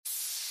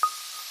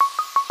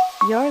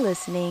You're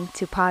listening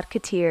to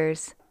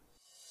Podcateers.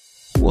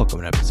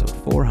 Welcome to episode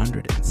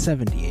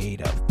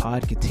 478 of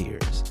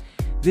Podcateers.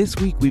 This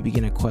week we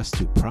begin a quest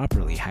to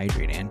properly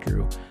hydrate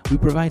Andrew. We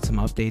provide some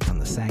updates on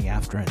the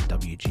SAG-AFTRA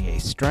and WGA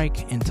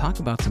strike and talk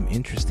about some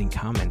interesting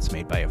comments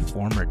made by a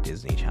former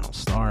Disney Channel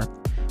star.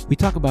 We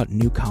talk about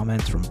new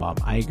comments from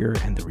Bob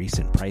Iger and the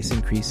recent price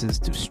increases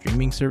to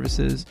streaming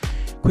services,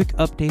 quick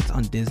updates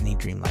on Disney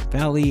Dreamlight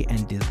Valley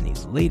and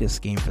Disney's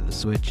latest game for the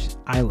Switch,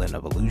 Island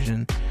of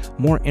Illusion,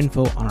 more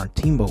info on our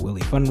Teamboat Willie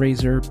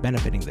fundraiser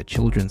benefiting the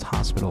Children's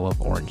Hospital of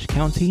Orange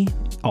County,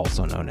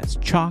 also known as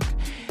CHOC,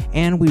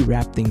 and we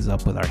wrap things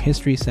up with our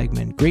history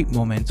segment, Great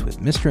Moments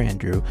with Mr.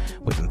 Andrew,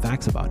 with some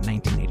facts about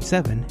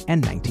 1987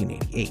 and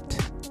 1988.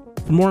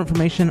 For more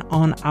information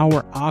on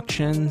our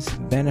auctions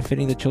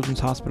benefiting the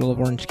Children's Hospital of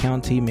Orange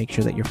County, make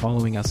sure that you're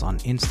following us on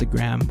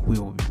Instagram. We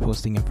will be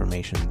posting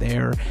information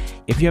there.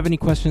 If you have any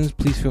questions,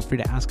 please feel free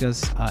to ask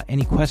us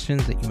any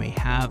questions that you may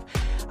have.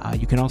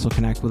 You can also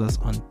connect with us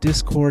on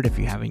Discord if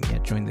you haven't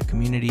yet joined the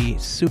community.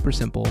 Super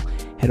simple.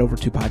 Head over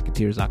to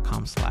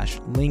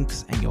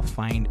podcateers.com/links and you'll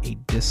find a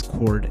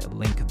Discord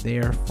link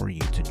there for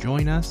you to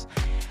join us.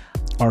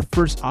 Our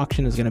first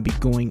auction is going to be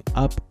going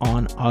up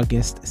on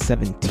August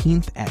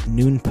 17th at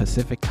noon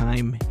Pacific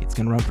time. It's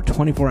going to run for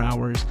 24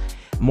 hours.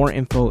 More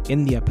info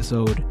in the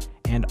episode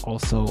and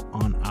also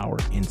on our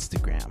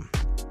Instagram.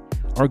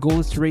 Our goal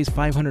is to raise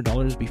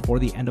 $500 before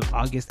the end of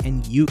August,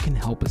 and you can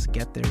help us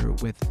get there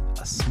with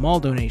a small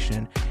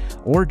donation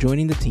or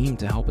joining the team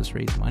to help us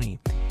raise money.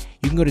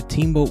 You can go to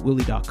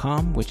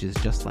teamboatwillie.com, which is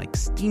just like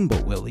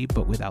Steamboat Willie,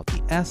 but without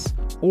the S,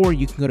 or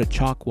you can go to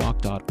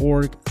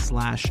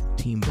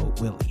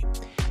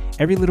chalkwalk.org/teamboatwillie.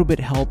 Every little bit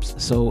helps,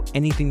 so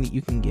anything that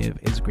you can give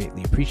is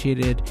greatly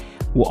appreciated.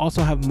 We'll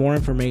also have more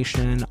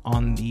information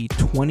on the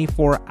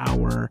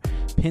 24-hour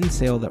pin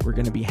sale that we're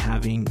going to be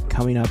having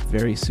coming up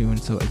very soon.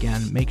 So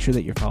again, make sure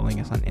that you're following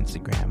us on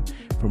Instagram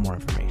for more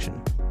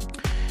information.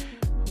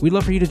 We'd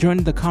love for you to join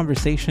the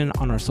conversation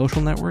on our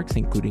social networks,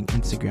 including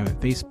Instagram and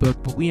Facebook,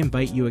 but we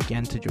invite you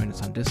again to join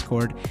us on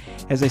Discord.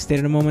 As I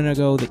stated a moment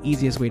ago, the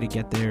easiest way to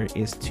get there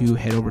is to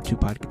head over to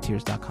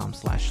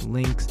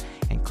podcateers.com/links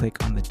and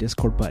click on the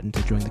Discord button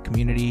to join the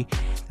community.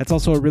 That's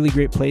also a really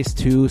great place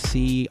to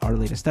see our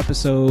latest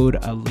episode,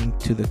 a link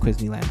to the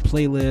Quizneyland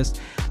playlist,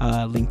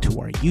 a link to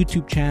our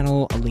YouTube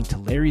channel, a link to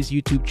Larry's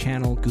YouTube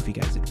channel, Goofy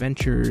Guys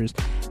Adventures,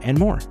 and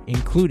more,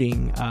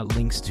 including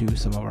links to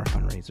some of our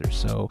fundraisers.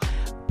 So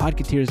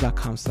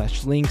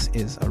podcateers.com/links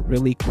is a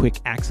really quick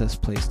access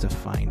place to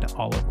find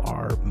all of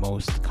our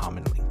most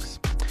common links.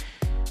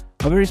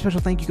 A very special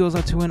thank you goes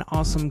out to an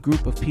awesome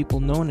group of people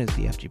known as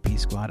the FGP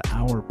Squad,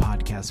 our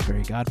podcast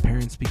fairy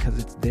godparents, because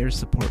it's their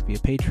support via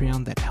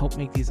Patreon that help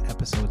make these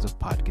episodes of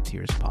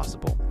Podcateers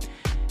possible.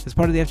 As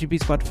part of the FGP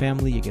Squad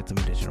family, you get some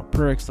additional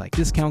perks like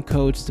discount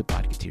codes to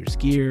Podcateers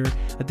gear,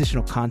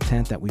 additional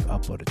content that we've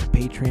uploaded to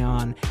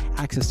Patreon,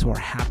 access to our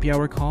happy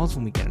hour calls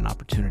when we get an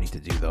opportunity to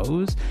do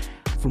those.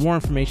 For more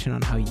information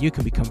on how you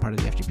can become part of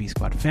the FGP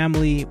Squad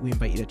family, we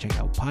invite you to check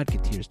out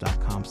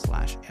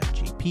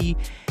podcateers.com/FGP.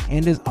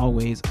 And as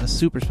always, a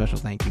super special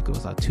thank you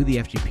goes out to the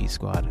FGP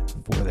Squad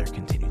for their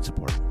continued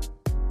support.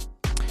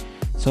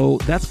 So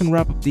that's going to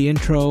wrap up the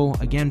intro.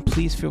 Again,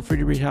 please feel free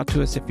to reach out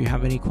to us if you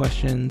have any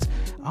questions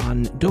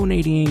on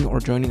donating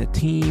or joining the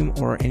team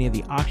or any of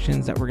the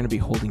auctions that we're going to be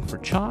holding for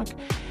Chalk.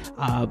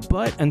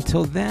 But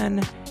until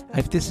then,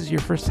 if this is your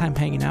first time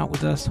hanging out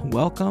with us,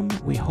 welcome.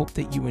 We hope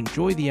that you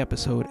enjoy the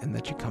episode and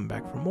that you come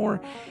back for more.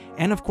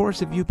 And of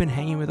course, if you've been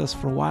hanging with us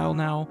for a while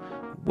now,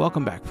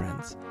 welcome back,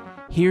 friends.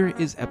 Here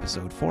is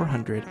episode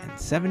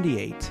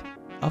 478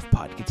 of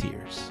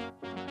Podcateers.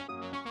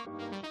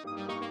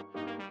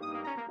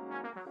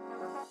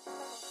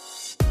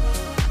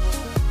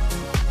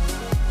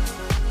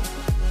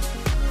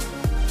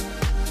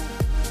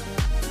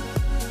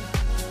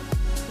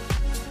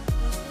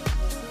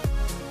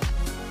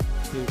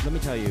 Dude, let me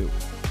tell you,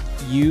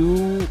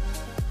 you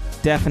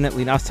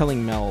definitely, and I was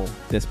telling Mel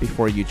this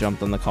before you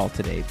jumped on the call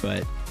today,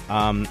 but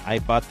I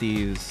bought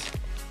these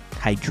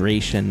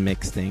hydration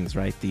mix things,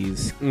 right?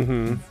 These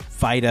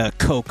Vita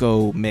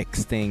Coco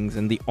mix things,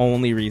 and the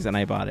only reason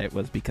I bought it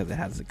was because it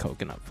has the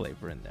coconut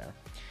flavor in there.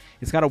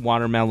 It's got a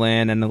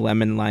watermelon and a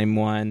lemon lime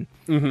one.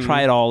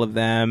 Tried all of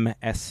them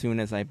as soon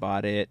as I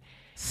bought it.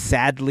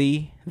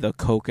 Sadly, the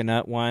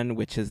coconut one,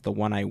 which is the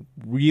one I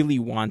really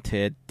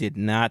wanted, did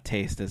not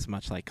taste as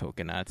much like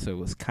coconut, so it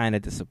was kind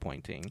of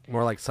disappointing.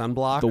 More like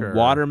sunblock? The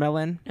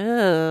watermelon?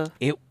 I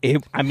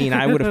mean,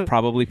 I would have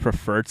probably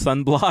preferred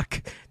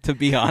sunblock, to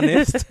be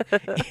honest.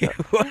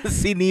 It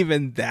wasn't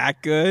even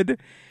that good.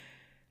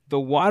 The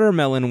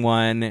watermelon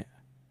one,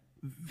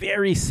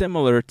 very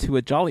similar to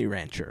a Jolly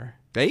Rancher.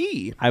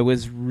 Hey, I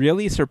was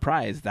really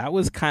surprised. That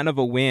was kind of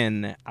a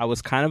win. I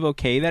was kind of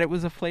okay that it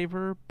was a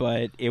flavor,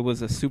 but it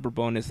was a super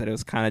bonus that it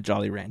was kind of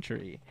Jolly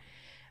Rancher-y.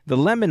 The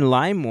lemon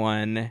lime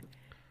one,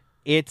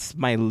 it's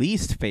my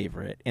least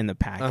favorite in the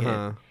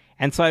packet.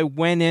 And so I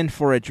went in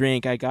for a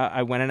drink. I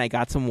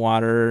got some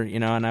water,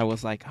 and I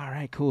was like, all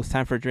right, cool, it's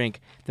time for a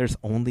drink. There's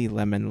only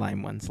lemon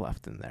lime ones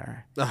left in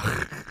there.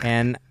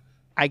 And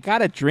I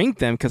gotta drink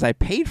them because I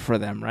paid for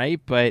them,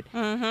 right? But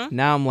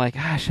now I'm like,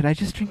 should I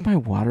just drink my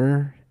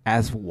water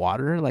as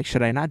water? Like,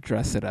 should I not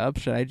dress it up?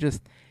 Should I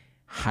just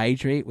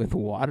hydrate with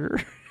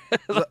water?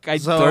 Like, I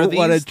don't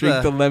want to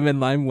drink the lemon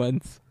lime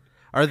ones.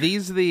 Are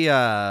these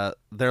they're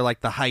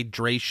like the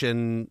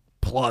hydration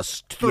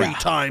plus 3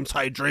 times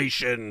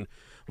hydration?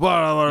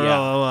 Blah, blah, blah,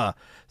 blah, blah.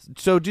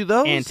 So do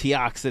those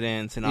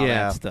antioxidants and all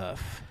that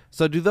stuff?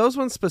 So do those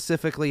ones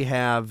specifically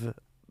have?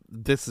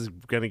 This is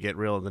going to get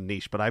real in the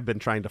niche, but I've been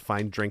trying to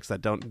find drinks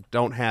that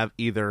don't have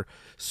either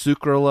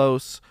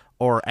sucralose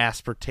or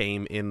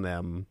aspartame in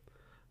them,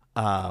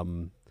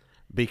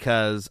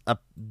 because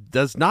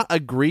does not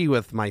agree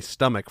with my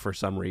stomach for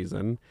some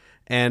reason,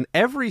 and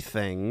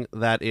everything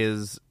that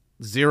is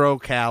 0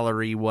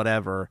 calorie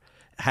whatever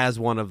has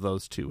one of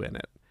those 2 in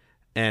it,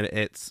 and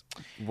it's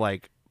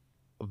like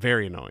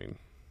very annoying.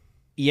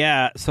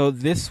 Yeah, so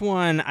this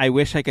one I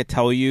wish I could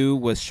tell you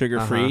was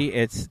sugar-free.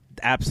 It's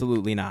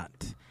absolutely not.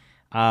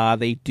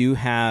 They do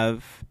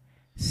have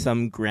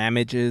some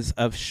grammages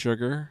of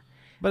sugar.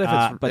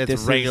 But if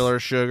it's regular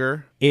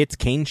sugar? It's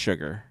cane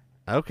sugar.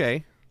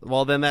 Okay.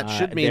 Well, then that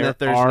should mean that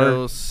there's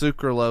no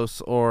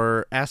sucralose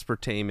or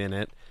aspartame in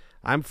it.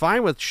 I'm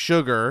fine with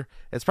sugar.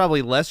 It's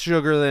probably less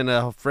sugar than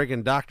a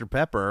friggin' Dr.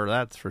 Pepper,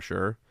 that's for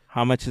sure.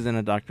 How much is in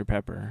a Dr.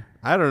 Pepper?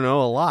 I don't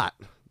know, a lot.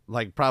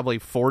 Like probably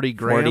 40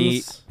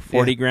 grams.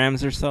 40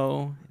 grams or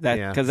so.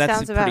 Because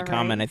that's pretty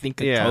common. Right. I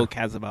think a Coke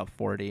has about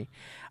 40.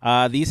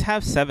 These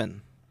have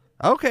 7.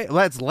 Okay, well,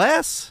 that's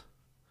less.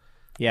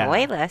 Yeah.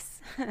 Way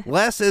less.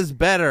 Less is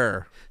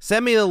better.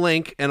 Send me the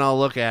link and I'll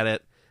look at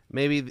it.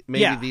 Maybe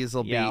these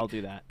will be. Yeah, I'll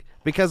do that.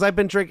 Because I've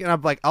been drinking,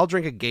 I'll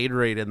drink a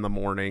Gatorade in the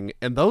morning,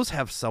 and those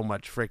have so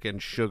much freaking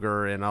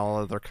sugar and all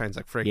other kinds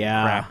of freaking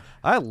crap.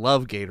 I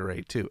love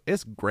Gatorade too.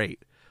 It's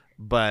great.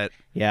 But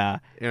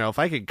if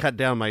I could cut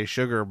down my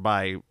sugar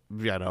by,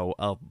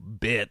 a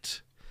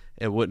bit,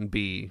 it would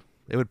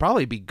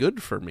probably be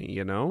good for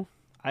me,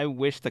 I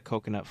wish the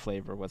coconut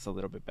flavor was a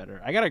little bit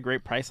better. I got a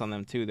great price on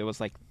them too. There was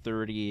like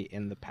 30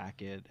 in the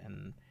packet,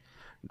 and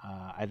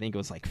I think it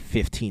was like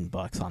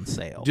 $15 on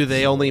sale. Do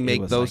they only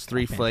make those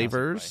 3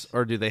 flavors,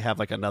 or do they have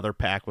like another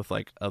pack with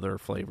like other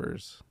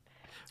flavors?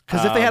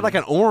 Because if they had like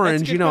an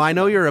orange, I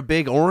know you're a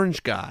big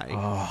orange guy.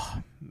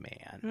 Oh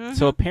man! Mm-hmm.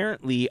 So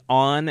apparently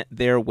on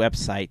their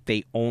website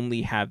they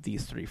only have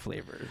these 3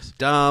 flavors.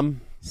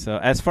 Dumb. So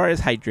as far as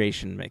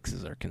hydration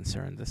mixes are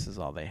concerned, this is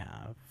all they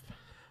have.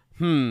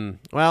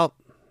 Well,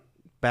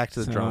 back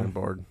to the drawing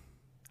board.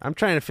 I'm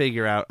trying to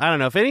figure out. I don't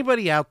know if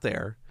anybody out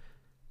there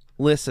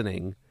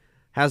listening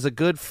has a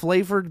good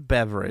flavored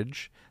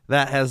beverage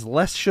that has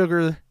less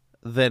sugar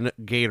than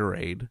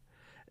Gatorade,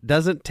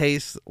 doesn't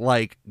taste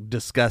like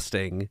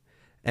disgusting,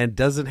 and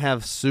doesn't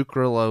have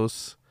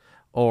sucralose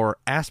or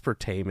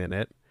aspartame in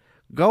it.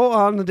 Go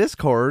on the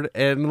Discord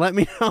and let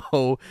me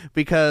know,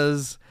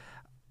 because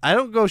I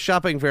don't go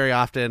shopping very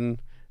often.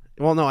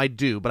 Well, no, I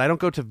do, but I don't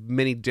go to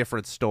many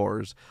different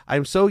stores.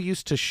 I'm so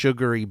used to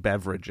sugary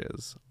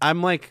beverages.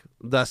 I'm like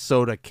the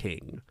soda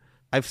king.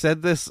 I've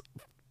said this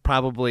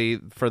probably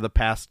for the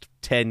past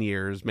 10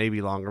 years,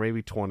 maybe longer,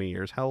 maybe 20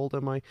 years. How old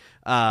am I?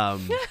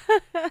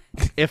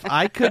 If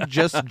I could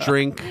just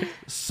drink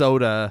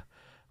soda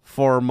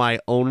for my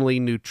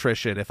only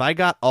nutrition, if I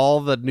got all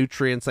the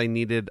nutrients I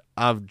needed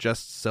of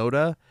just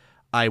soda,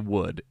 I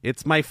would.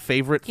 It's my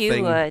favorite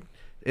thing. You would.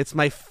 It's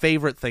my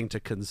favorite thing to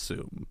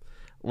consume.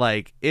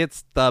 Like,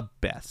 it's the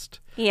best.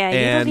 Yeah,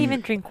 you don't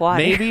even drink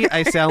water. Maybe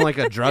I sound like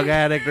a drug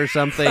addict or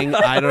something.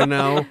 I don't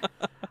know.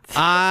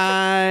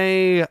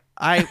 I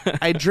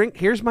drink.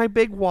 Here's my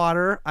big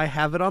water. I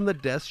have it on the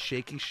desk.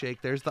 Shaky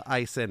shake. There's the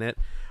ice in it.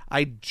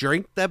 I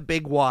drink that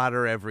big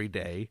water every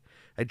day.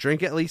 I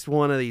drink at least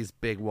one of these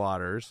big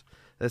waters.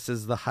 This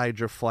is the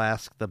Hydro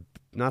Flask,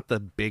 not the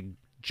big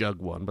jug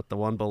one, but the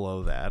one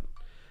below that.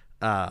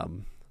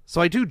 So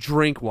I do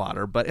drink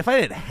water, but if I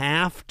didn't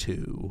have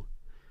to,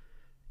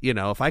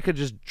 if I could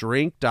just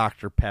drink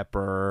Dr.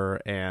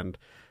 Pepper and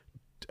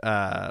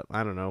I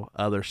don't know,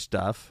 other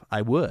stuff,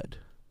 I would.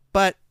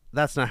 But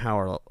that's not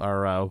how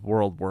our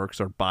world works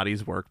or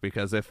bodies work,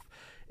 because if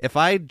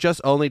I just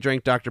only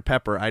drank Dr.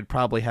 Pepper, I'd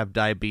probably have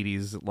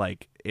diabetes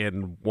like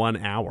in 1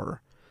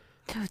 hour.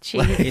 Oh,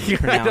 jeez. It's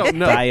pronounced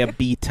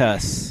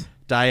diabetes.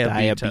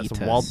 Diabetes.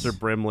 Walter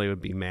Brimley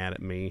would be mad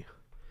at me.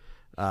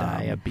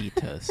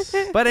 Diabetes.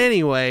 But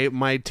anyway,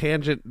 my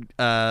tangent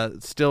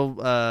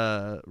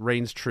still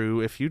reigns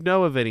true. If you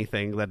know of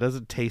anything that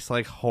doesn't taste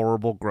like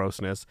horrible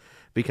grossness,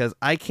 because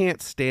I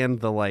can't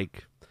stand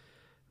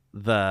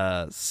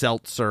the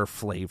seltzer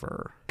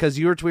flavor. Because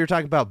we were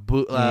talking about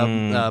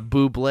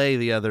Buble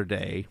the other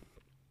day,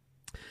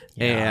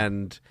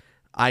 and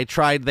I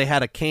tried. They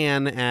had a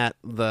can at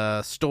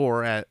the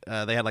store.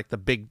 They had like the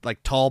big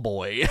tall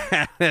boy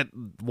at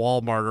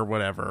Walmart or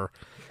whatever.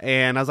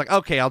 And I was like,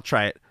 okay, I'll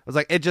try it. I was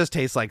like, it just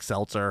tastes like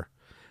seltzer.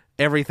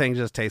 Everything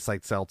just tastes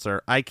like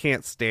seltzer. I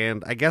can't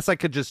stand. I guess I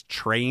could just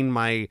train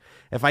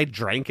if I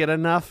drank it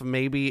enough,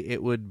 maybe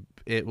it would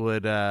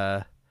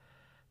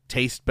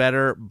taste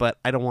better, but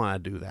I don't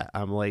want to do that.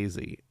 I'm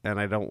lazy, and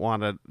I don't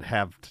want to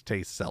have to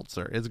taste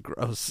seltzer. It's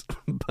gross.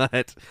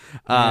 But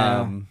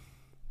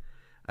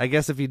I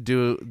guess if you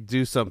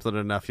do something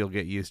enough, you'll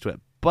get used to it.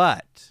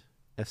 But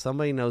if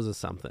somebody knows of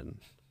something,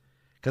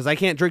 because I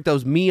can't drink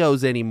those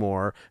Mios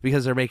anymore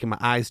because they're making my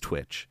eyes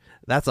twitch.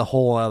 That's a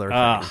whole other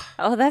thing.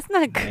 Oh, that's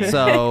not good.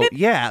 So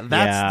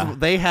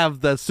they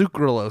have the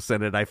sucralose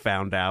in it. I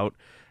found out.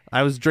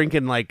 I was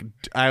drinking like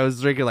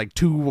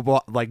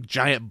 2 like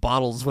giant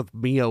bottles with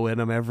Mio in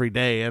them every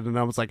day, and then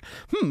I was like,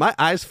 my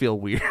eyes feel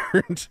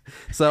weird.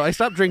 So I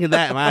stopped drinking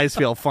that, and my eyes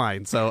feel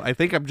fine. So I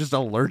think I'm just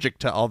allergic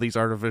to all these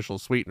artificial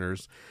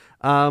sweeteners.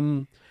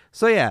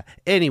 So yeah,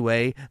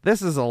 anyway,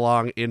 this is a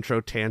long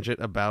intro tangent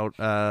about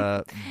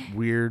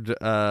weird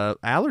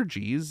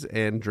allergies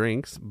and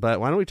drinks, but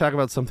why don't we talk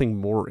about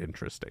something more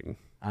interesting?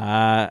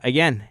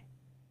 Again,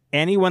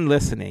 anyone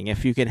listening,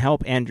 if you can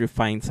help Andrew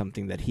find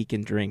something that he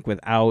can drink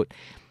without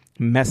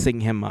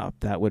messing him up,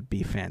 that would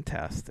be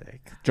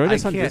fantastic. Join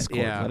us on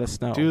Discord. Yeah, let us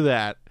know. Do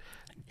that.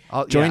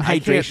 Join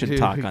Hydration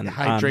Talk on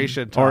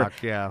Hydration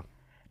Talk. Yeah.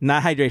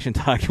 Not Hydration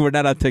Talk. We're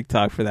not on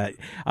TikTok for that.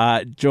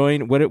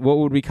 Join what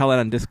would we call it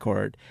on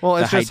Discord? Well,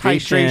 it's just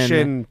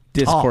Hydration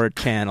Discord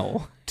Talk.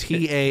 Channel.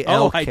 TALK.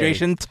 Oh,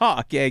 Hydration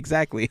Talk. Yeah,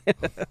 exactly.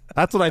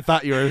 That's what I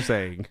thought you were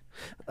saying.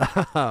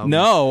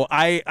 No,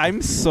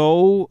 I'm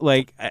so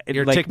like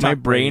my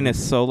brain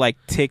is so like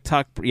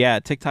TikTok. Yeah,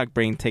 TikTok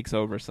brain takes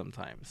over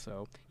sometimes.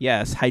 So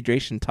yes,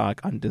 Hydration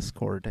Talk on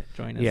Discord.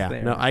 Join us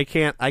there. No, I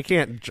can't.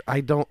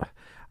 I don't.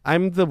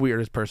 I'm the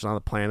weirdest person on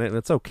the planet, and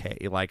it's okay.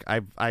 Like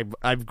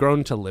I've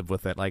grown to live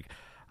with it. Like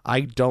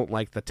I don't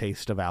like the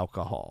taste of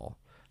alcohol.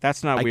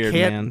 That's not weird,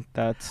 man.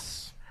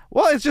 That's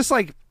it's just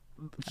like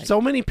so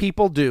many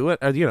people do it.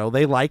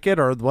 They like it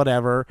or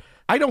whatever.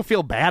 I don't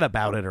feel bad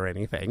about it or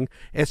anything.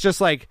 It's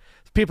just like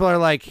people are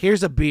like,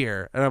 "Here's a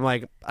beer," and I'm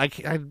like, "I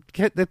can't.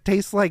 It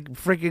tastes like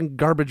freaking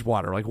garbage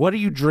water. Like, what are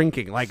you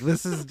drinking? Like,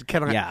 this is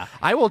Yeah.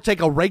 I will take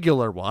a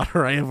regular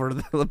water over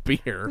the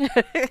beer.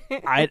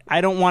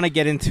 I don't want to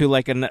get into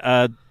like an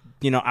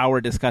hour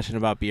discussion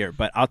about beer,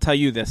 but I'll tell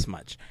you this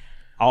much.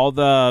 All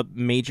the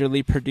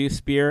majorly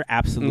produced beer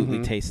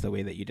absolutely tastes the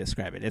way that you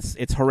describe it.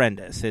 It's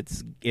horrendous.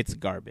 It's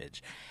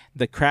garbage.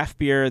 The craft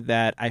beer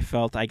that I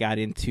felt I got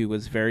into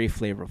was very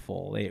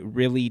flavorful. It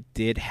really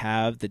did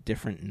have the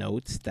different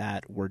notes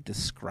that were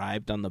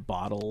described on the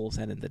bottles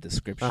and in the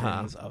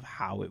descriptions of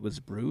how it was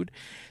brewed.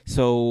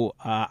 So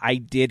I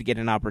did get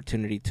an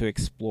opportunity to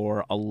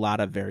explore a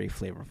lot of very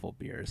flavorful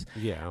beers.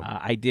 Yeah.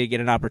 I did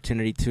get an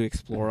opportunity to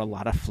explore a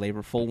lot of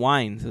flavorful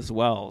wines as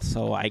well.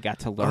 So I got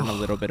to learn a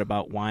little bit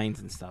about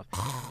wines and stuff.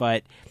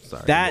 But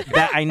that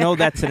I know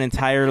that's an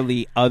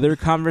entirely other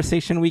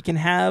conversation we can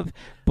have,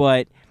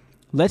 but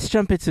let's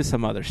jump into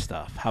some other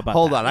stuff. How about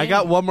Hold on. I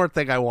got one more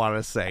thing I want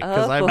to say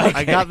because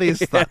I got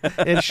these thoughts.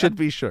 It should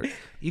be short.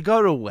 You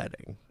go to a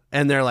wedding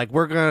and they're like,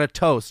 we're going to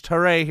toast.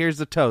 Hooray, here's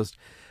the toast.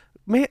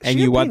 Man, and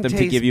you want them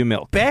to give you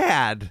milk.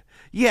 Bad.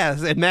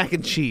 Yes, and mac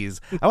and cheese.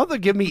 I want them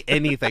to give me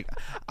anything.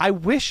 I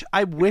wish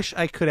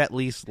I could at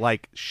least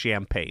like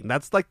champagne.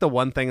 That's like the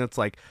one thing that's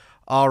like,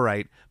 all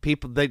right,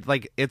 people, they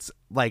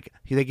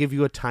give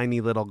you a tiny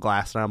little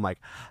glass, and I'm like,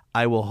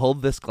 I will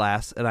hold this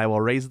glass, and I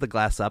will raise the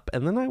glass up,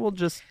 and then I will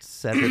just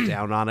set it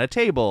down on a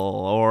table,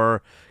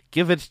 or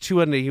give it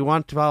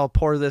to I'll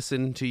pour this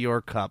into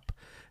your cup,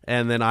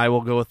 and then I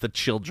will go with the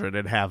children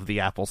and have the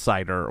apple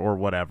cider or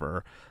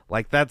whatever.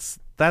 Like that's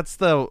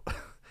the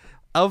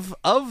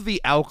of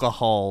the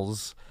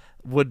alcohols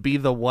would be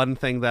the one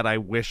thing that I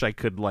wish I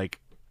could like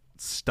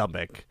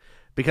stomach.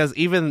 Because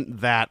even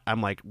that,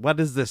 I'm like, what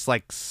is this,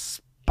 like,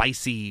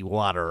 spicy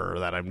water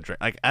that I'm drinking?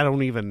 Like, I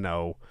don't even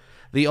know.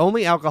 The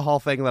only alcohol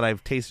thing that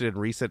I've tasted in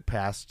recent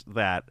past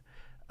that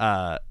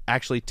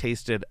actually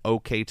tasted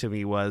okay to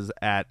me was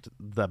at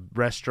the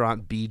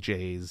restaurant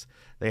BJ's.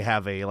 They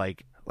have a,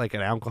 like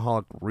an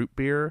alcoholic root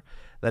beer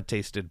that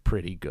tasted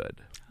pretty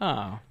good.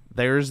 Oh.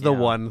 There's the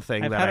one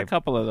thing I've that had a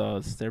couple of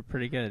those. They're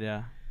pretty good,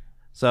 yeah.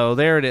 So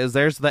there it is.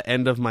 There's the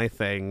end of my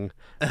thing.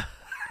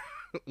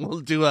 We'll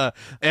do a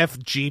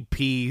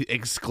FGP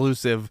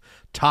exclusive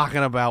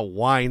talking about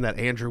wine that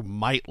Andrew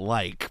might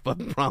like,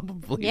 but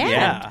probably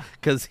won't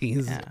because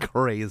he's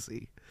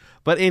crazy.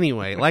 But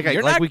anyway,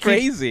 You're not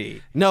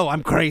crazy. No,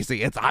 I'm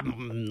crazy.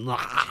 I'm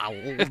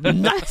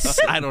nuts.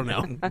 I don't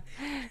know.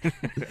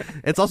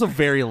 It's also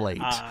very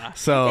late,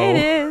 so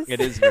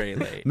It is very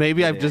late.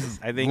 Maybe I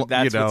think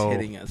that's what's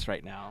hitting us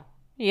right now.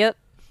 Yep.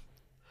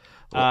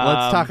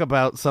 Let's talk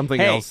about something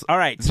else. All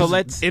right, so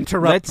let's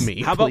interrupt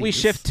me. How about we please.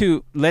 shift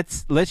to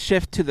let's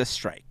shift to the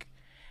strike.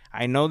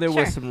 I know there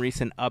were some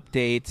recent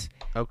updates.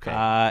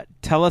 Okay.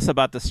 Tell us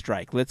about the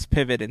strike. Let's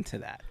pivot into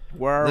that.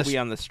 Where are we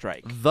on the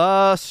strike?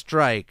 The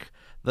strike.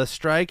 The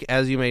strike,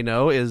 as you may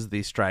know, is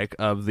the strike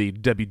of the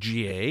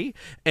WGA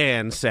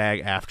and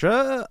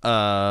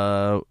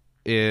SAG-AFTRA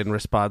in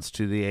response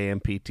to the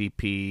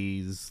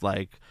AMPTP's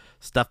like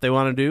stuff they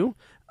want to do.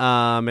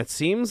 It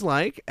seems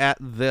like at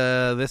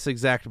this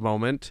exact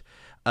moment,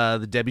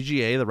 the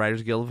WGA, the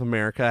Writers Guild of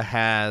America,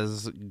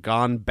 has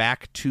gone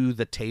back to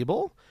the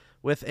table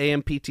with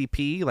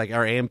AMPTP. Like,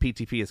 our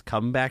AMPTP has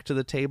come back to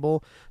the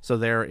table, so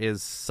there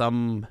is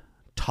some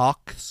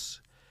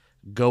talks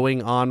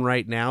going on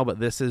right now, but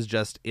this is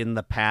just in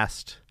the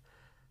past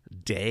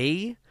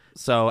day.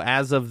 So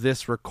as of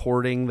this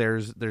recording,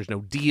 there's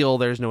no deal,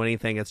 there's no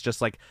anything. It's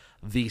just like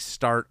the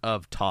start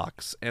of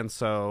talks. And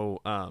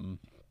so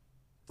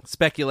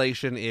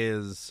speculation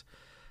is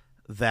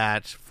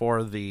that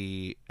for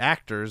the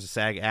actors,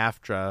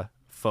 SAG-AFTRA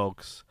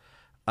folks,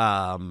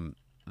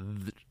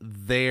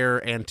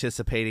 they're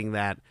anticipating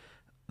that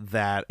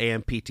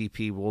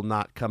AMPTP will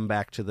not come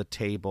back to the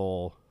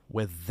table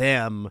with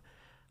them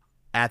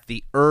at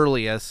the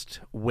earliest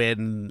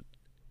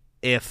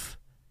if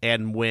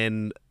and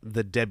when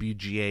the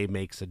WGA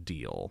makes a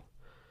deal.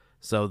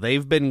 So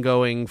they've been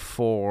going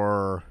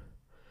for,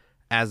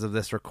 as of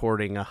this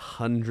recording,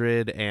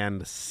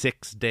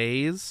 106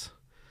 days,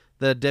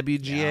 the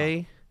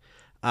WGA.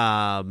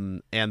 Yeah.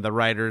 And the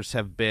writers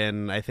have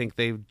been, I think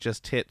they've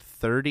just hit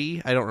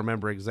 30. I don't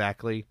remember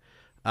exactly.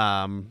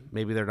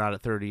 Maybe they're not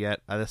at 30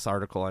 yet. This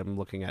article I'm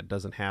looking at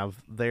doesn't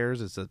have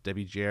theirs. It's a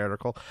WGA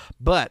article.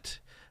 But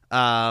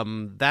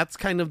that's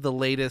kind of the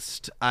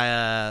latest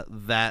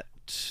that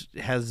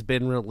has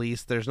been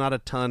released. There's not a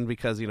ton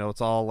because, it's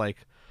all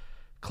like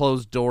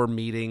closed door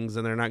meetings,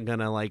 and they're not going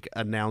to like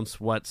announce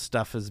what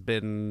stuff has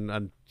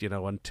been,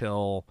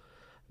 until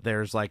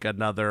there's like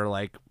another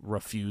like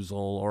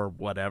refusal or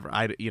whatever.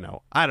 I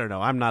don't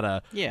know. I'm not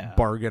a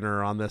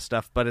bargainer on this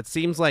stuff, but it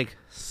seems like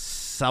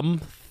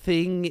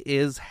something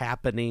is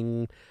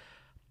happening,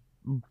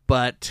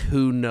 but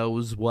who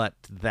knows what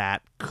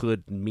that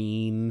could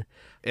mean,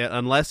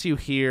 unless you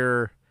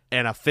hear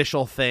an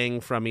official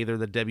thing from either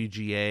the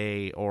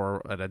WGA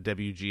or a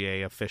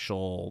WGA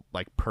official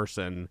like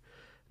person.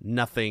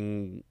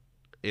 Nothing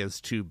is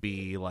to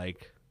be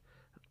like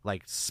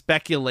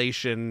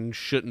speculation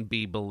shouldn't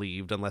be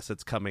believed unless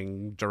it's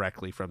coming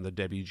directly from the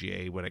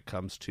WGA when it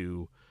comes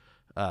to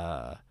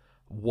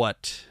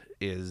what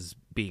is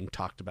being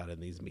talked about in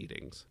these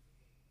meetings.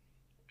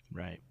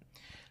 Right.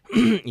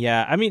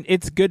 Yeah, I mean,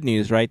 it's good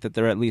news, right, that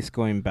they're at least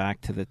going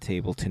back to the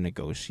table to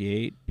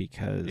negotiate,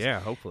 because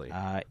hopefully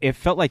it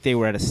felt like they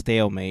were at a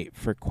stalemate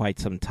for quite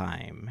some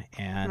time,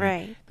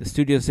 and the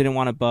studios didn't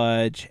want to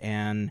budge,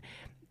 and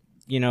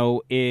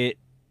the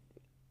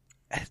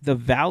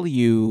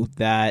value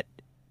that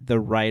the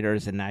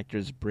writers and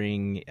actors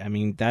bring, I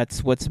mean,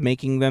 that's what's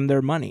making them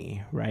their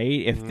money,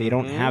 right? If they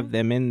don't have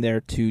them in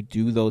there to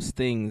do those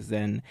things,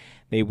 then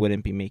they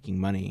wouldn't be making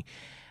money.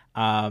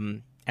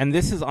 And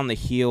this is on the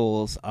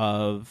heels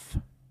of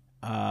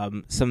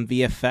some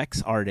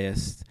VFX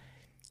artists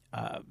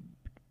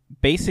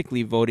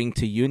basically voting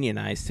to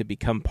unionize to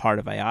become part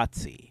of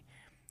IATSE,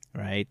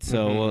 right?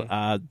 So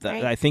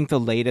I think the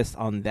latest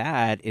on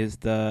that is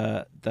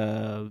the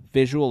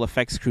visual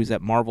effects crews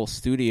at Marvel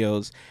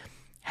Studios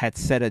had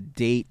set a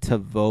date to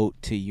vote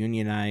to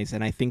unionize,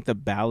 and I think the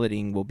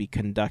balloting will be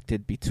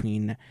conducted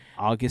between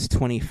August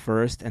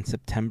 21st and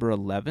September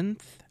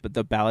 11th, but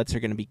the ballots are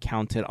going to be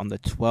counted on the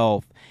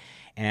 12th.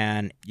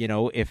 And,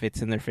 if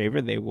it's in their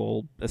favor, they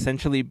will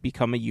essentially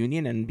become a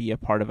union and be a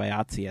part of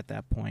IATSE at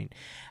that point.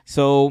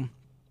 So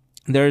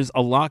there's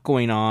a lot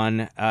going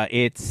on.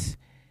 It's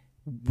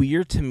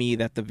weird to me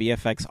that the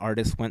VFX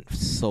artists went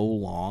so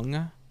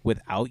long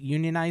without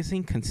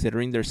unionizing,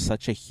 considering there's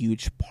such a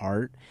huge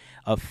part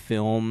of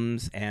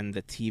films and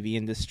the TV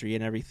industry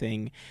and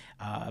everything.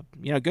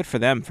 Good for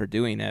them for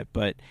doing it,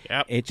 but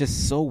it's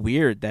just so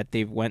weird that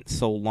they've went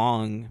so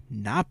long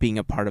not being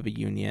a part of a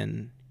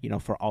union,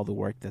 for all the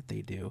work that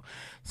they do.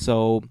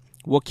 So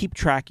we'll keep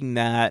tracking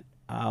that.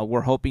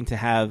 We're hoping to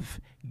have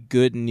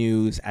good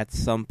news at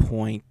some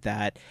point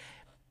that,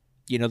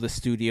 the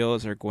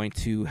studios are going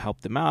to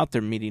help them out.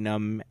 They're meeting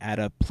them at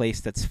a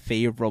place that's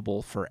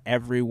favorable for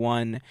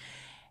everyone.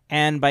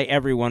 And by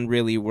everyone,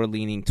 really, we're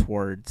leaning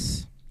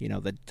towards, the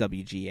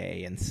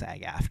WGA and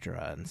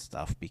SAG-AFTRA and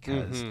stuff,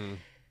 because,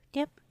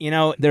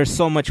 there's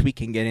so much we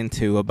can get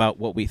into about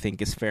what we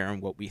think is fair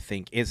and what we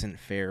think isn't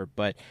fair.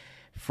 But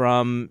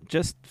from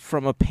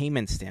a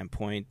payment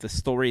standpoint, the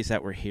stories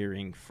that we're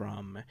hearing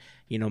from,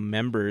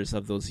 members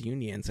of those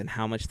unions and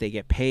how much they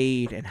get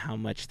paid and how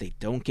much they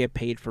don't get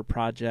paid for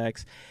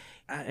projects,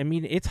 I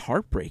mean, it's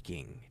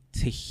heartbreaking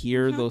to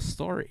hear those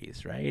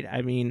stories, right?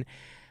 I mean,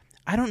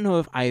 I don't know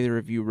if either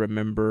of you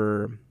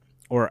remember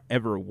or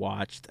ever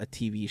watched a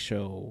TV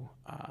show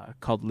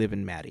called Liv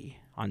and Maddie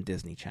on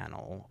Disney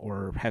Channel,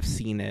 or have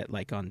seen it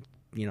like on,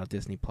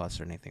 Disney Plus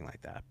or anything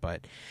like that.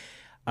 But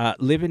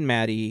Liv and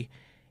Maddie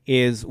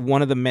is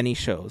one of the many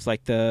shows,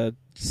 like the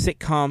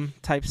sitcom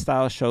type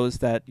style shows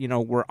that,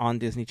 were on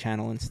Disney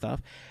Channel and stuff.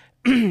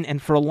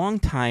 And for a long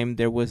time,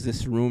 there was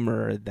this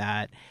rumor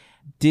that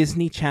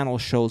Disney Channel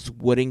shows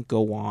wouldn't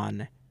go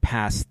on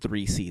past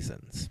 3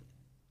 seasons.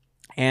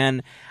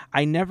 And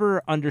I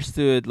never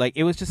understood, like,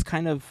 it was just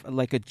kind of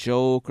like a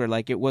joke, or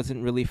like it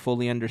wasn't really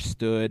fully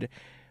understood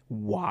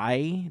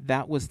why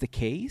that was the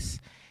case.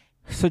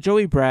 So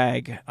Joey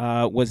Bragg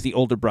was the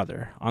older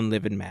brother on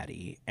Liv and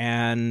Maddie,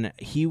 and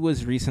he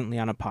was recently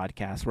on a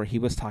podcast where he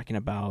was talking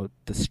about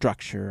the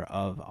structure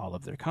of all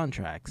of their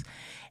contracts.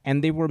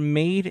 And they were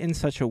made in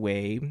such a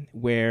way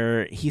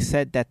where he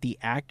said that the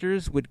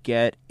actors would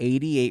get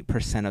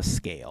 88% of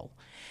scale.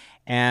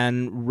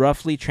 And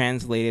roughly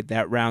translated,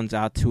 that rounds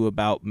out to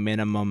about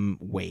minimum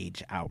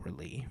wage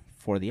hourly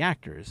for the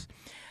actors.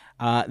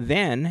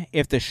 Then,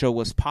 if the show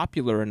was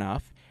popular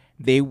enough,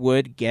 they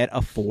would get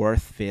a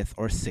 4th, 5th,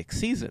 or 6th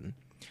season.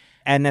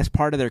 And as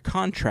part of their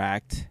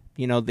contract,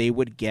 they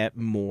would get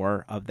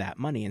more of that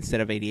money.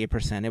 Instead of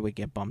 88%, it would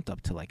get bumped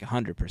up to like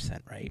 100%,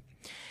 right?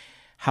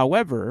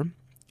 However,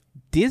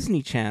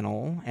 Disney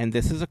Channel, and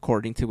this is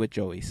according to what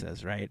Joey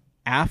says, right?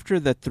 After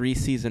the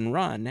 3-season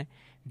run,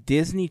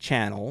 Disney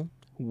Channel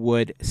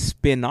would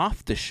spin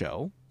off the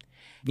show.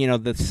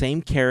 The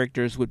same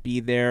characters would be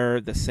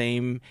there, the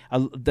same,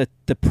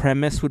 the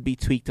premise would be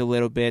tweaked a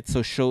little bit.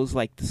 So shows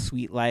like The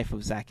Sweet Life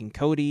of Zack and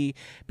Cody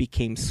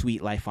became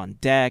Sweet Life on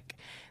Deck.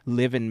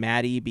 Liv and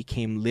Maddie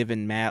became Liv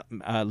and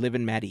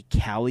Maddie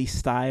Callie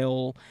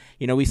style.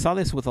 We saw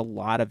this with a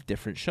lot of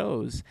different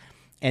shows.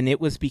 And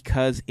it was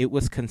because it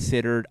was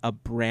considered a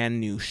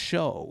brand new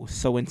show.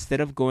 So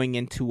instead of going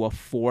into a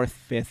 4th,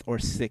 5th, or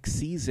 6th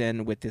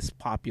season with this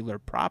popular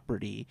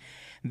property,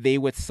 they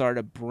would start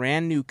a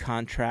brand new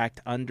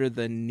contract under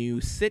the new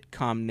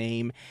sitcom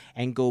name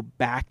and go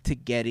back to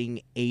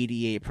getting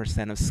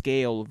 88% of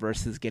scale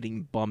versus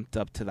getting bumped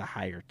up to the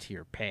higher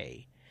tier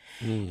pay.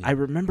 I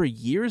remember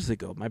years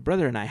ago, my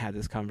brother and I had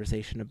this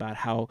conversation about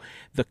how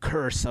the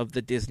curse of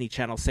the Disney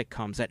Channel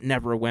sitcoms that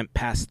never went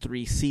past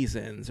 3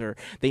 seasons, or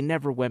they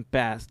never went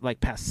past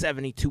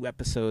 72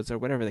 episodes, or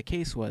whatever the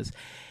case was.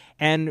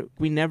 And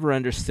we never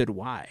understood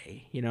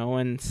why,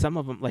 and some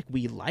of them,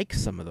 we like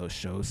some of those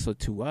shows. So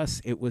to us,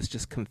 it was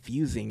just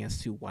confusing as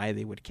to why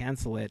they would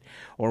cancel it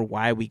or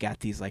why we got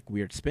these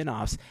weird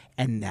spinoffs.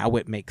 And now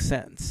it makes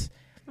sense.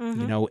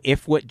 Mm-hmm.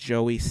 If what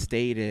Joey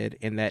stated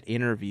in that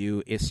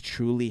interview is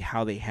truly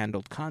how they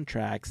handled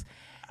contracts,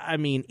 I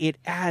mean, it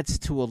adds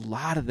to a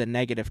lot of the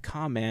negative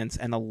comments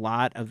and a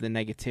lot of the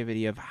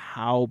negativity of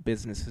how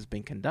business has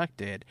been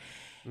conducted.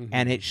 Mm-hmm.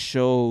 And it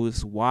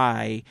shows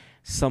why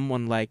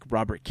someone like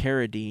Robert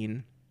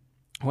Carradine,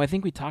 who I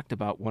think we talked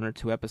about 1 or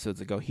 2 episodes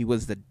ago, he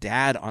was the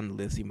dad on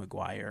Lizzie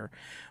McGuire,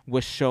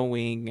 was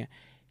showing,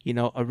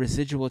 a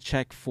residual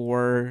check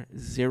for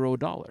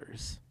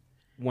 $0.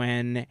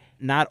 When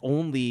not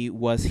only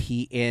was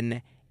he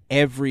in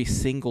every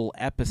single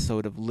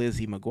episode of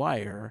Lizzie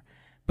McGuire,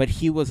 but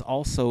he was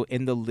also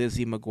in the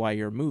Lizzie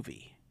McGuire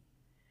movie,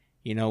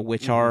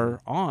 which are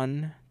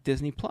on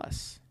Disney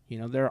Plus.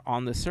 They're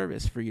on the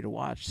service for you to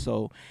watch.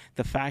 So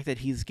the fact that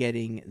he's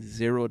getting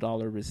 $0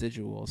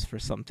 residuals for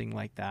something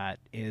like that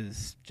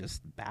is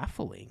just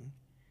baffling,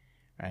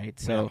 right?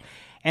 So,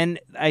 and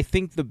I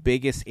think the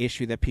biggest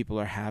issue that people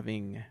are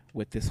having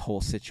with this whole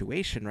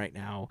situation right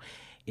now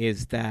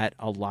is that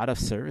a lot of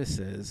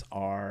services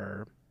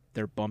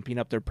they're bumping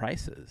up their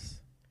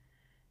prices.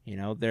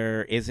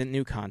 There isn't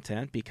new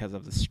content because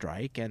of the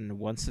strike, and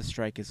once the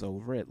strike is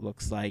over, it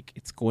looks like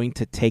it's going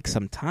to take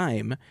some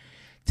time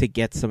to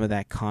get some of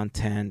that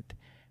content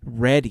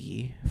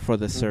ready for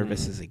the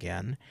services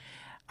again.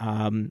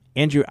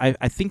 Andrew,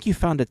 I think you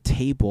found a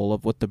table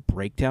of what the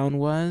breakdown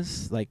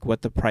was,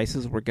 what the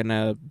prices were going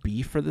to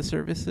be for the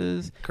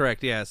services.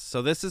 Correct, yes.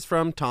 So this is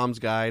from Tom's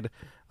Guide.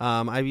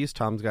 I've used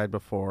Tom's Guide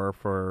before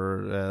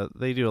for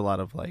they do a lot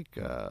of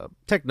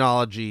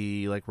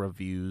technology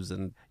reviews,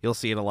 and you'll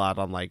see it a lot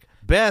on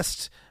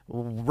best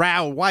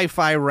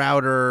Wi-Fi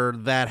router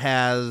that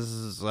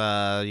has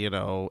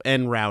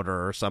N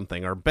router or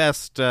something, or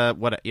best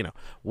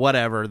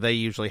whatever. They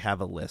usually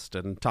have a list,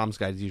 and Tom's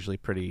Guide is usually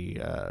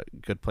pretty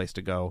good place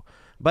to go.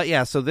 But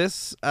yeah, so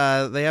this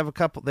they have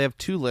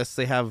 2 lists.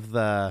 They have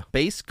the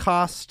base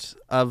cost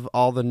of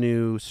all the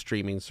new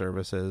streaming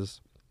services.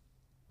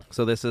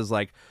 So this is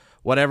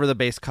whatever the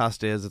base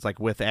cost is. It's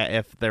with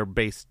if their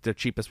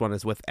cheapest one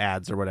is with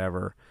ads or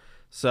whatever.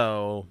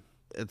 So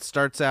it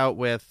starts out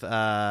with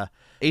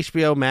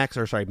HBO Max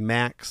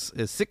Max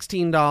is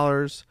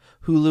 $16.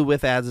 Hulu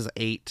with ads is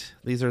 $8.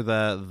 These are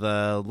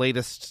the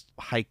latest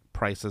hike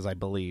prices, I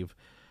believe.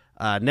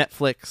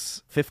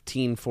 Netflix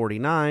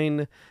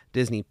 $15.49.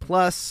 Disney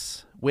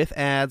Plus with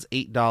ads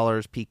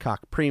 $8.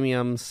 Peacock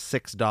Premium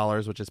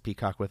 $6, which is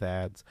Peacock with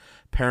ads.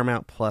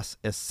 Paramount Plus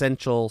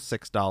Essential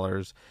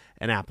 $6,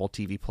 and Apple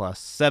TV Plus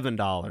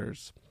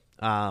 $7.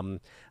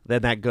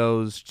 Then that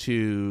goes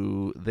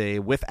to the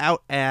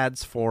without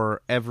ads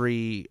for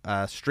every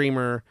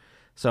streamer.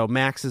 So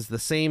Max is the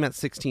same at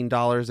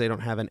 $16. They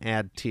don't have an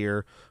ad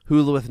tier.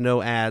 Hulu with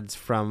no ads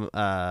from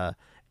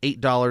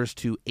 $8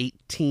 to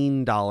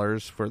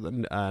 $18 for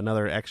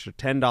another extra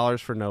 $10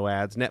 for no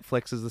ads.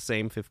 Netflix is the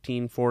same,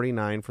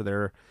 $15.49 for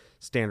their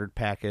standard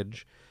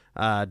package.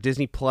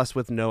 Disney Plus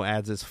with no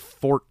ads is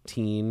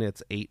 $14.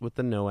 It's $8 with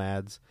the no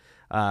ads.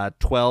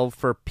 $12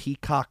 for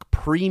Peacock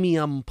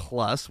Premium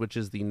Plus, which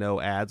is the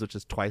no ads, which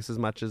is twice as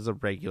much as a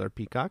regular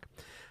Peacock.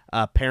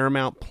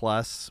 Paramount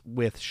Plus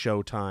with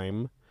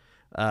Showtime.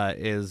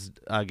 is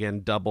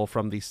again double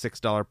from the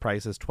 $6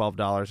 price is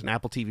 $12, and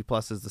Apple TV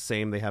Plus is the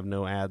same. They have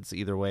no ads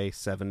either way,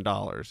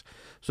 $7.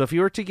 So if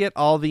you were to get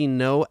all the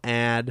no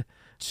ad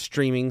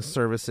streaming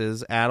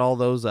services, add all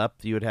those up,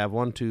 you would have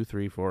 1, 2,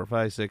 3, 4,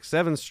 5, 6,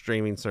 7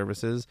 streaming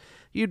services.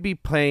 You'd be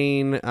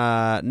paying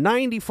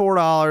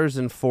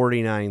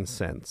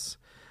 $94.49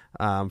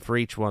 for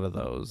each one of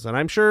those. And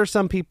I'm sure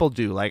some people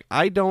do. Like,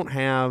 I don't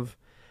have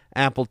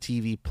Apple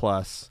TV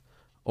Plus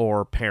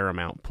or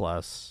Paramount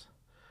Plus,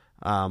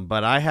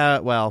 but I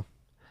have, I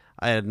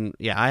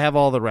have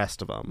all the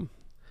rest of them.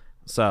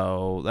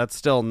 So that's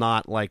still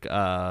not like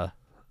a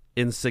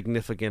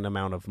insignificant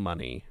amount of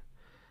money.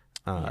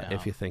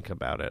 If you think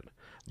about it.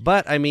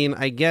 But, I mean,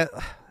 I get...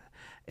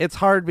 It's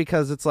hard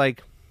because it's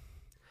like...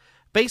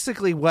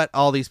 Basically, what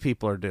all these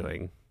people are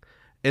doing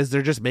is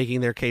they're just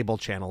making their cable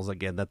channels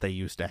again that they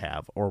used to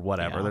have, or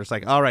whatever. Yeah. They're just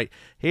like, all right,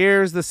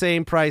 here's the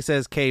same price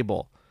as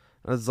cable.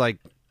 It's like...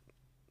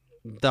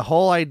 The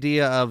whole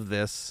idea of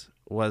this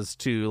was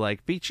to,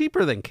 like, be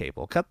cheaper than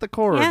cable. Cut the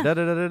cord,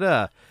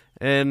 da-da-da-da-da.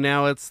 And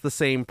now it's the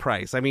same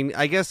price. I mean,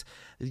 I guess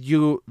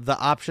the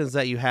options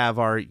that you have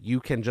are you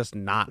can just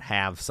not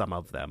have some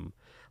of them.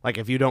 Like,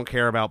 if you don't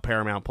care about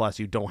Paramount Plus,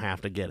 you don't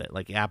have to get it.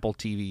 Like, Apple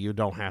TV, you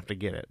don't have to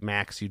get it.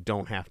 Max, you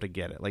don't have to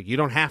get it. Like, you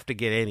don't have to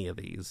get any of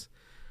these.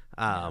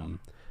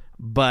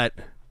 But,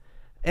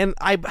 and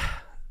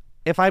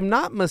if I'm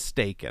not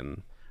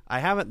mistaken, I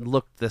haven't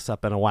looked this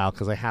up in a while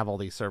because I have all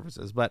these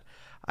services, but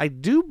I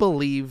do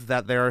believe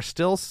that there are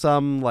still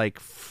some, like,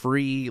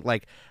 free,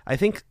 like, I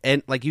think,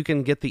 like, you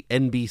can get the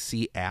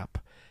NBC app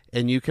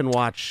and you can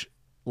watch,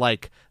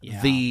 like,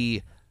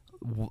 this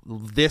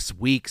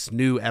week's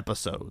new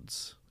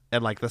episodes.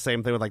 And, like, the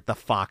same thing with, like, the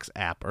Fox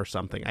app or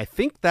something. I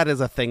think that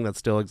is a thing that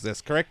still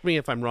exists. Correct me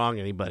if I'm wrong,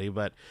 anybody,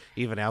 but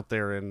even out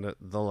there in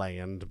the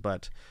land.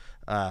 But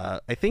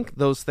I think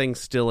those things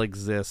still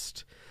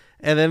exist.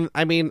 And then,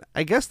 I mean,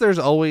 I guess there's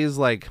always,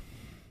 like,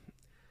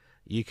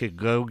 you could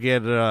go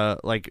get,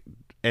 like,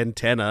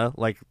 antenna.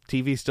 Like,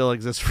 TV still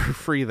exists for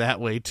free that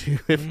way, too,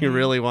 if you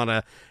really want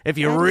to. If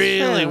you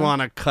really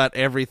want to cut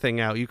everything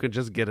out, you could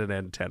just get an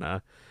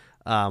antenna.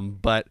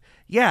 But,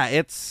 yeah,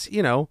 it's,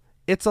 you know,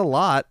 it's a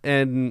lot.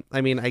 And, I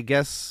mean, I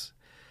guess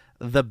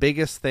the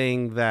biggest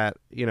thing that,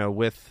 you know,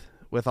 with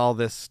all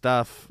this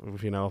stuff,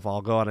 you know, if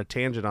I'll go on a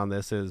tangent on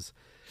this, is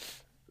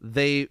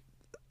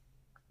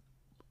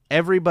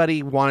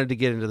everybody wanted to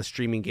get into the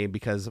streaming game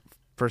because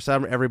for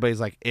some, everybody's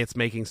like, it's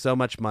making so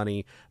much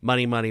money.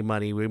 We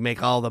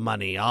make all the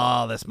money,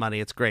 all this money.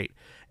 It's great.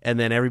 And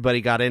then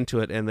everybody got into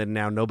it, and then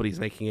now nobody's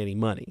making any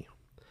money.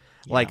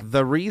 Yeah. Like,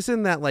 the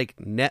reason that, like,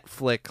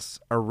 Netflix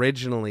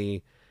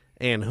originally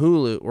and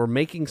Hulu were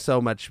making so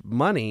much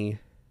money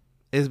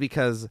is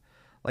because,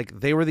 like,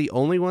 they were the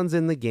only ones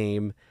in the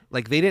game.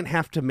 Like, they didn't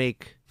have to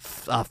make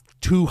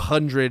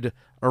 200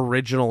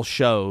 original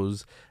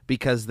shows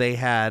because they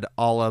had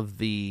all of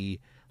the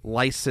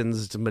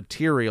licensed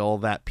material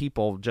that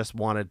people just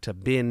wanted to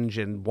binge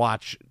and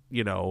watch,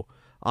 you know,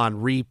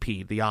 on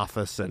repeat. The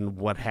Office and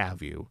what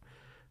have you,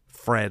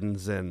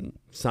 Friends and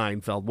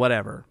Seinfeld,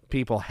 whatever.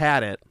 People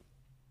had it.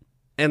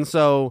 And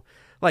so,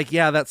 like,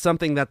 yeah, that's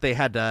something that they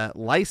had to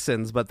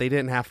license, but they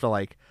didn't have to,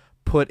 like,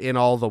 put in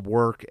all the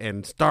work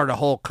and start a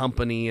whole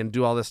company and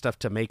do all this stuff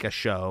to make a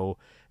show.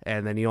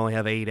 And then you only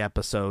have 8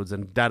 episodes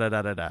and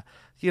da-da-da-da-da.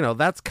 You know,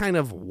 that's kind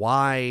of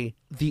why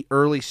the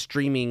early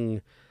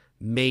streaming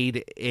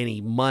made any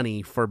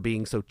money for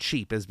being so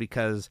cheap, is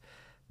because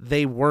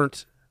they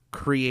weren't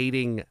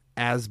creating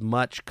as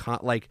much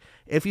like,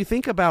 if you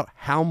think about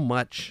how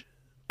much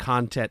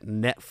content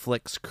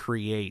Netflix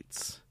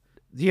creates,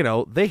 you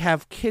know, they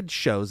have kids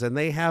shows and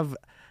they have,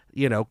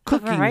 you know,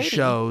 cooking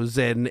shows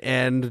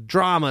and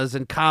dramas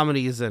and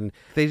comedies, and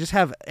they just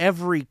have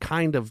every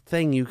kind of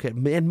thing you could,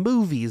 and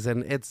movies,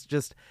 and it's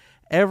just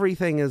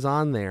everything is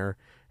on there,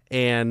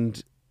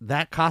 and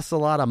that costs a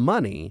lot of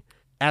money.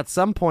 At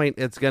some point,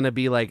 it's going to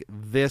be like,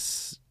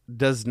 this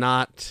does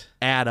not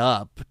add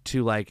up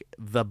to, like,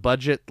 the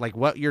budget, like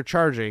what you're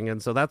charging.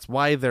 And so that's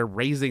why they're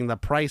raising the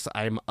price,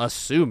 I'm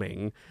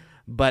assuming.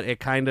 But it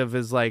kind of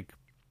is like,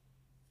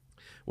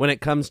 when it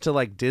comes to,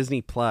 like,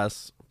 Disney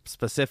Plus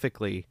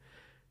specifically,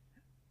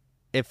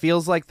 it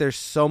feels like there's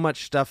so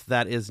much stuff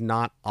that is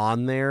not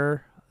on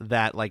there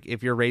that, like,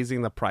 if you're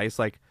raising the price,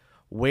 like,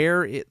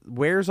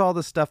 where's all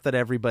the stuff that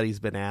everybody's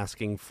been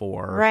asking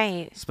for?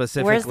 Right.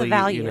 Specifically, where's the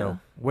value? You know,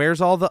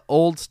 where's all the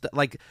old stuff?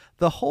 Like,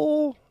 the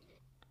whole,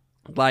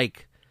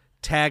 like,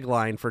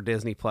 tagline for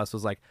Disney Plus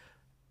was like,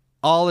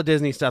 all the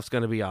Disney stuff's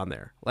going to be on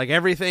there. Like,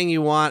 everything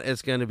you want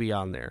is going to be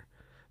on there.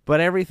 But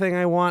everything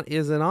I want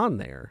isn't on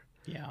there.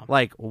 Yeah.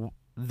 Like,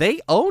 they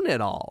own it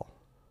all.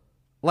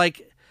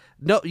 Like,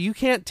 no, you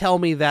can't tell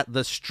me that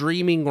the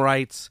streaming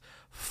rights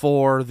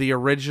for the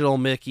original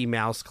Mickey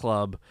Mouse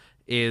Club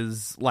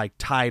is, like,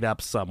 tied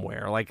up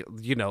somewhere. Like,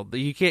 you know,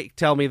 you can't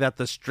tell me that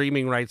the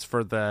streaming rights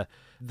for the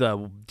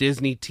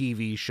Disney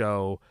TV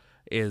show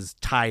is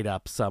tied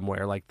up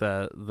somewhere, like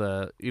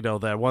the you know,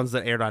 the ones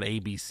that aired on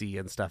ABC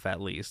and stuff.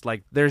 At least,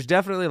 like, there's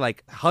definitely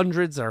like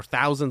hundreds or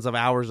thousands of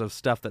hours of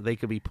stuff that they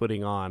could be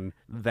putting on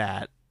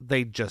that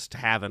they just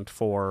haven't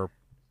for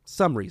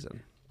some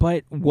reason.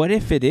 But what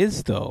if it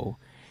is, though?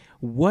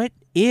 What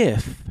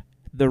if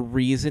the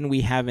reason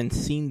we haven't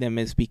seen them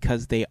is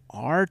because they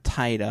are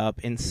tied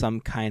up in some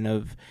kind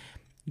of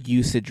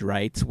usage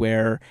rights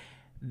where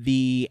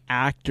the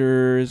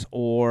actors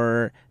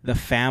or the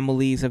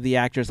families of the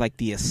actors, like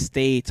the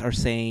estates, are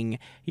saying,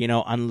 you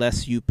know,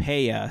 unless you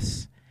pay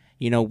us,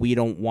 you know, we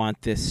don't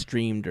want this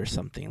streamed or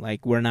something.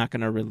 Like, we're not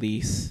going to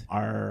release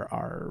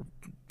our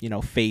you know,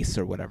 face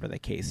or whatever the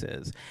case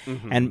is.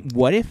 Mm-hmm. And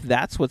what if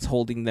that's what's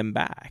holding them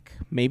back?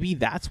 Maybe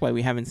that's why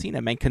we haven't seen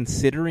them. And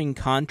considering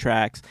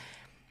contracts,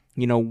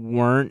 you know,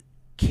 weren't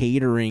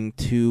catering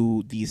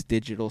to these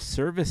digital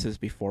services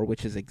before,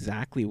 which is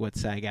exactly what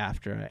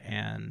SAG-AFTRA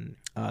and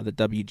the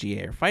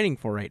WGA are fighting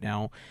for right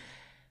now.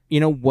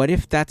 You know, what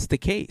if that's the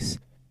case?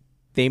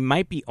 They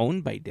might be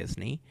owned by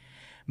Disney,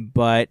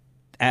 but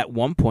at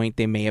one point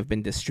they may have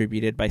been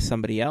distributed by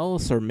somebody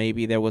else, or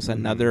maybe there was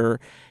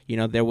another, you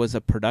know, there was a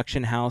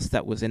production house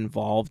that was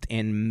involved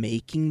in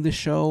making the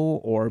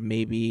show, or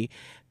maybe,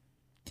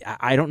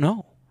 I don't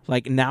know.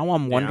 Like, now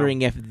I'm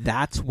wondering if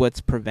that's what's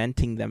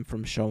preventing them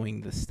from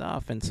showing the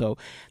stuff. And so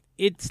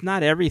it's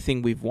not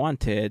everything we've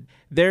wanted.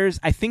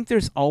 I think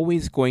there's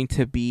always going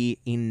to be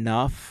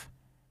enough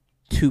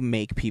to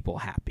make people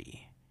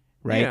happy,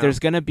 right? Yeah. There's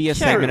going to be a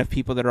segment of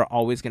people that are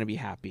always going to be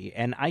happy.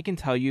 And I can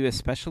tell you,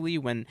 especially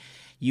when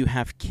you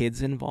have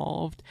kids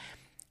involved,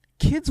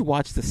 kids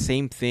watch the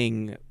same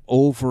thing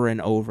over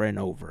and over and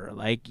over.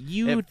 Like,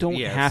 you don't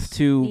have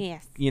to,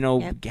 you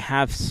know,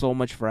 have so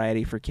much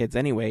variety for kids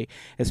anyway,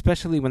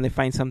 especially when they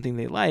find something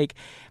they like.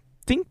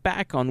 Think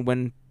back on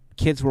when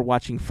kids were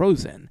watching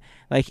Frozen.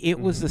 Like, it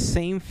was the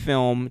same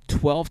film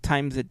 12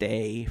 times a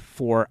day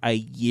for a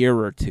year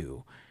or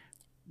two.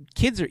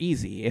 Kids are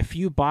easy. If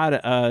you bought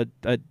a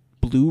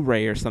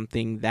Blu-ray or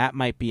something, that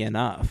might be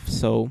enough.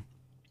 So,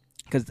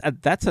 because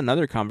that's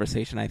another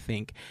conversation I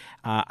think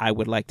I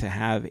would like to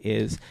have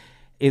is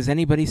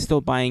anybody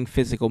still buying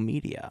physical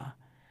media?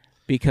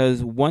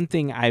 Because one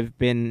thing I've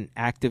been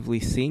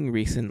actively seeing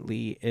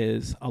recently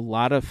is a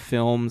lot of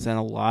films and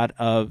a lot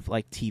of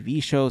like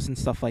TV shows and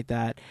stuff like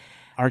that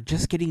are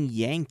just getting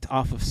yanked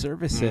off of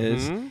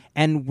services,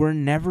 and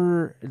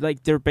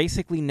they're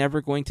basically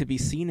never going to be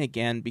seen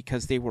again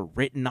because they were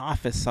written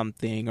off as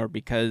something, or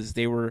because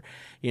they were,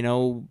 you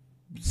know,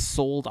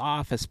 sold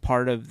off as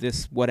part of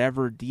this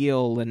whatever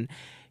deal. And,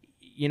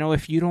 you know,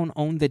 if you don't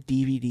own the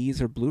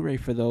DVDs or Blu-ray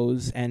for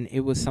those, and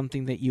it was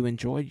something that you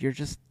enjoyed, you're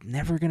just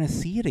never going to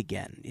see it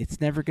again. It's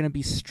never going to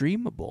be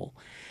streamable.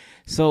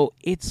 So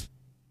it's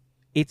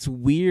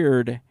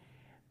weird.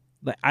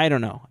 I don't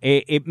know.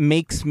 It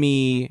makes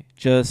me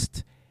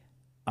just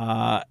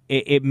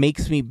it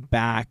makes me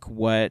back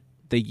what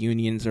the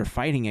unions are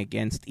fighting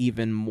against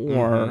even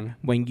more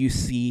when you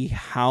see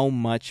how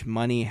much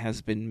money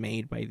has been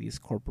made by these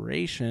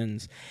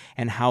corporations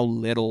and how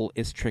little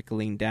is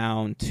trickling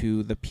down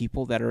to the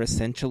people that are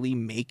essentially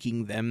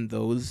making them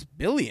those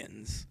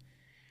billions.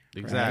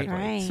 Exactly.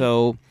 Right.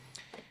 So,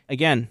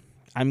 again,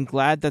 I'm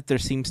glad that there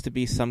seems to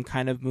be some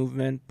kind of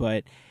movement,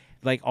 but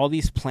like all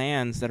these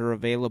plans that are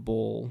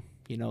available,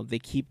 you know, they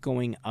keep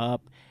going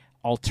up.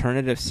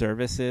 Alternative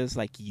services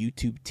like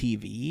YouTube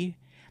TV,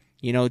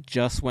 you know,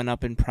 just went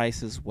up in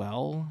price as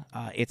well.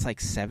 It's like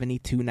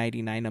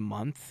 $72.99 a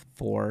month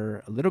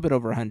for a little bit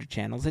over 100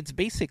 channels. It's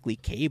basically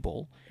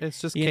cable.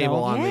 It's just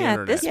cable on the internet.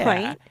 At this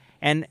point.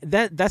 And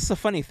that's the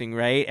funny thing,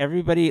 right?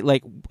 Everybody,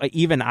 like,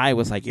 even I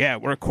was like, yeah,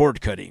 we're cord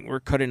cutting.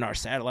 We're cutting our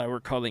satellite. We're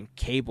cutting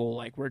cable.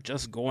 Like, we're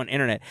just going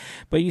internet.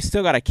 But you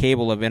still got a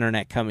cable of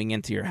internet coming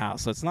into your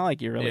house. So it's not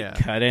like you really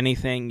cut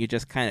anything. You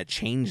just kind of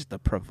change the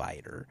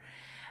provider.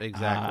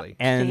 Exactly.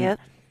 And,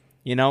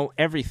 you know,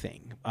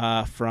 everything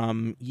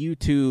from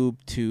YouTube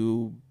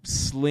to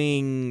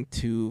Sling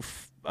to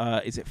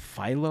is it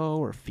Philo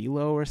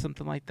or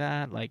something like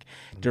that? Like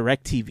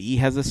DirecTV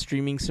has a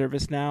streaming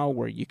service now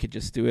where you could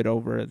just do it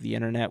over the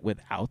internet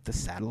without the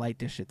satellite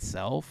dish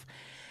itself.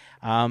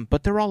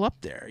 But they're all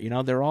up there. You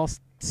know, they're all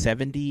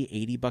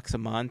 $70, $80 a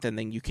month, and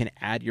then you can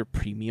add your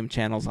premium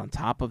channels on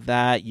top of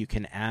that. You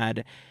can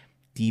add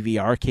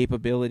DVR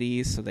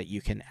capabilities so that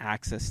you can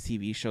access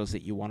TV shows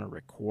that you want to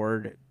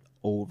record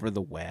over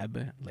the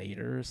web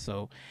later.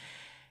 So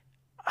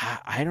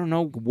I don't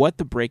know what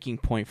the breaking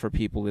point for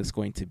people is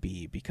going to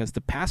be, because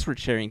the password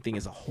sharing thing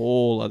is a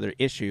whole other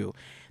issue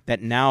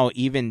that now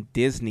even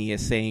Disney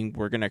is saying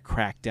we're going to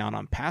crack down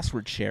on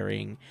password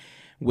sharing,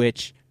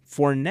 which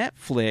for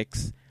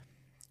Netflix,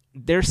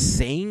 they're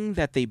saying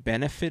that they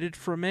benefited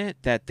from it,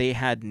 that they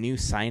had new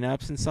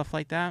signups and stuff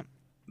like that.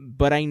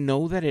 But I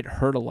know that it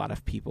hurt a lot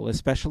of people,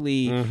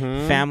 especially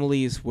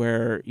families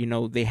where, you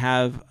know, they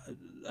have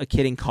a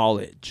kid in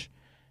college,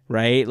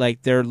 right?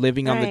 Like they're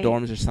living on the Right.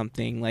 dorms or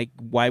something. Like,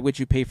 why would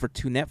you pay for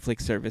 2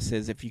 Netflix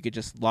services if you could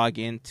just log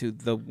into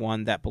the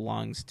one that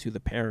belongs to the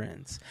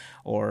parents,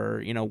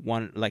 or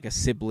one like a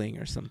sibling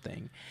or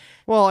something?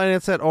 Well, and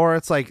it's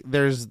like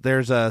there's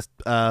a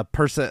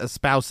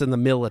spouse in the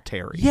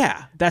military.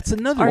 Yeah, that's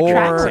another Or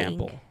traveling.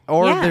 example.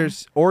 Or Yeah.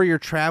 or you're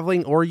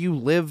traveling, or you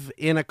live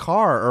in a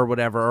car or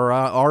whatever, or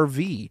a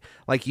RV.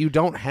 Like you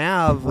don't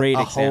have Great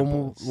a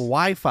examples. home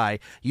Wi-Fi.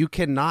 You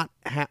cannot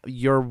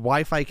your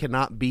Wi-Fi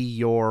cannot be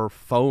your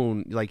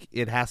phone. Like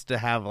it has to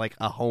have like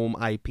a home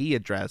IP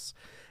address.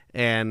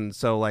 And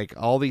so like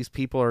all these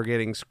people are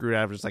getting screwed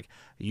out of just like,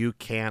 you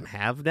can't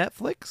have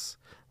Netflix.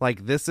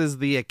 Like this is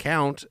the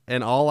account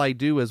and all I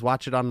do is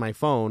watch it on my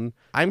phone.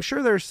 I'm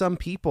sure there's some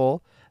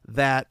people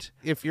that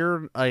if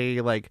you're a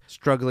like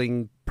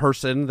struggling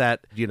person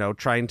that,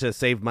 trying to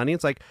save money,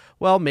 it's like,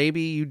 well,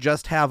 maybe you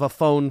just have a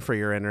phone for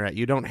your internet.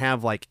 You don't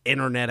have like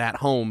internet at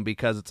home,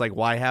 because it's like,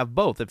 why have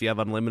both if you have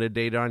unlimited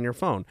data on your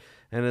phone?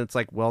 And it's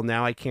like, well,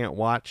 now I can't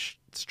watch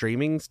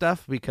streaming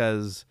stuff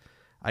because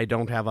I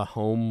don't have a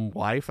home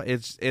Wi-Fi.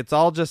 It's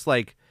all just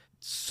like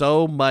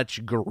so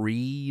much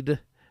greed.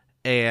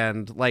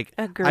 And like,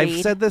 Agreed.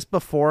 I've said this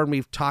before and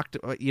we've talked,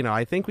 I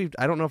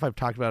don't know if I've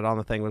talked about it on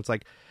the thing, but it's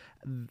like,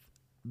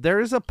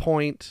 there is a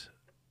point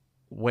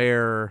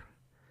where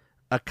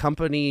a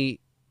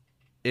company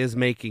is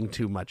making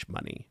too much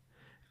money.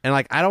 And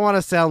like, I don't want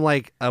to sound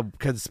like a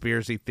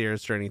conspiracy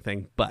theorist or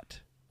anything,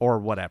 or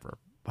whatever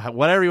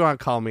you want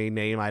to call me,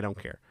 name, I don't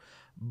care.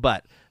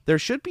 But there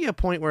should be a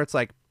point where it's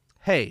like,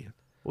 hey,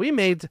 we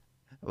made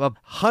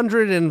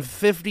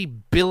 $150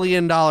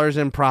 billion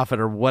in profit,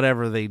 or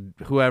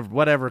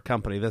whatever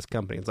company, this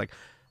company. It's like,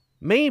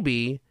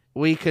 maybe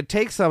we could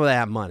take some of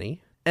that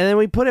money and then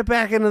we put it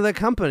back into the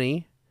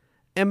company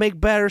and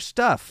make better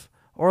stuff,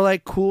 or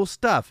like cool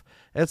stuff.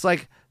 It's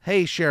like,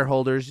 hey,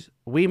 shareholders,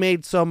 we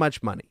made so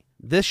much money.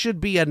 This should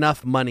be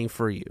enough money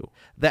for you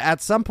that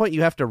at some point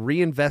you have to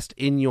reinvest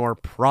in your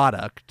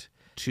product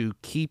to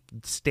keep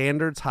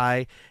standards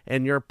high,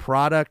 and your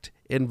product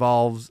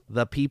involves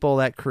the people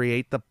that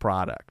create the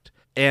product.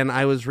 And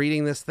I was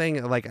reading this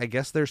thing, like, I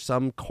guess there's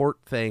some court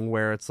thing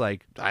where it's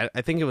like,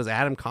 I think it was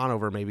Adam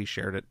Conover maybe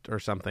shared it or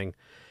something,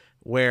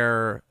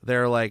 where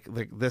they're like,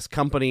 this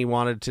company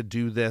wanted to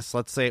do this.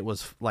 Let's say it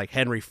was like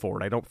Henry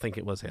Ford. I don't think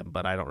it was him,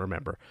 but I don't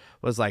remember.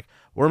 Was like,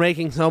 we're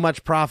making so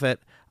much profit,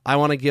 I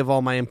want to give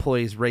all my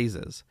employees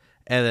raises.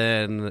 And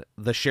then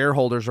the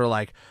shareholders are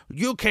like,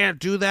 you can't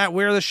do that.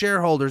 We're the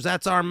shareholders.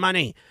 That's our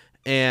money.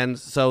 And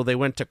so they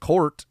went to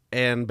court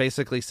and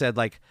basically said,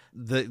 like,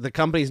 the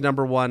company's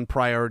number one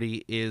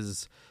priority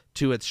is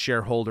to its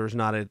shareholders,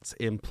 not its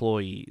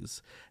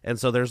employees. And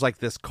so there's like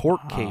this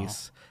court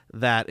case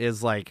that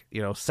is like,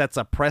 sets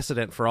a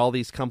precedent for all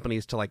these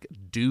companies to like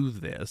do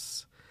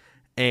this.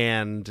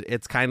 And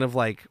it's kind of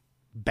like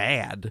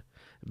bad,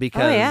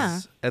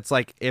 because it's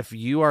like, if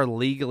you are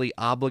legally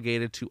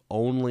obligated to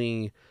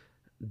only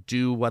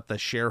do what the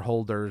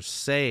shareholders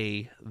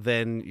say,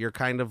 then you're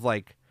kind of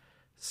like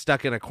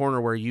stuck in a corner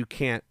where you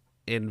can't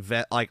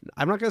invest. Like,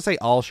 I'm not going to say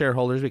all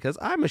shareholders, because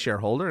I'm a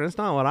shareholder and it's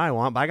not what I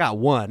want, but I got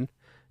one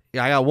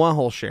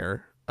whole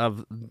share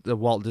of the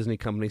Walt Disney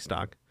Company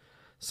stock.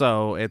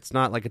 So it's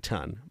not like a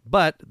ton,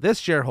 but this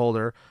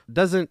shareholder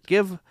doesn't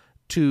give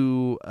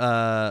 2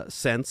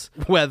 cents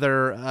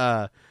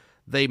whether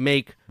they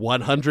make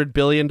 $100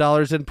 billion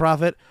in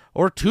profit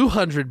or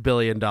 $200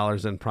 billion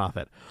in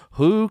profit.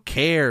 Who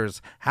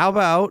cares? How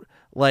about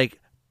like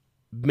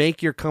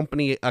make your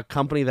company a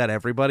company that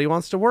everybody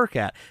wants to work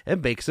at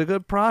and makes a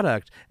good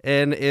product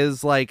and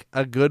is like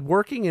a good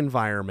working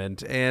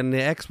environment and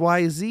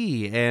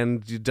XYZ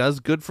and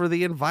does good for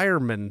the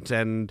environment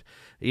and,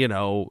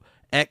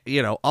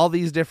 all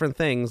these different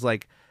things.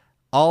 Like,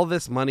 all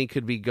this money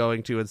could be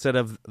going to, instead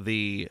of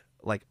the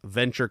like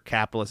venture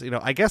capitalists,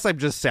 I guess I'm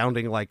just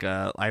sounding like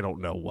I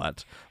don't know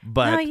what,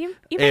 but No, you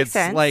make it's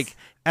sense. like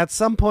at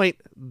some point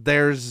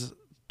there's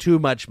too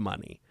much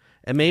money,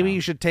 and maybe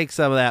you should take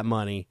some of that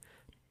money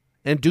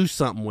and do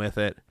something with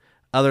it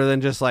other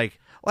than just like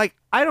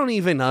I don't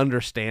even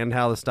understand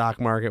how the stock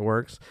market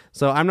works,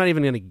 so I'm not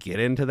even going to get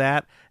into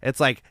that. It's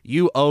like,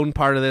 you own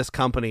part of this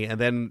company and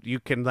then you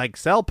can like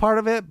sell part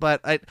of it,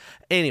 but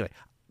anyway,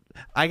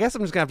 I guess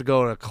I'm just gonna have to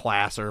go to a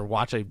class or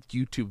watch a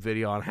YouTube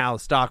video on how the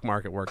stock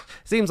market works.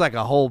 Seems like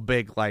a whole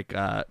big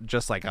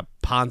just like a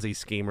Ponzi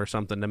scheme or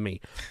something to me.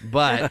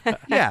 But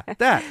yeah,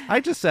 that I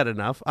just said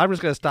enough. I'm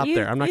just gonna stop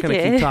there. I'm not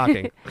gonna keep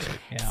talking.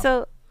 Yeah.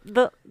 So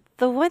the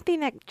one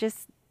thing that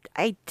just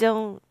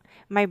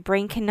my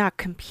brain cannot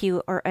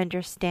compute or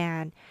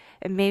understand,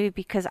 and maybe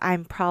because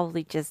I'm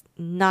probably just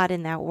not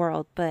in that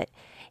world, but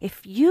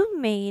if you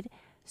made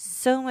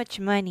so much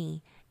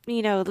money,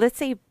 let's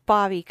say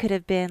Bobby could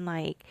have been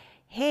like,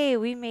 hey,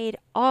 we made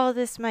all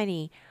this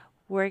money.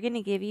 We're going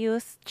to give you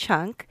a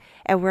chunk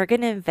and we're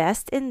going to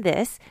invest in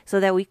this so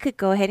that we could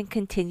go ahead and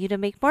continue to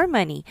make more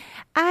money.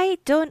 I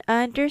don't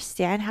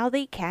understand how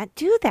they can't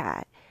do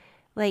that.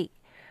 Like,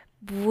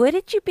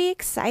 wouldn't you be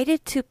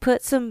excited to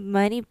put some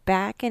money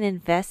back in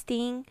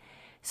investing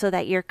so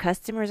that your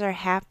customers are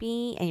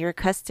happy and your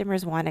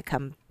customers want to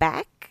come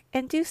back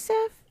and do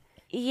stuff.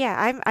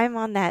 Yeah, I'm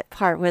on that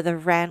part with the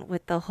rant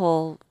with the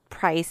whole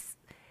price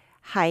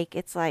hike.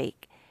 It's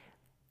like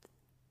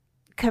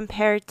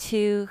compared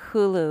to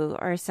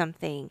Hulu or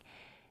something,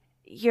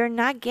 you're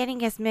not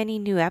getting as many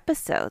new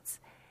episodes.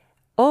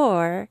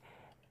 Or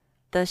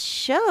the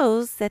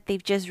shows that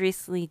they've just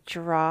recently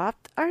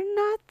dropped are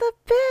not the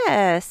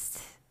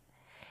best.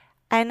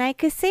 And I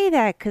could say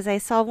that because I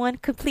saw one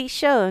complete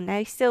show and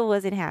I still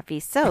wasn't happy.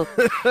 So,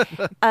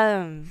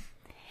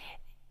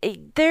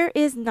 there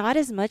is not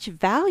as much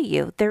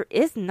value. There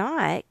is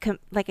not,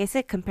 like I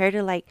said, compared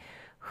to like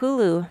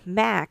Hulu,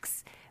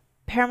 Max,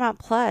 Paramount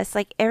Plus,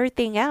 like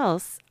everything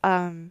else.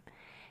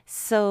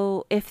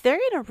 So if they're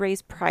going to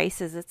raise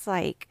prices, it's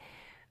like,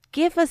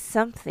 give us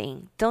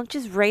something. Don't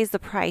just raise the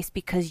price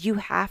because you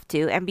have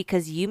to and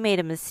because you made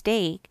a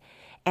mistake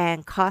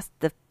and cost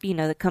the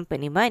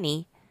company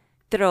money.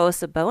 Throw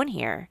us a bone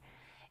here.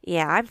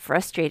 Yeah, I'm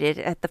frustrated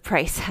at the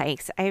price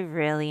hikes. I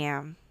really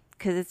am.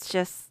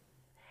 Because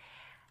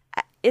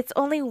it's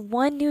only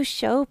one new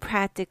show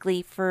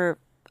practically for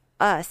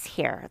us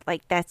here.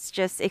 Like, that's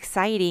just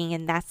exciting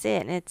and that's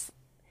it. And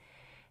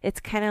it's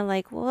kind of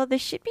like, well, there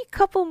should be a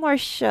couple more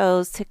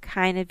shows to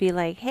kind of be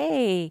like,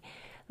 hey,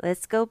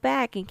 let's go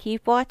back and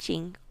keep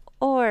watching.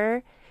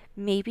 Or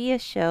maybe a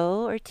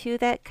show or two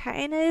that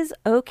kind of is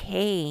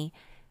okay.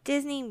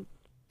 Disney,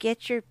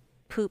 get your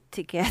poop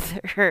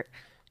together.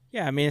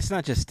 Yeah, I mean, it's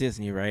not just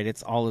Disney, right?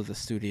 It's all of the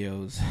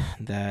studios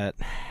that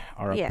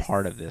are a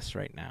part of this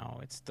right now.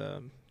 It's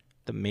the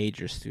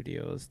major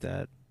studios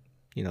that,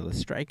 the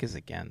strike is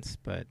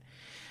against. But,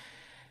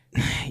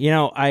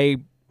 I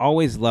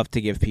always love to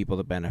give people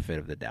the benefit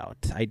of the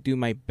doubt. I do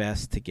my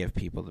best to give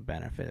people the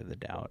benefit of the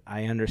doubt.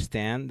 I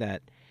understand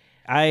that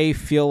I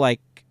feel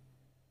like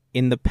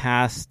in the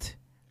past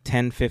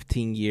 10,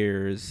 15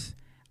 years,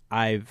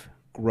 I've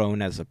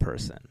grown as a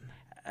person.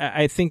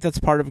 I think that's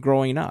part of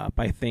growing up.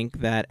 I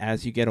think that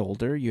as you get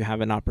older, you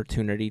have an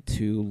opportunity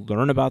to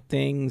learn about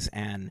things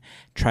and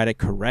try to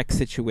correct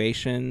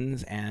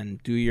situations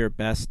and do your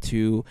best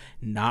to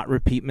not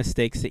repeat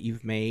mistakes that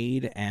you've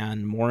made.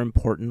 And more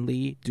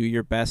importantly, do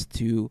your best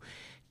to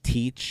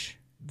teach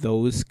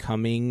those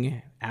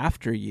coming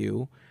after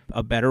you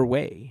a better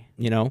way.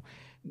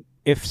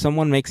 If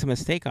someone makes a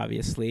mistake,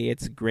 obviously,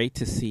 it's great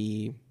to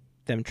see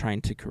them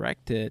trying to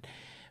correct it.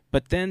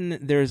 But then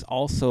there's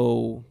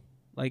also,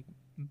 like,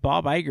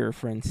 Bob Iger,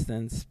 for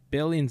instance,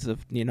 billions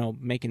of,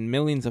 making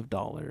millions of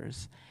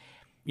dollars.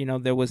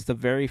 There was the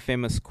very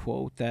famous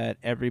quote that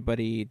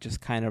everybody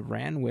just kind of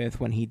ran with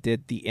when he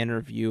did the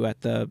interview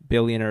at the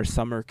Billionaire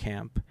Summer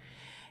Camp.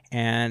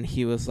 And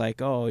he was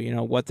like, oh,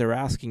 what they're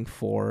asking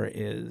for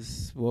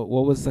is, what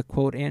was the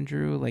quote,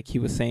 Andrew? Like, he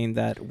was saying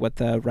that what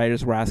the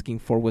writers were asking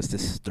for was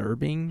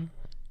disturbing.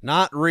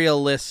 Not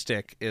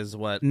realistic is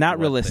what. Not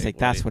realistic.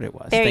 That's what it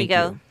was. There you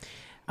go.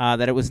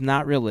 That it was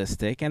not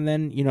realistic. And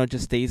then,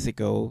 just days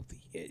ago,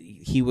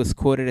 he was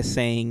quoted as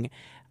saying,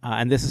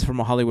 and this is from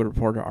a Hollywood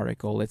Reporter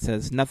article, it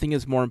says, nothing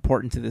is more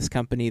important to this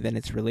company than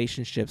its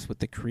relationships with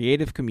the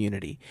creative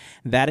community.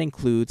 That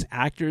includes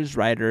actors,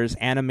 writers,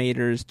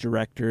 animators,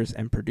 directors,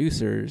 and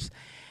producers.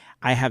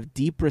 I have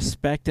deep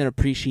respect and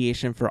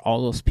appreciation for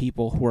all those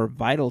people who are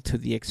vital to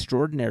the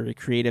extraordinary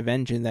creative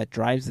engine that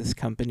drives this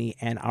company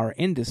and our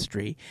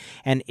industry,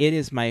 and it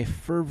is my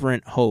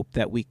fervent hope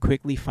that we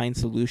quickly find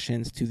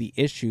solutions to the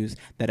issues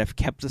that have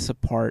kept us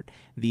apart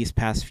these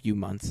past few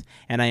months,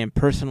 and I am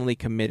personally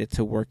committed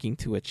to working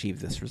to achieve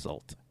this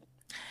result.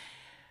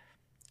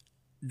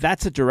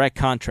 That's a direct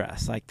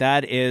contrast. Like,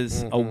 that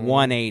is a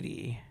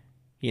 180.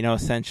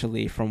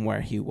 Essentially from where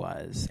he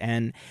was.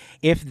 And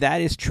if that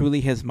is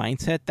truly his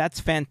mindset, that's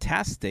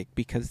fantastic,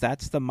 because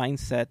that's the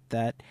mindset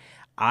that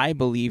I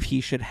believe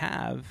he should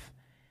have,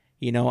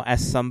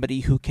 as somebody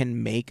who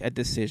can make a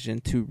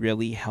decision to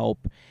really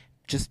help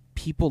just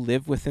people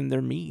live within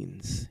their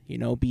means,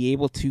 be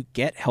able to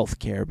get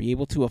healthcare, be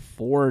able to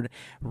afford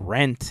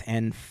rent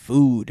and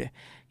food,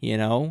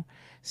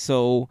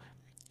 So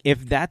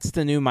if that's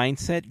the new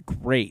mindset,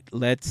 great.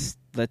 Let's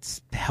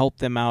help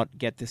them out,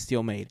 get this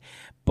deal made.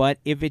 But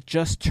if it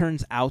just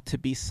turns out to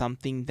be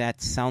something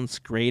that sounds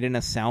great in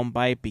a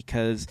soundbite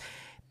because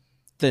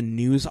the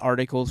news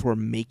articles were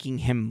making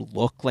him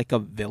look like a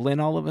villain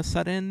all of a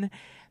sudden,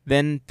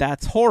 then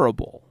that's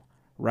horrible,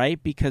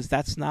 right? Because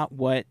that's not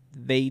what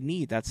they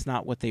need. That's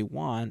not what they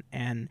want.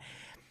 And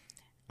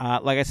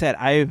like I said,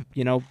 I've,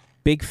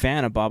 big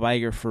fan of Bob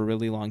Iger for a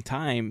really long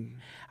time.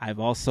 I've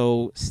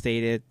also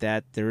stated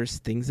that there's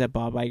things that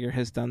Bob Iger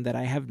has done that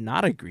I have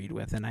not agreed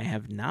with and I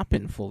have not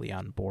been fully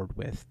on board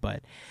with.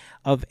 But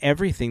of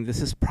everything,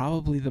 this is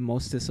probably the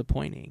most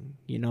disappointing.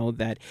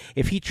 That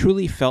if he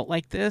truly felt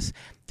like this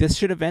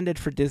should have ended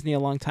for Disney a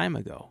long time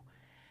ago.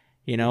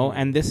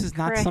 And this is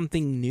not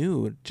something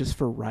new just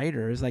for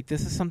writers. Like,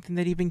 this is something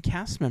that even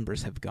cast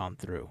members have gone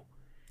through.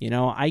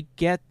 I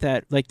get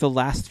that, like, the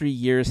last 3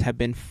 years have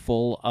been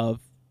full of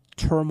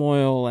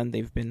turmoil and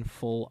they've been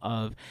full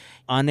of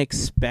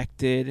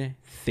unexpected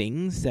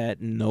things that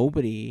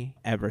nobody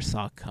ever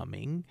saw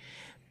coming.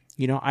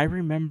 I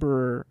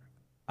remember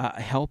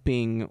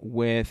helping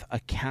with a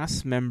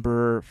cast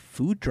member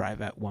food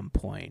drive at one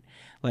point.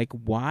 Like,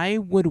 why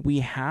would we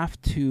have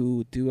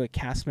to do a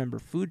cast member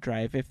food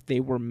drive if they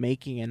were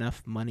making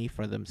enough money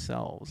for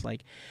themselves?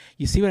 Like,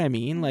 you see what I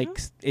mean? Mm-hmm. Like,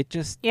 it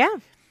just, Yeah.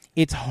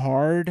 it's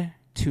hard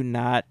to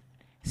not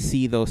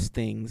see those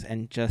things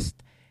and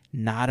just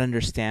not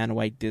understand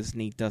why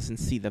Disney doesn't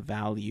see the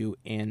value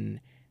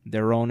in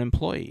their own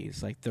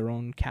employees, like their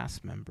own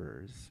cast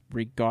members,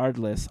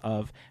 regardless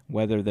of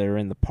whether they're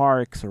in the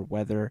parks or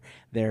whether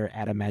they're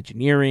at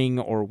Imagineering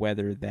or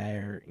whether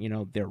they're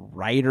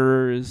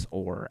writers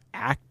or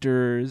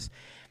actors.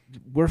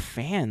 We're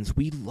fans.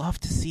 We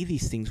love to see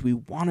these things. We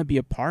want to be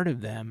a part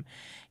of them.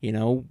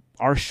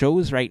 Our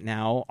shows right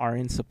now are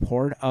in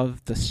support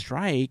of the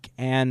strike,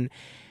 and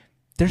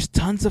there's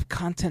tons of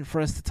content for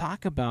us to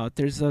talk about.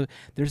 There's a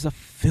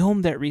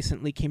film that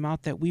recently came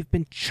out that we've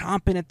been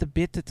chomping at the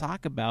bit to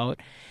talk about,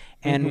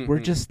 and we're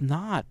just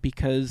not,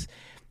 because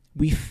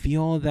we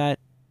feel that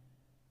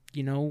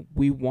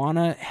we want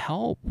to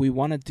help. We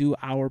want to do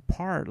our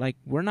part. Like,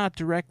 we're not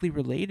directly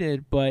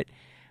related, but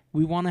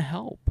we want to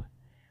help.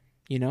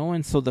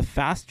 And so the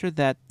faster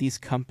that these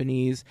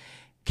companies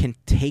can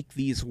take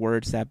these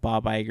words that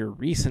Bob Iger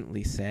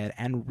recently said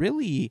and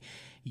really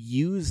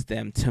use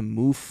them to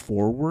move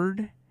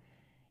forward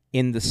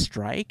in the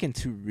strike and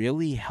to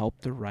really help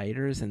the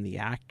writers and the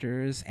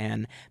actors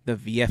and the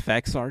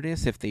VFX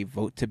artists if they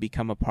vote to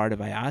become a part of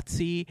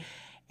IATSE,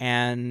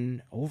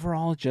 and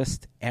overall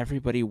just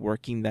everybody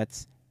working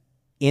that's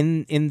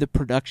in the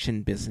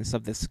production business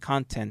of this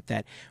content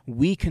that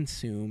we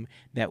consume,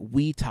 that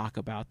we talk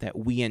about, that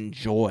we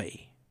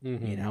enjoy,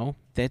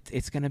 that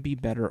it's going to be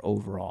better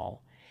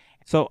overall.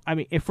 So, I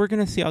mean, if we're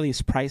going to see all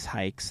these price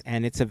hikes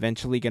and it's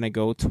eventually going to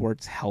go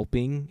towards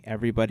helping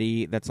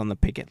everybody that's on the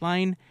picket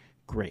line,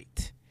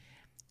 great.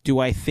 Do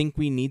I think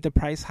we need the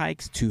price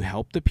hikes to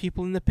help the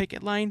people in the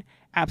picket line?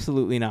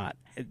 Absolutely not.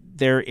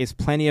 There is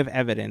plenty of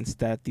evidence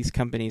that these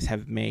companies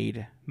have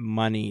made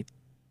money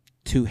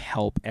to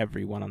help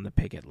everyone on the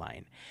picket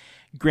line.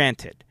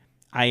 Granted,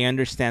 I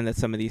understand that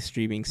some of these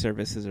streaming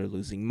services are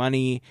losing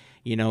money.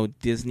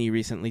 Disney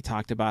recently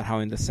talked about how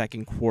in the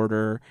second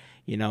quarter,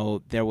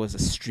 there was a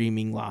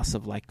streaming loss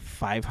of like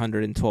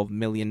 $512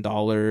 million.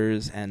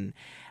 And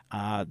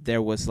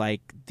there was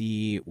like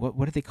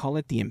what do they call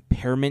it? The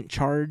impairment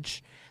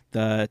charge,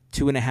 the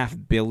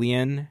 $2.5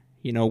 billion,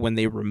 when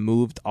they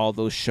removed all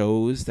those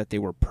shows that they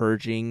were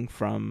purging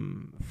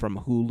from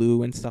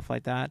Hulu and stuff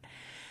like that.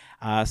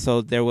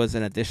 So there was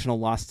an additional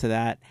loss to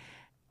that.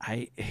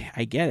 I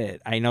get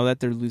it. I know that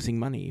they're losing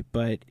money,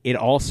 but it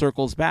all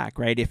circles back,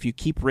 right? If you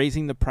keep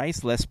raising the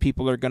price, less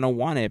people are going to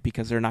want it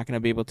because they're not going to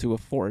be able to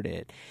afford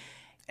it,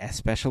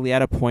 especially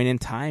at a point in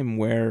time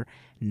where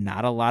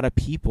not a lot of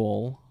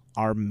people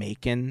are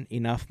making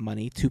enough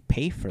money to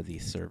pay for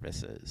these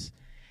services.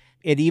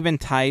 It even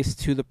ties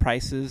to the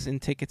prices in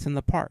tickets in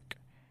the park,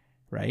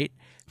 right?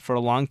 For a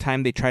long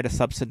time, they tried to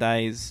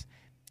subsidize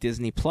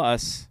Disney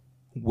Plus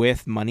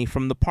with money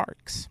from the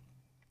parks.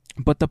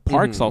 But the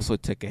parks also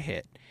took a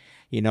hit,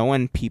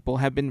 and people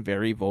have been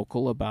very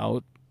vocal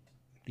about,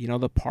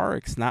 the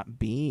parks not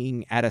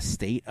being at a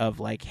state of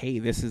like, hey,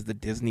 this is the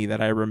Disney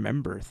that I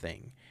remember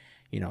thing,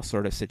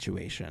 sort of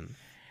situation.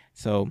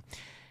 So,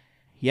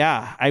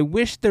 yeah, I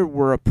wish there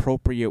were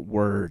appropriate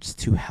words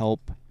to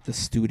help the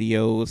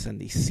studios and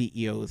the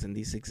CEOs and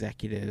these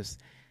executives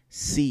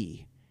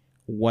see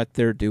what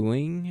they're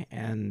doing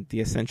and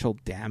the essential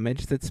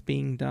damage that's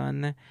being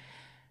done.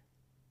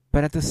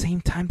 But at the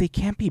same time, they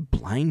can't be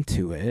blind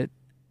to it.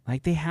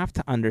 Like, they have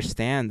to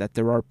understand that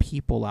there are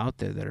people out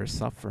there that are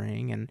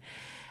suffering. And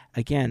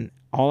again,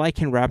 all I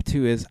can wrap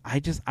to is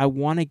I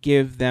want to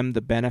give them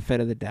the benefit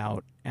of the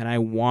doubt. And I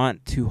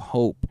want to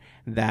hope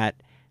that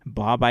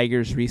Bob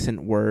Iger's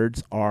recent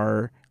words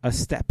are a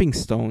stepping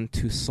stone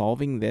to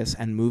solving this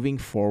and moving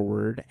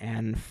forward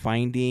and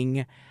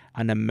finding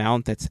an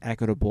amount that's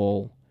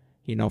equitable,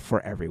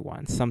 for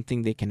everyone.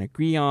 Something they can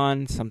agree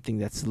on, something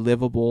that's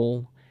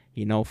livable,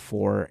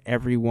 for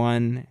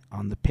everyone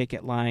on the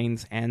picket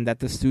lines, and that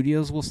the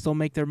studios will still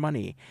make their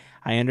money.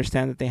 I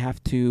understand that they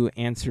have to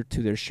answer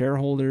to their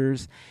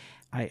shareholders.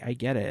 I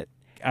get it.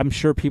 I'm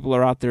sure people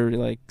are out there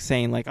like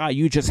saying like,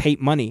 you just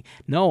hate money.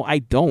 No, I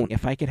don't.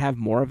 If I could have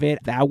more of it,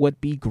 that would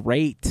be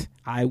great.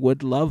 I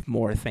would love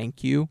more.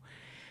 Thank you.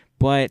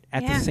 But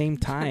at the same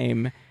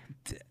time,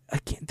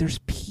 again, there's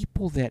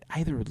people that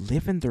either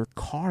live in their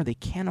car, they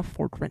can't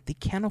afford rent, they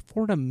can't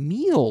afford a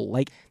meal.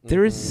 Like,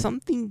 there is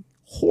something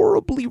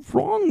horribly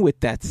wrong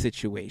with that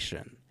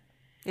situation.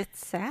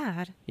 It's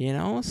sad.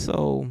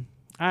 So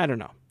I don't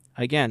know.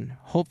 Again,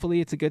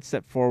 hopefully it's a good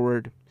step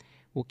forward.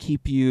 We'll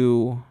keep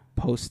you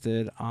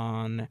posted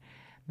on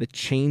the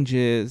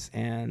changes,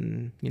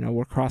 and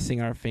we're crossing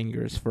our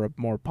fingers for a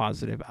more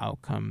positive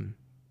outcome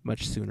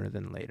much sooner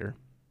than later.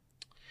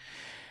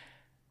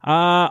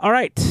 All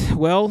right.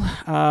 Well,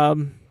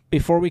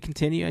 Before we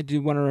continue, I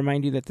do want to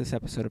remind you that this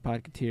episode of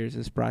Podcateers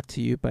is brought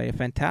to you by a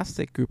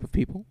fantastic group of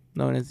people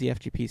known as the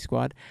FGP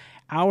Squad,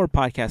 our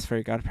podcast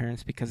fairy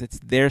godparents, because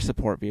it's their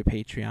support via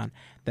Patreon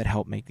that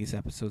help make these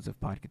episodes of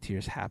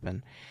Podcateers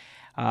happen.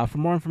 For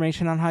more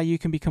information on how you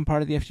can become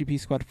part of the FGP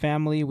Squad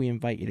family, we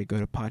invite you to go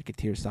to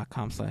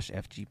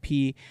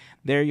podcateers.com/FGP.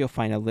 There you'll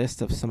find a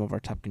list of some of our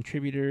top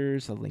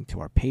contributors, a link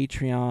to our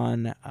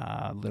Patreon,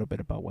 a little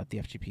bit about what the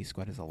FGP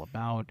Squad is all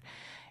about.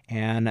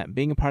 And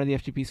being a part of the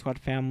FGP Squad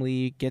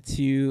family gets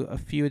you a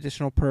few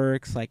additional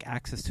perks, like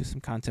access to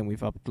some content we've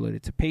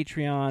uploaded to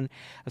Patreon,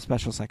 a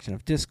special section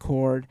of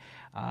Discord,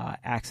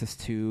 access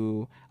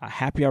to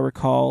happy hour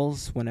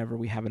calls whenever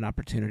we have an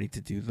opportunity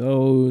to do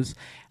those,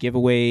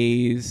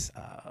 giveaways,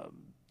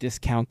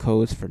 discount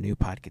codes for new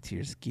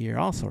Podcateers gear,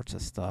 all sorts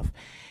of stuff.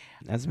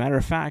 As a matter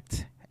of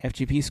fact,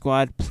 FGP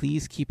Squad,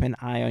 please keep an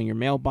eye on your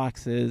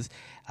mailboxes.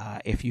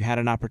 If you had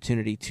an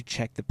opportunity to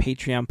check the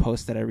Patreon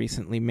post that I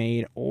recently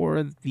made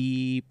or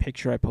the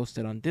picture I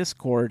posted on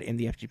Discord in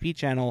the FGP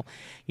channel,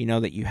 you know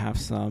that you have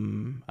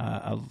some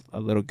a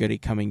little goodie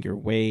coming your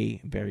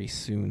way very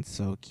soon.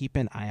 So keep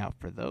an eye out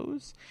for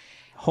those.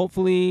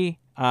 Hopefully,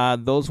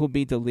 those will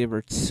be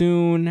delivered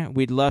soon.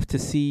 We'd love to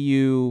see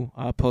you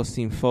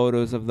posting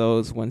photos of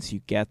those once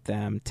you get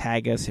them.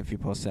 Tag us if you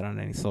post it on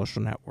any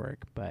social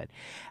network. But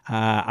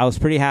I was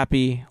pretty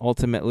happy,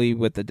 ultimately,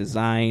 with the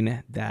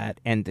design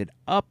that ended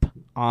up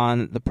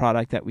on the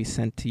product that we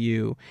sent to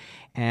you.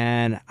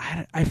 And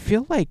I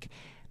feel like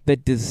the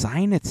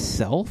design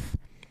itself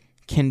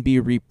can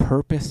be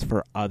repurposed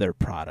for other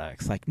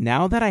products. Like,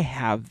 now that I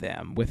have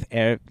them with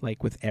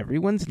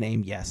everyone's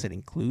name, yes, it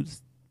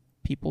includes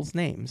people's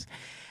names.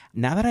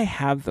 Now that I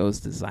have those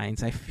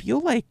designs, I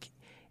feel like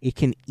it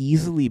can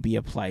easily be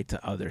applied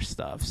to other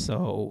stuff.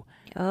 So,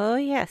 oh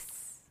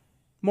yes,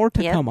 more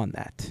to come on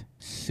that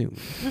soon.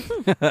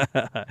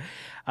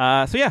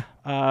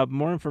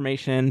 More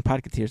information,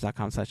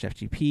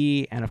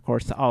 podcateers.com/FGP. And of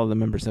course, to all of the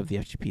members of the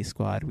FGP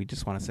Squad, we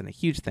just want to send a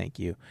huge thank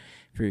you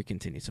for your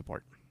continued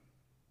support.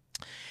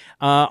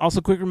 Also,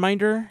 quick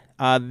reminder,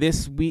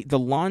 this week, the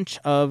launch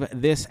of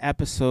this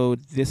episode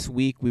this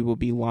week, we will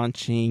be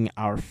launching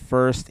our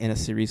first in a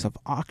series of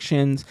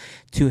auctions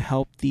to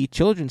help the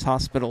Children's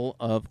Hospital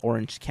of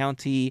Orange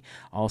County,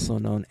 also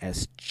known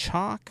as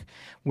CHOC.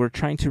 We're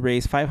trying to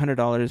raise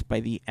 $500 by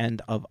the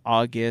end of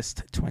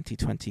August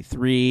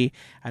 2023.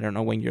 I don't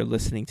know when you're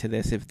listening to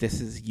this, if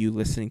this is you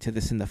listening to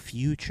this in the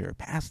future,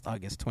 past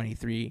August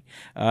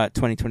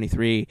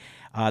 2023,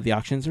 the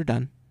auctions are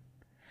done.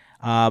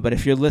 But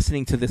if you're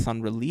listening to this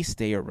on release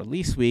day or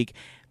release week,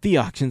 the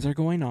auctions are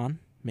going on.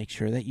 Make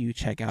sure that you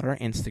check out our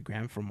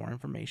Instagram for more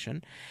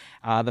information.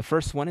 The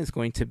first one is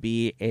going to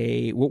be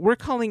what we're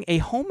calling a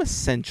home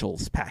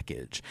essentials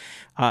package.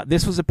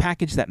 This was a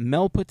package that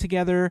Mel put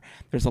together.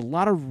 There's a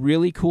lot of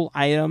really cool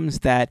items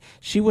that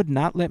she would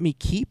not let me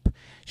keep.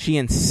 She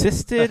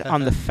insisted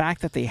on the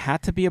fact that they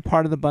had to be a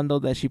part of the bundle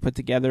that she put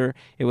together.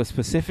 It was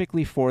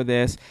specifically for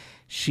this.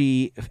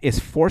 She is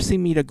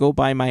forcing me to go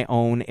buy my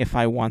own if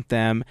I want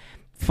them.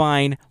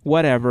 Fine,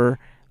 whatever.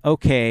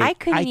 Okay, I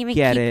couldn't even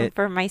keep them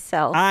for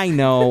myself. I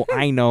know.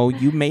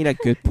 You made a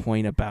good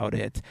point about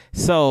it.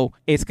 So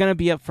it's going to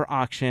be up for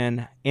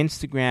auction.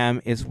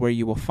 Instagram is where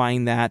you will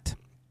find that.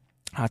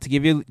 To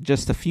give you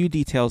just a few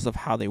details of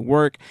how they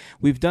work,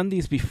 we've done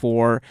these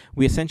before.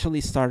 We essentially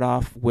start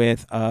off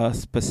with a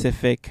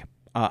specific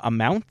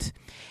amount,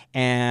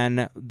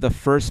 and the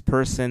first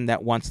person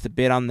that wants to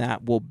bid on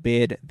that will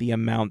bid the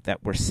amount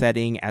that we're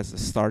setting as the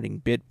starting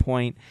bid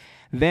point.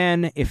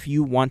 Then, if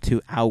you want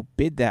to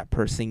outbid that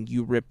person,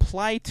 you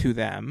reply to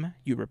them,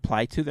 you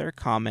reply to their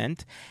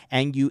comment,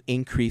 and you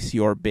increase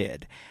your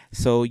bid.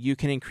 So you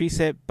can increase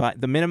it,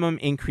 but the minimum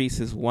increase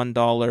is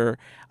 $1,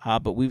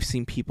 but we've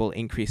seen people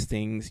increase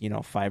things,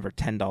 $5 or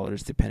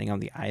 $10, depending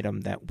on the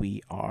item that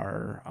we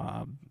are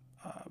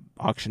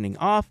auctioning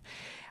off.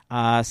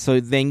 So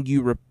then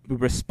you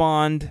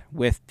respond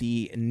with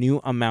the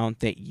new amount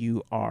that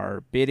you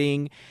are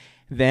bidding.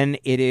 Then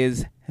it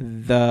is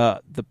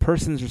the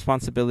person's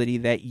responsibility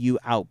that you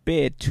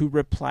outbid to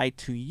reply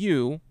to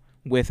you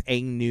with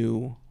a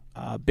new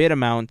bid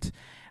amount,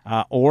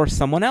 or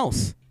someone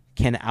else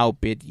can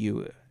outbid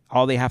you.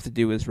 All they have to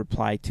do is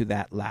reply to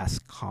that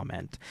last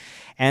comment,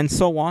 and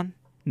so on.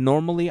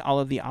 Normally, all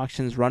of the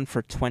auctions run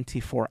for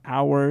 24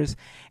 hours.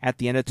 At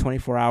the end of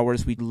 24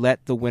 hours, we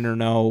let the winner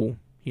know,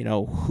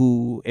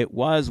 who it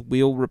was.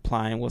 We'll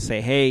reply and we'll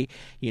say, hey,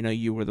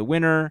 you were the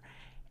winner,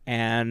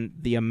 and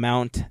the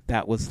amount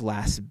that was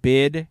last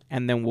bid,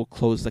 and then we'll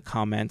close the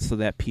comments so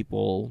that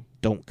people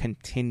don't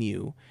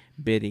continue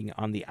bidding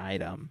on the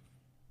item.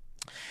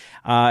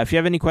 If you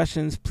have any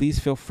questions, please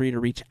feel free to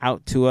reach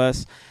out to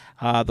us.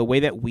 The way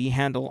that we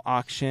handle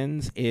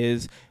auctions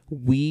is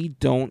we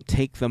don't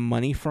take the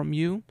money from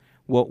you.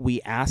 What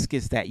we ask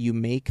is that you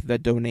make the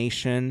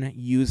donation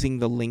using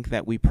the link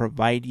that we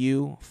provide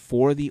you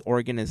for the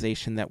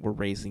organization that we're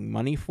raising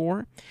money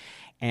for.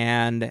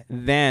 And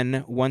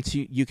then once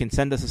you can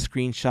send us a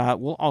screenshot,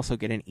 we'll also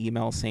get an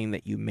email saying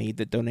that you made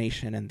the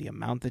donation and the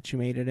amount that you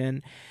made it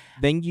in.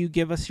 Then you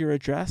give us your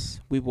address.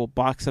 We will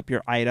box up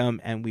your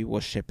item and we will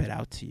ship it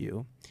out to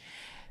you.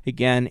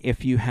 Again,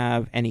 if you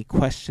have any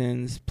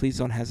questions, please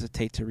don't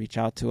hesitate to reach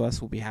out to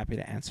us. We'll be happy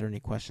to answer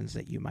any questions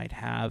that you might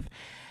have.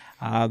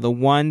 The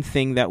one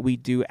thing that we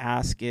do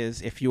ask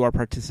is if you are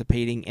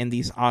participating in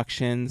these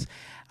auctions,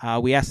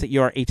 we ask that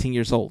you are 18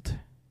 years old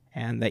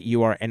and that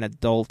you are an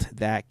adult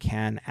that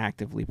can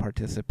actively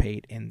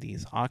participate in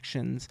these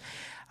auctions.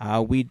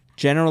 We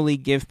generally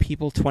give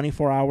people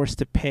 24 hours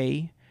to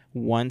pay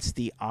once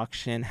the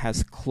auction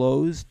has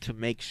closed to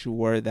make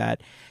sure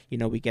that,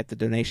 we get the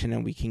donation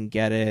and we can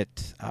get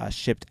it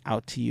shipped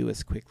out to you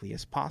as quickly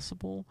as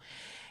possible.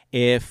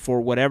 If for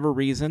whatever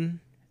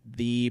reason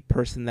the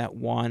person that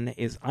won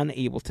is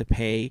unable to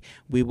pay,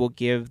 we will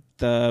give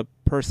the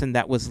person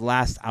that was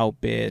last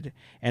outbid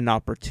an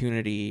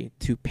opportunity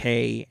to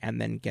pay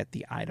and then get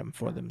the item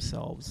for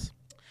themselves.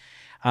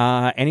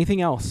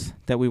 Anything else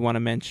that we want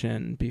to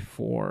mention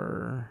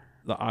before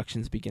the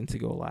auctions begin to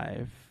go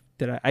live?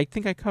 I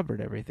think I covered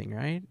everything,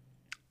 right?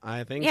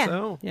 I think Yeah.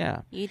 so.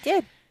 Yeah. You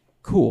did.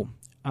 Cool.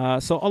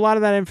 So a lot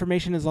of that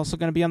information is also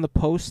going to be on the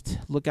post.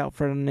 Look out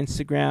for it on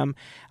Instagram.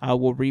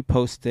 We'll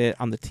repost it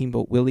on the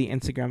Teamboat Willie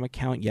Instagram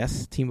account.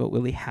 Yes, Teamboat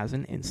Willie has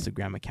an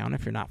Instagram account.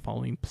 If you're not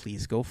following,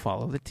 please go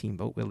follow the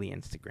Teamboat Willie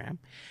Instagram.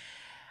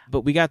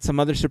 But we got some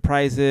other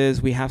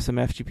surprises. We have some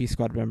FGP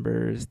squad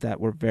members that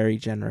were very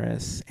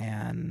generous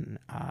and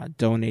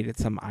donated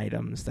some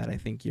items that I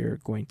think you're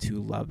going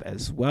to love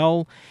as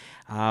well.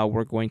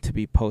 We're going to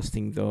be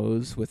posting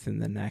those within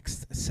the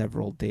next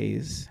several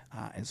days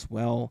as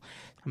well.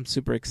 I'm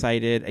super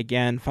excited.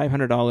 Again,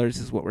 $500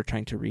 is what we're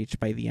trying to reach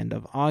by the end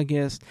of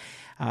August.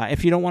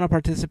 If you don't want to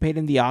participate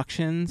in the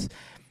auctions,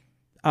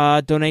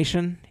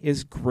 donation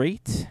is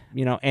great.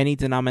 Any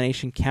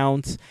denomination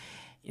counts.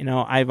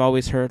 I've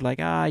always heard my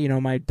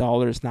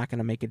 $1 is not going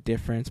to make a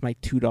difference. My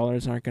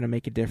 $2 aren't going to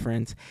make a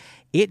difference.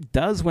 It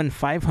does when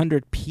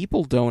 500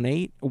 people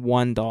donate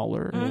 $1.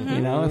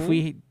 Mm-hmm. If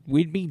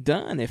we'd be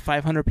done if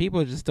 500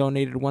 people just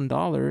donated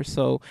 $1.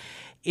 So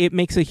it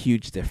makes a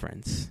huge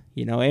difference.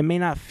 It may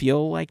not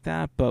feel like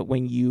that, but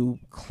when you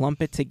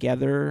clump it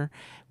together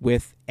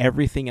with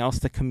everything else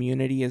the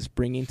community is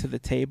bringing to the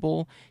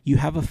table, you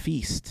have a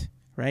feast.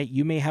 Right?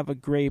 You may have a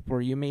grape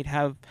or you may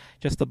have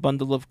just a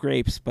bundle of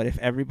grapes, but if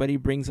everybody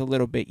brings a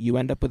little bit, you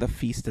end up with a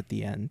feast at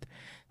the end.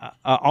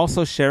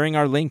 Also sharing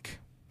our link.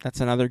 That's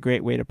another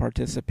great way to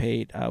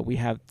participate. We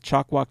have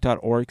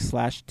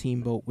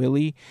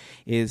chalkwalk.org/teamboatwillie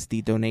is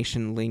the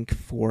donation link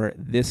for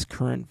this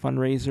current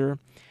fundraiser.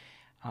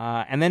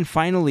 And then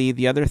finally,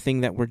 the other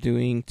thing that we're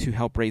doing to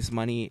help raise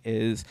money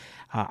is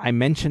I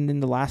mentioned in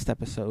the last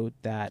episode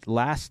that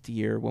last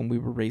year when we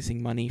were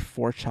raising money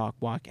for Chalk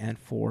Walk and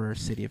for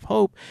City of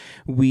Hope,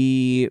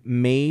 we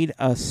made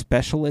a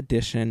special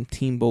edition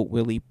Teamboat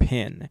Willie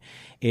pin.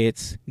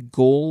 It's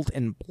gold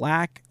and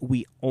black.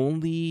 We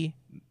only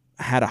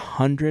had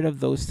 100 of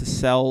those to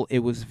sell. It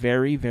was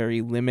very,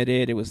 very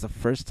limited. It was the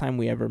first time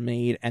we ever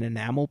made an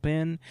enamel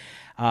pin,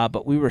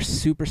 but we were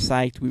super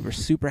psyched. We were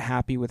super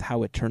happy with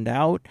how it turned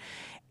out,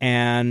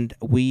 and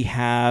we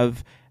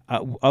have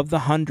of the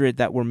 100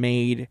 that were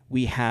made,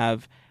 we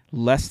have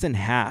less than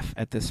half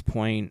at this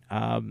point.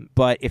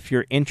 But if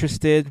you're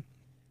interested,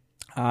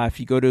 if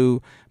you go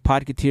to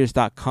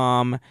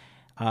podcateers.com,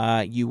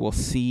 you will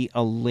see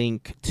a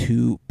link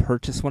to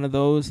purchase one of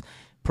those.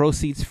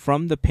 Proceeds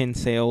from the pin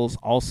sales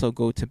also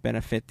go to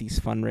benefit these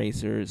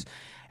fundraisers.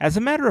 As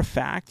a matter of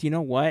fact, you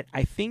know what?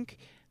 I think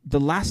the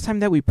last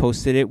time that we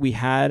posted it, we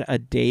had a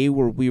day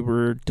where we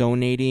were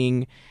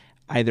donating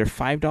either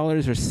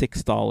 $5 or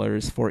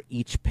 $6 for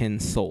each pin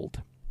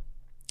sold.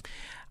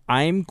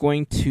 I'm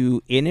going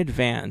to, in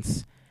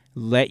advance,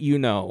 let you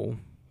know.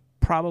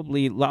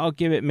 Probably, I'll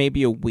give it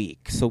maybe a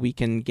week so we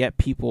can get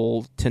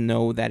people to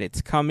know that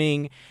it's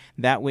coming.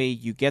 That way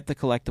you get the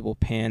collectible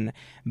pin.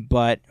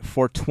 But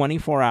for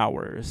 24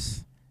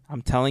 hours,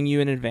 I'm telling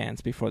you in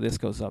advance before this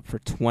goes up, for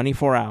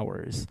 24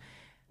 hours,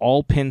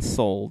 all pins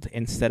sold,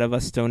 instead of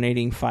us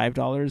donating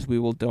 $5, we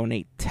will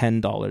donate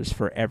 $10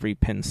 for every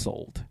pin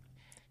sold.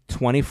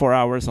 24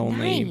 hours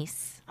only.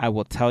 Nice. I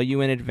will tell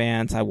you in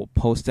advance. I will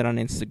post it on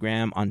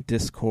Instagram, on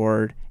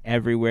Discord,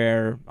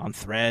 everywhere, on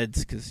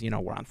Threads, because,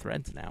 we're on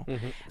Threads now.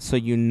 Mm-hmm. So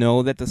you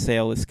know that the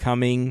sale is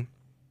coming.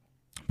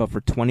 But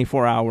for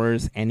 24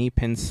 hours, any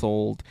pin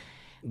sold,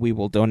 we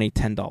will donate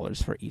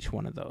 $10 for each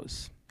one of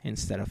those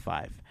instead of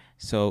 $5.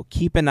 So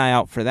keep an eye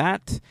out for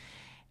that.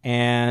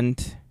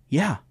 And,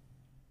 yeah,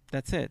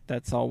 that's it.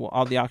 That's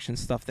all the auction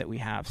stuff that we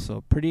have.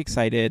 So pretty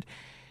excited.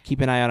 Keep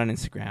an eye out on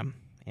Instagram.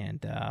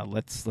 And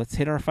let's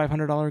hit our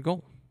 $500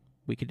 goal.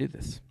 We could do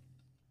this.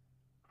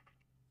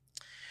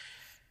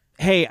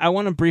 Hey, I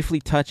want to briefly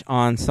touch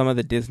on some of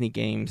the Disney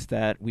games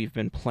that we've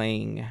been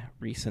playing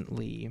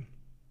recently.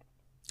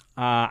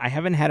 I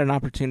haven't had an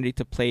opportunity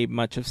to play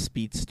much of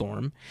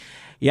Speedstorm.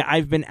 Yeah,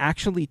 I've been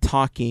actually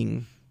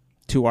talking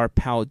to our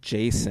pal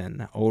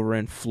Jason over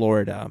in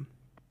Florida,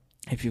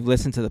 If you've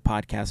listened to the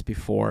podcast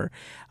before,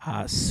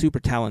 super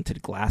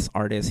talented glass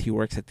artist. He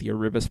works at the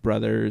Arribas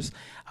Brothers,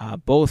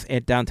 both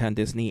at Downtown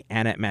Disney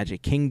and at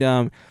Magic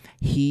Kingdom.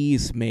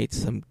 He's made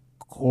some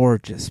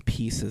gorgeous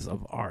pieces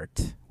of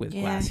art with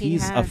glass.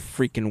 He's a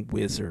freaking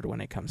wizard when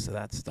it comes to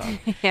that stuff.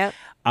 Yep.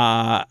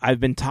 I've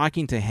been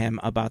talking to him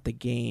about the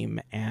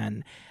game,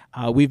 and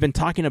we've been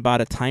talking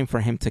about a time for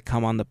him to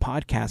come on the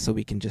podcast so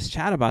we can just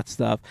chat about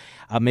stuff.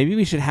 Maybe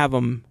we should have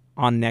him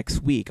on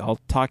next week. I'll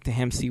talk to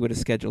him, see what his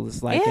schedule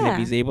is like, and if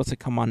he's able to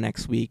come on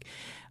next week,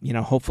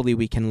 hopefully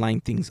we can line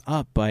things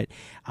up. But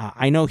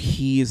I know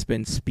he's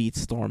been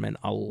speedstorming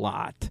a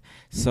lot,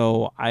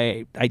 so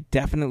I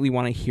definitely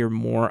want to hear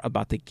more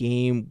about the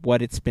game,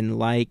 what it's been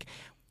like.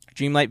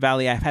 Dreamlight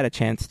Valley, I've had a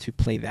chance to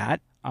play that.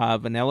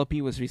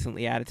 Vanellope was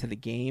recently added to the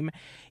game.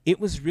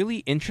 It was really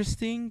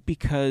interesting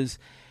because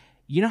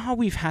you know how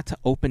we've had to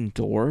open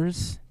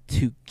doors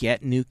to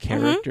get new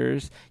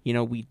characters?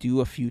 We do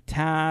a few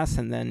tasks,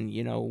 and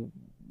then,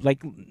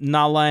 like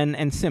Nala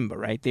and Simba,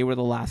 right? They were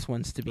the last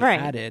ones to be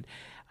added.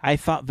 I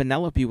thought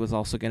Vanellope was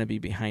also going to be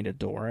behind a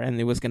door, and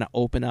it was going to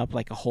open up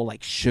like a whole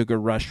like Sugar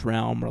Rush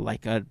realm, or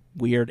like a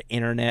weird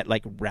internet,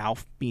 like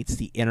Ralph meets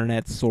the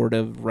internet sort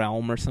of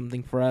realm or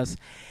something for us.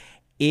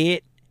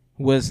 It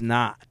was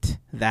not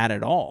that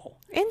at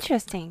all.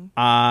 Interesting.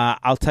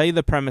 I'll tell you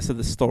the premise of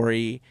the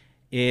story.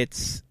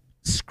 It's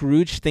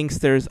Scrooge thinks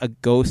there's a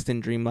ghost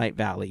in Dreamlight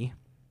Valley,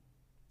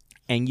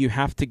 and you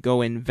have to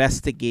go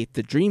investigate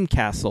the dream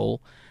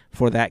castle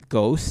for that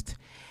ghost.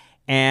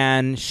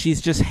 And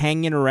she's just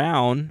hanging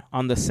around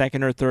on the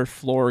second or third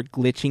floor,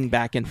 glitching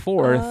back and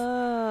forth.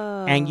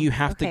 And you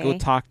have to go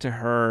talk to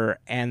her,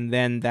 and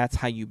then that's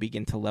how you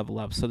begin to level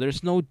up. So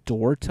there's no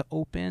door to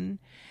open.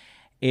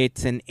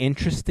 It's an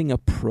interesting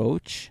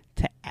approach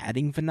to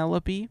adding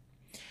Vanellope.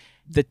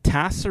 The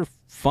tasks are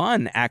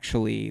fun,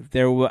 actually.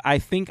 I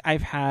think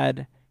I've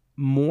had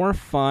more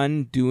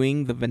fun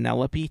doing the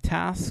Vanellope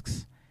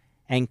tasks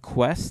and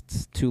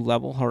quests to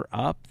level her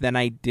up than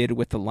I did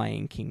with the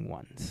Lion King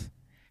ones.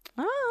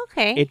 Oh,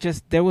 okay.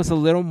 There was a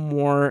little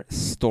more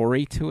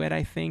story to it,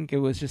 I think. It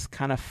was just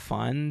kind of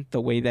fun,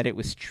 the way that it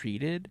was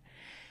treated.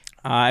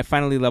 I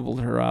finally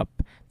leveled her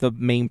up. The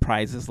main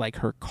prize is like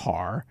her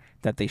car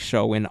that they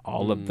show in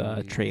all of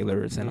the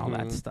trailers and all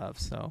that stuff.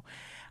 So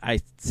I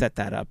set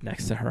that up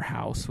next to her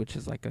house, which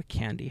is like a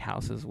candy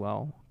house as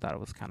well. Thought it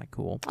was kind of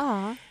cool.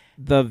 Aww.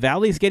 The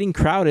valley's getting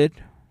crowded.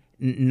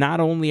 Not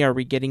only are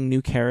we getting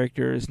new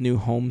characters, new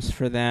homes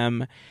for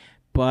them,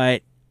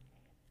 but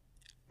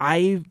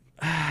I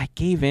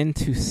gave in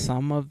to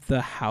some of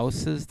the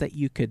houses that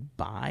you could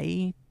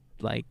buy,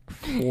 like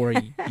for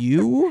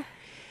you.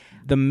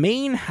 The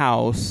main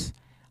house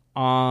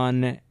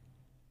on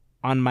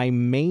my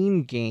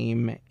main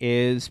game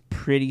is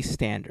pretty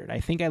standard. I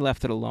think I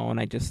left it alone.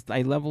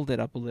 I leveled it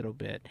up a little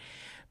bit.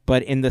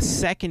 But in the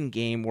second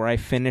game, where I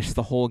finished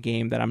the whole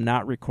game that I'm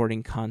not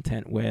recording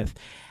content with,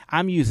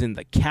 I'm using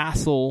the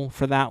castle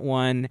for that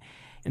one.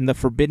 In the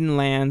Forbidden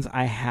Lands,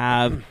 I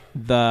have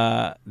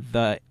the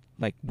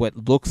like what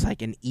looks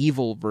like an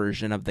evil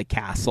version of the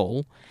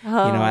castle,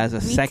 as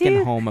a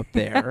second home up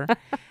there.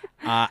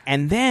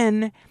 And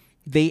then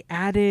they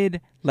added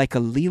like a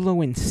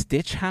Lilo and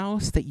Stitch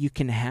house that you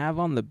can have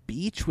on the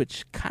beach,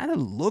 which kind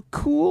of looked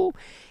cool.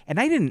 And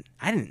I didn't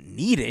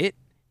need it,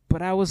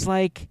 but I was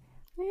like,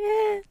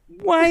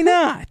 why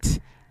not?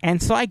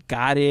 And so I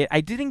got it.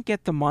 I didn't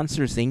get the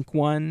Monsters Inc.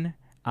 one,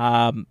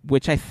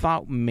 which I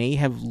thought may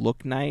have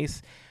looked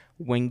nice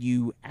when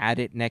you add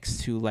it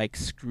next to like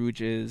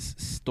Scrooge's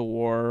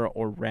store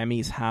or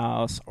Remy's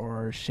house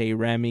or Chez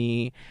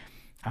Remy.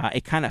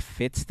 It kind of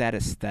fits that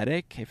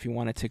aesthetic if you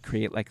wanted to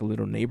create like a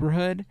little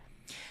neighborhood.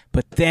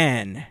 But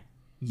then,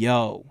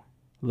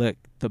 look,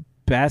 the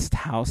best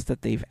house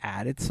that they've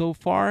added so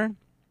far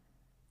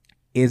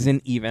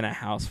isn't even a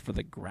house for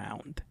the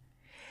ground.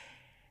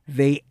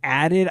 They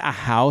added a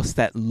house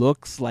that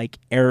looks like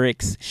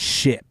Eric's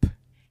ship.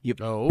 You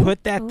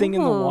put that thing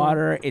in the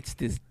water, it's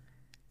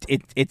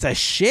a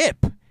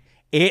ship.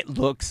 It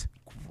looks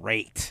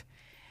great.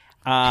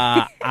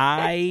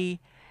 Again,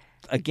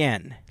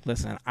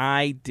 listen,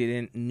 I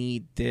didn't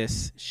need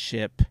this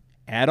ship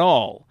at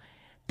all.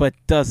 But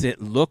does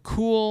it look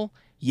cool?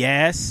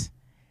 Yes.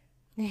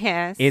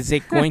 Yes. Is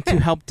it going to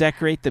help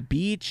decorate the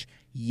beach?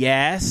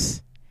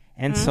 Yes.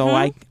 And so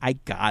I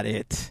got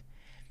it.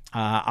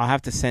 I'll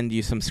have to send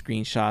you some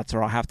screenshots,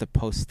 or I'll have to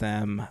post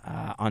them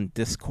on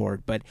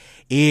Discord. But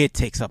it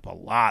takes up a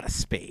lot of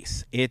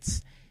space.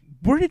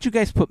 Where did you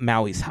guys put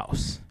Maui's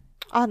house?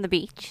 On the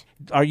beach.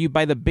 Are you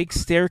by the big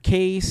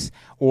staircase,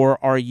 or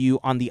are you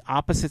on the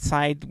opposite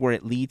side where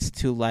it leads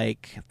to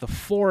like the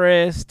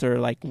forest, or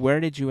like where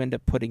did you end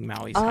up putting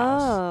Maui's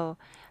house? Oh,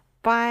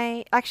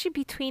 actually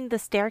between the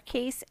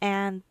staircase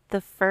and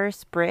the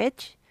first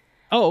bridge.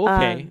 Oh,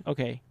 okay,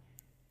 okay.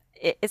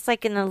 It's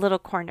like in a little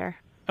corner.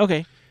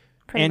 Okay.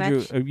 pretty Andrew,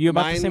 much. are you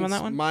about the same on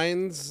that one?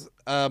 Mine's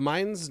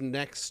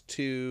next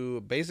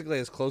to basically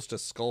as close to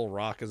Skull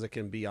Rock as it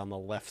can be on the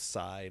left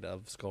side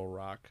of Skull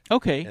Rock.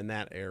 Okay, In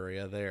that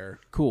area there.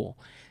 cool.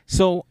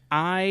 So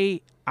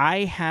I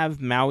have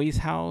Maui's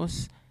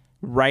house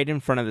right in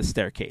front of the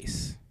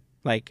staircase,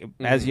 like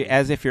as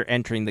if you're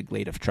entering the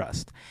Glade of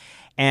Trust,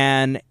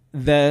 and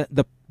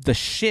the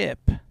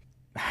ship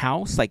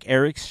house, like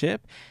Eric's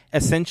ship,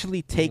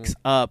 essentially takes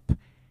up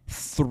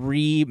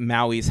 3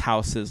 Maui's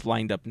houses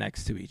lined up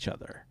next to each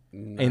other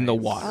in the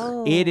water.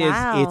 Oh,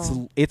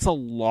 Wow. It's a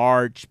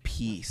large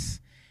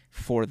piece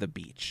for the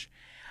beach.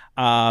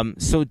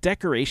 So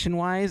decoration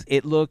wise,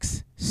 it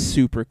looks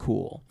super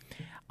cool.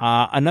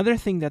 Another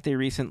thing that they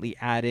recently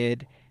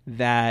added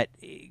that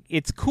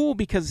it's cool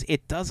because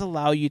it does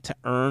allow you to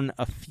earn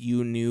a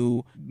few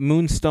new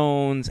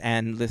moonstones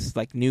and this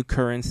like new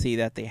currency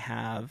that they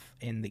have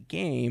in the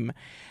game,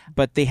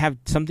 but they have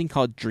something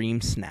called Dream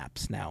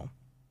Snaps now.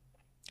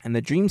 And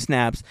the Dream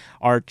Snaps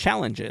are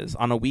challenges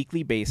on a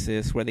weekly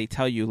basis where they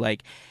tell you,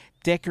 like,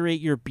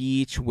 decorate your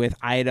beach with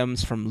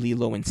items from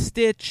Lilo and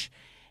Stitch,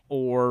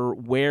 or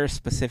wear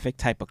specific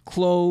type of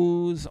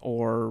clothes,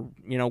 or,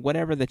 you know,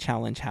 whatever the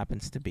challenge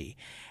happens to be.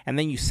 And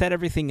then you set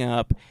everything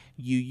up.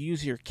 You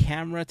use your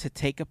camera to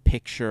take a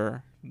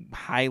picture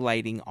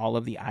highlighting all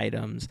of the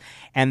items,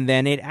 and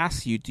then it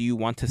asks you, do you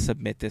want to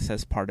submit this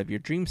as part of your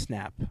Dream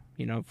Snap,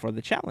 you know, for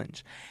the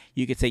challenge?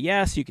 You could say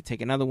yes, you could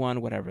take another one,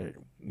 whatever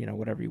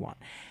you want.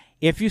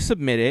 If you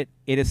submit it,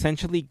 it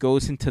essentially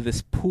goes into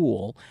this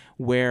pool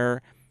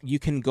where you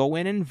can go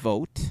in and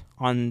vote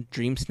on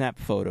Dream Snap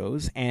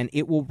photos, and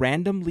it will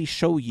randomly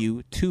show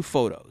you 2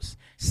 photos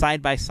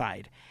side by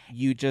side.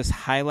 You just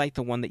highlight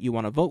the one that you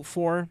want to vote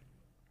for.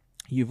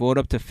 You vote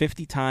up to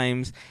 50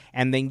 times,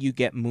 and then you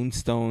get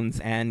moonstones,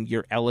 and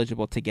you're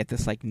eligible to get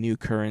this like new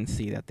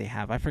currency that they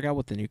have. I forgot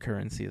what the new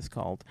currency is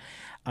called.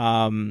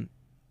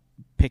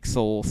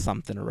 Pixel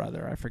something or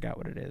other. I forgot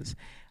what it is.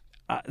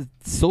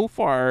 So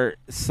far,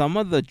 some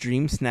of the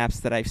Dream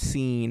Snaps that I've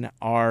seen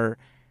are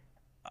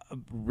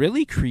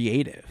really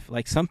creative.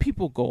 Like, some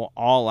people go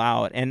all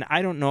out, and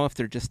I don't know if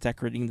they're just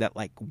decorating that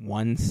like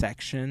one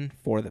section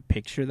for the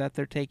picture that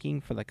they're taking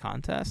for the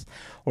contest,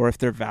 or if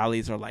their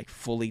valleys are like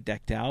fully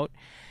decked out.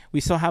 We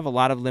still have a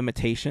lot of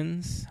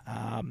limitations.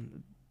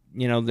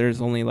 You know,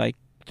 there's only like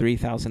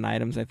 3,000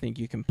 items I think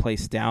you can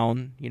place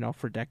down, you know,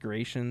 for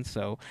decoration.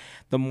 So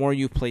the more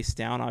you place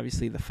down,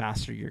 obviously the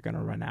faster you're going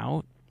to run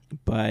out.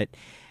 But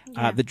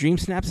the Dream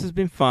Snaps has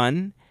been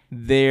fun.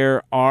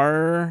 There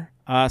are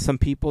some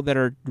people that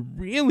are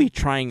really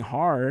trying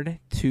hard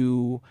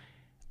to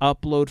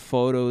upload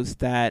photos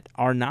that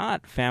are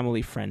not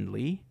family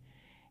friendly,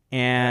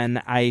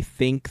 and I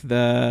think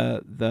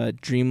the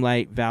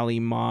Dreamlight Valley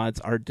mods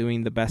are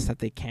doing the best that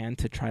they can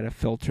to try to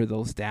filter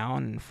those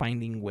down and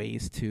finding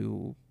ways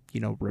to, you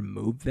know,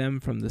 remove them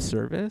from the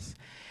service.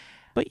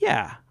 But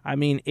yeah, I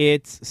mean,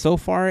 so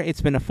far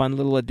it's been a fun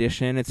little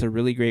addition. It's a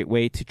really great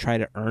way to try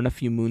to earn a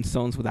few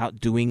moonstones without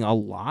doing a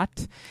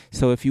lot.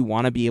 So if you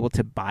want to be able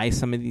to buy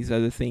some of these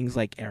other things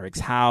like Eric's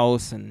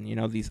house and, you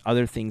know, these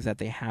other things that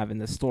they have in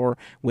the store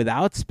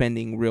without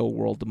spending real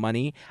world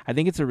money, I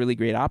think it's a really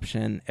great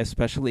option,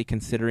 especially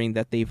considering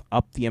that they've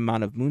upped the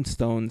amount of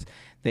moonstones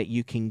that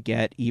you can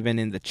get even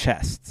in the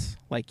chests.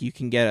 Like, you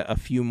can get a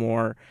few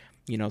more,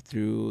 you know,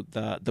 through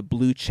the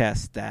blue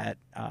chest that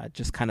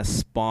just kind of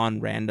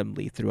spawn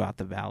randomly throughout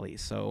the valley.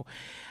 So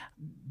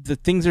the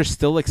things are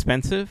still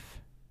expensive.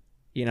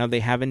 You know,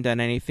 they haven't done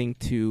anything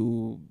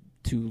to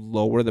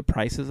lower the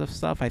prices of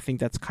stuff. I think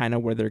that's kind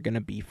of where they're going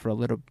to be for a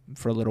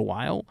little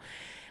while.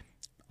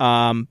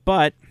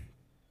 But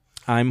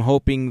I'm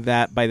hoping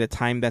that by the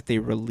time that they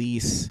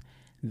release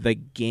the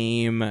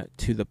game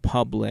to the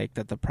public,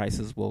 that the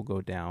prices will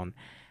go down.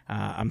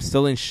 I'm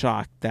still in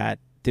shock that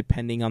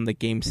depending on the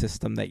game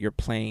system that you're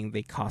playing,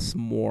 they cost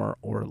more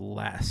or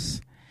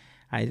less.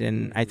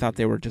 I thought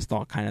they were just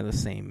all kind of the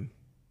same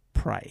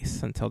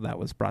price until that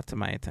was brought to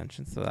my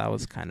attention. So that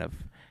was kind of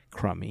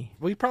crummy.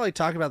 We probably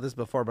talked about this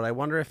before, but I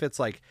wonder if it's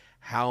like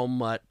how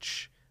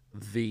much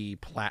the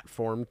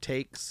platform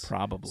takes.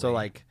 Probably. So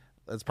like,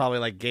 it's probably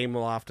like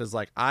Gameloft is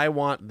like, I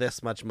want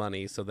this much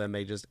money. So then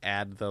they just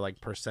add the like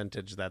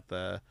percentage that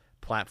the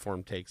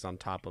platform takes on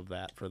top of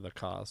that for the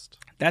cost.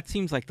 That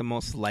seems like the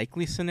most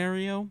likely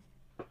scenario.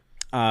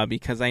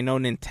 Because I know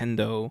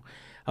Nintendo,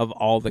 of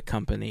all the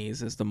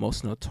companies, is the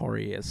most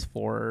notorious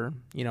for,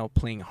 you know,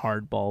 playing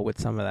hardball with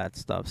some of that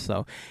stuff.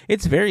 So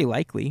it's very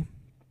likely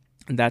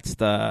that's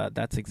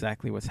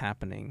exactly what's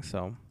happening.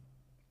 So,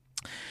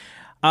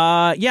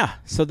 yeah,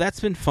 so that's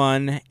been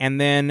fun.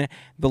 And then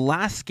the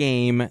last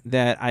game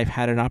that I've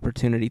had an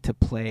opportunity to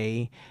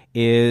play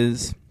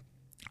is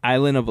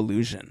Island of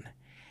Illusion.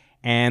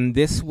 And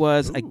this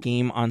was a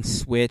game on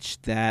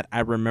Switch that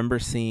I remember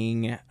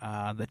seeing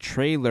the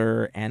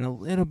trailer and a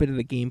little bit of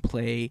the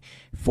gameplay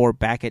for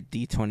back at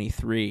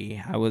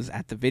D23. I was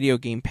at the video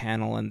game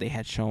panel, and they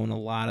had shown a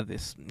lot of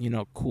this,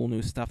 cool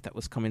new stuff that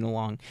was coming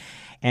along.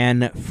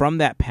 And from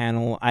that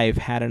panel, I've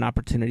had an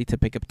opportunity to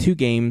pick up 2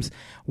 games,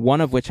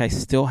 one of which I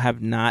still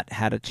have not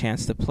had a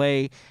chance to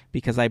play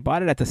because I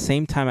bought it at the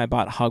same time I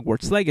bought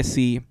Hogwarts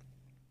Legacy,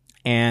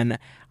 and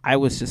I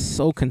was just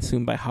so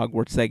consumed by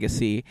Hogwarts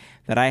Legacy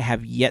that I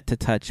have yet to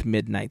touch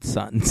Midnight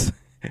Suns.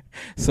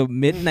 So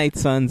Midnight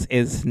Suns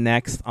is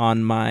next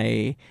on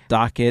my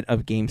docket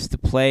of games to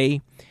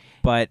play.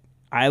 But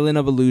Island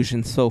of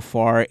Illusion so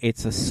far,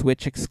 it's a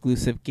Switch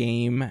exclusive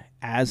game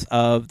as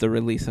of the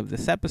release of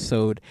this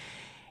episode.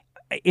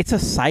 It's a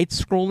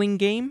side-scrolling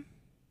game.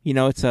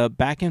 It's a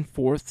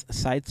back-and-forth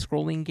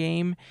side-scrolling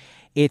game.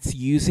 It's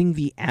using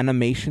the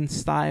animation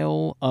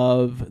style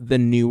of the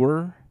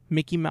newer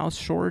Mickey Mouse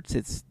shorts.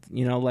 It's,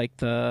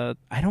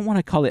 I don't want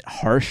to call it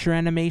harsher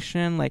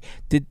animation. Like,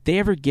 did they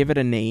ever give it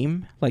a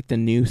name? Like the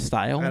new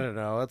style? I don't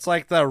know. It's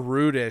like the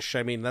Rudish.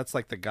 I mean, that's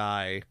like the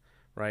guy,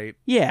 right?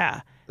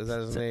 Yeah. Is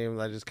that his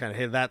name? I just kind of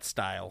hit that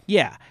style.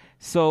 Yeah.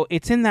 So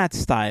it's in that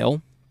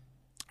style.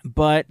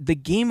 But the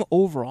game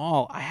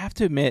overall, I have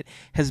to admit,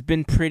 has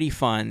been pretty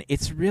fun.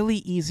 It's really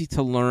easy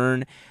to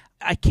learn.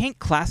 I can't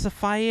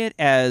classify it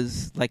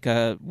as like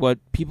what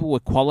people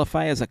would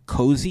qualify as a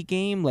cozy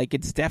game. Like,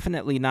 it's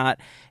definitely not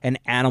an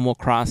Animal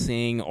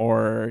Crossing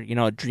or,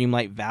 a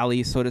Dreamlight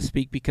Valley, so to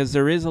speak, because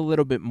there is a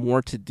little bit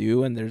more to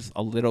do and there's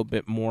a little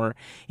bit more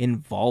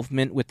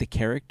involvement with the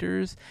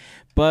characters.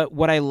 But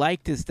what I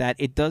liked is that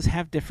it does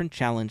have different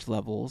challenge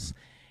levels.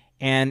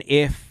 And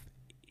if,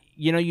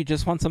 you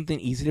just want something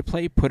easy to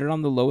play, put it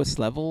on the lowest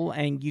level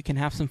and you can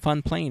have some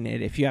fun playing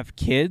it. If you have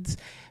kids,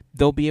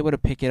 they'll be able to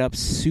pick it up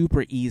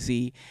super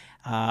easy.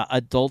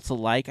 Adults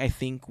alike, I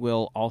think,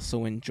 will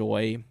also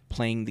enjoy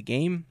playing the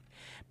game.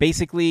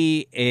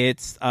 Basically,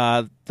 it's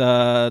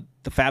the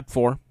Fab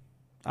Four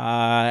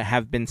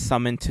have been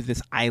summoned to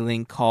this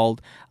island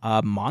called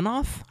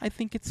Monoth, I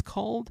think it's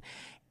called.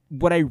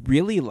 What I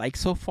really like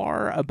so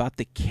far about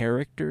the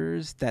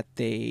characters that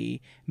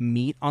they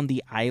meet on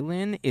the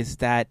island is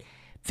that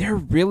they're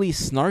really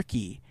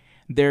snarky.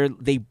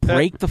 They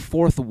break the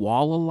fourth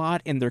wall a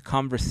lot in their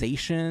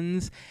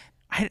conversations.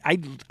 I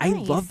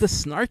Nice. love the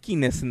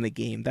snarkiness in the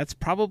game. That's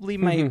probably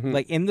my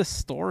in the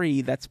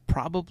story. That's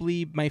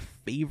probably my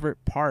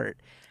favorite part.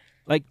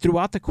 Like,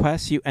 throughout the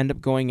quest, you end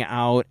up going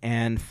out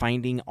and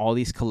finding all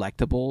these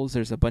collectibles.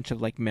 There's a bunch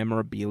of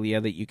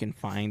memorabilia that you can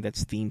find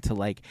that's themed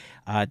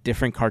to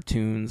different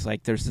cartoons.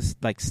 Like, there's this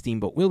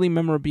Steamboat Willie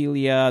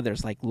memorabilia.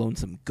 There's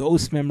Lonesome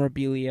Ghost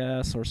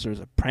memorabilia, Sorcerer's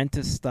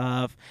Apprentice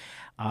stuff.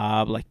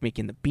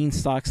 Making the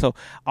Beanstalk. So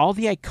all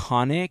the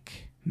iconic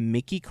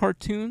Mickey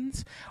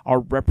cartoons are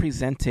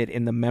represented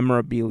in the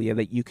memorabilia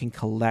that you can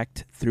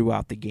collect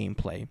throughout the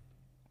gameplay.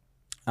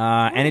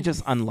 And it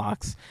just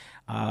unlocks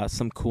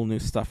some cool new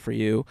stuff for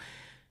you.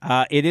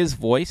 It is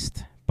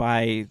voiced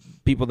by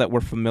people that we're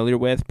familiar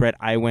with. Brett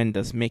Iwan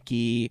does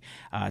Mickey.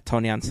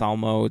 Tony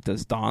Anselmo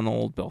does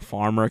Donald. Bill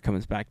Farmer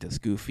comes back as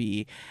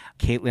Goofy.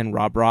 Caitlin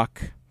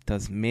Robrock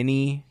does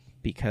Minnie,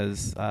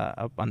 because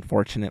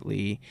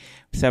unfortunately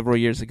several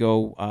years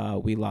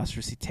ago we lost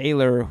Russi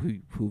Taylor,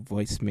 who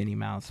voiced Minnie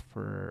Mouse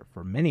for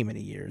many,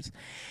 many years.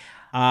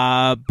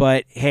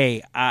 But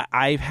hey,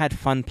 I've had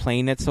fun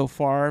playing it so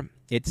far.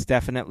 It's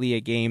definitely a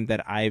game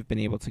that I've been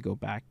able to go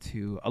back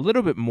to a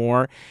little bit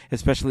more,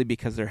 especially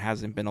because there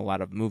hasn't been a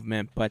lot of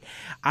movement. But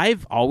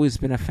I've always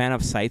been a fan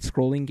of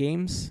side-scrolling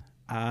games.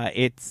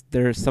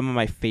 They're some of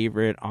my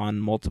favorite on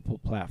multiple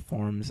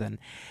platforms, and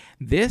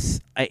this,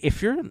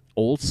 if you're an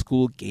old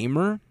school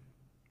gamer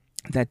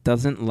that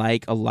doesn't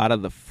like a lot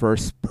of the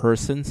first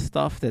person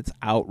stuff that's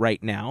out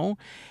right now,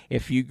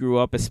 if you grew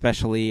up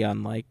especially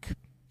on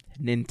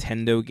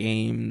Nintendo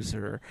games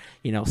or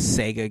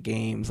Sega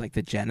games like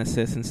the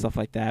Genesis and stuff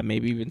like that,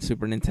 maybe even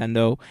Super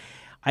Nintendo,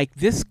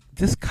 this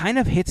kind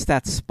of hits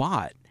that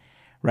spot.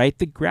 Right,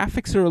 the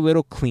graphics are a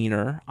little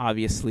cleaner,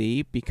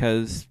 obviously,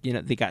 because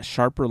they got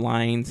sharper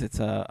lines. It's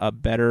a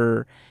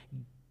better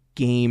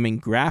game and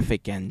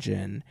graphic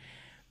engine.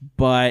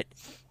 But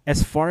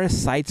as far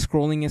as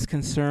side-scrolling is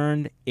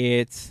concerned,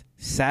 it's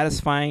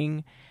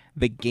satisfying.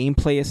 The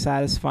gameplay is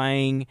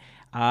satisfying.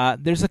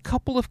 There's a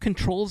couple of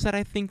controls that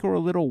I think are a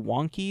little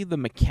wonky. The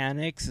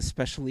mechanics,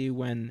 especially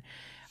when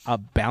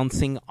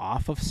bouncing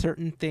off of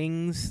certain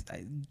things,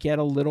 get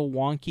a little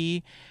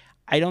wonky.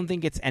 I don't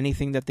think it's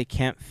anything that they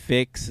can't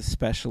fix,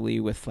 especially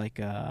with an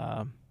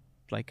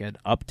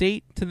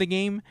update to the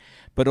game.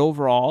 But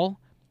overall,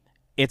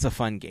 it's a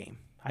fun game.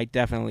 I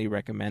definitely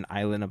recommend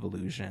Island of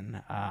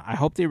Illusion. I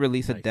hope they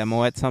release a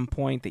demo at some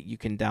point that you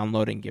can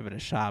download and give it a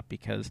shot,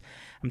 because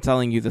I'm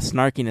telling you, the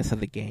snarkiness of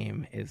the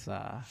game is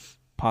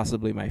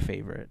possibly my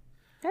favorite.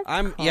 Cool.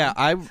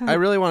 I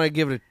really want to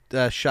give it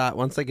a shot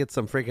once I get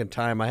some freaking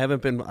time. I haven't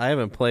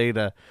played.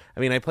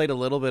 I played a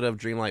little bit of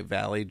Dreamlight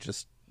Valley.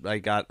 I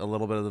got a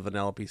little bit of the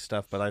Vanellope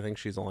stuff, but I think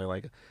she's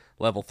only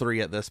level 3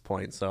 at this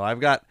point. So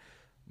I've got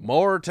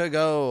more to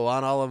go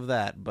on all of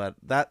that. But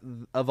that,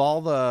 of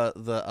all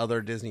the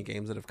other Disney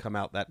games that have come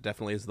out, that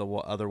definitely is the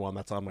other one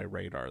that's on my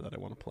radar that I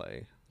want to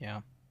play.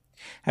 Yeah.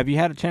 Have you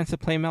had a chance to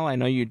play, Mel? I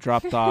know you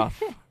dropped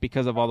off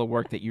because of all the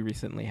work that you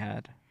recently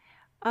had.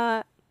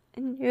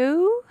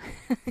 No.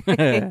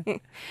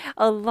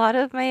 A lot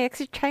of my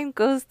extra time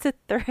goes to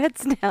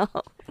Threads now.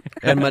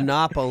 And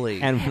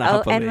Monopoly. And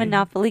Monopoly. Oh, and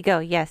Monopoly Go.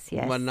 Yes.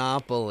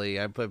 Monopoly.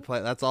 I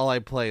play. That's all I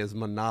play is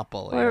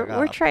Monopoly.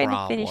 We're trying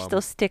to finish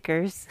those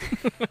stickers.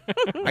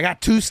 I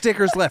got 2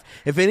 stickers left.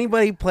 If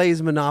anybody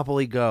plays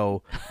Monopoly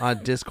Go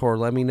on Discord,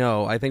 let me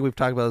know. I think we've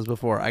talked about this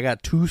before. I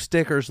got 2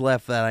 stickers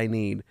left that I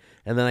need,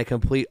 and then I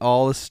complete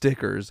all the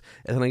stickers,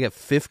 and then I get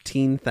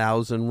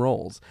 15,000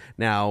 rolls.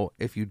 Now,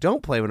 if you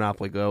don't play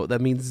Monopoly Go, that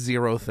means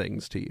 0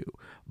 things to you.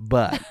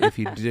 But if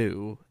you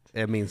do,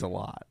 it means a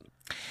lot.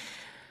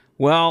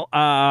 Well,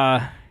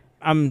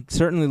 I'm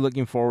certainly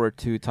looking forward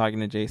to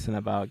talking to Jason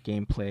about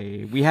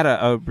gameplay. We had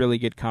a really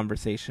good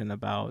conversation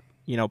about,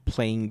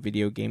 playing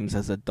video games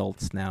as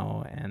adults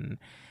now. And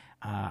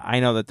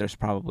I know that there's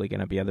probably going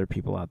to be other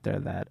people out there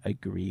that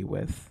agree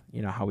with,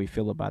 how we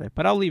feel about it.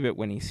 But I'll leave it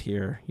when he's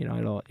here.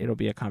 It'll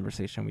be a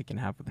conversation we can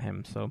have with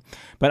him. So,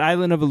 but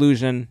Island of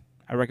Illusion,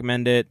 I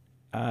recommend it.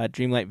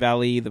 Dreamlight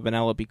Valley, the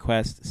Vanellope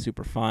Quest,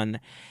 super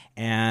fun.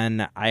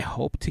 And I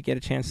hope to get a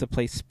chance to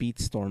play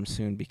Speedstorm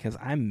soon because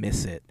I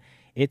miss it.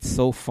 It's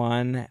so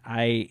fun.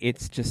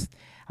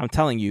 I'm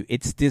telling you,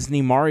 it's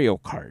Disney Mario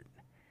Kart.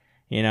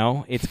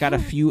 It's got a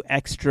few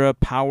extra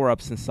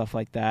power-ups and stuff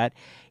like that.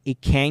 It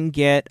can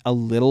get a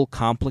little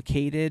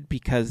complicated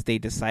because they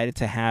decided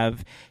to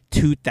have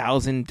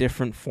 2,000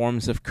 different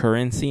forms of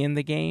currency in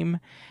the game.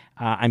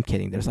 I'm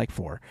kidding. There's like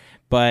 4.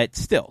 But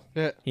still,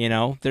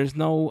 there's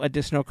no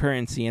additional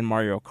currency in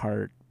Mario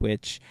Kart,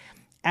 which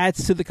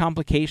adds to the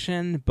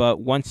complication. But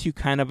once you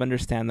kind of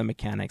understand the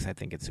mechanics, I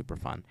think it's super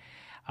fun.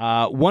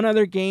 One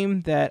other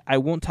game that I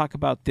won't talk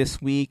about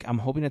this week, I'm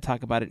hoping to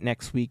talk about it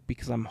next week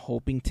because I'm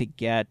hoping to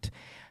get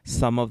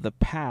some of the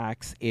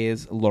packs,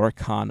 is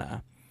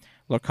Lorcana.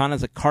 Lorcana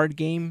is a card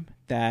game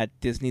that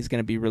Disney's going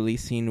to be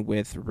releasing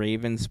with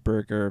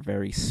Ravensburger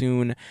very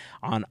soon.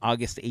 On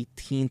August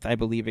 18th, I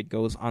believe it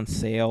goes on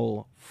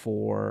sale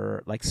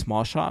for like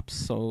small shops,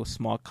 so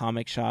small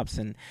comic shops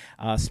and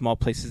small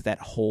places that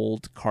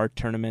hold card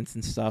tournaments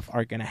and stuff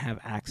are going to have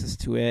access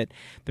to it.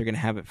 They're going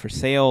to have it for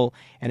sale,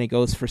 and it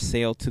goes for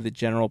sale to the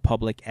general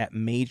public at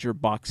major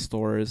box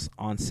stores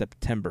on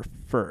September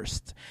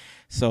 1st.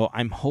 So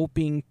I'm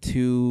hoping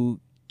to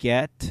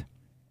get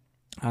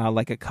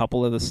like a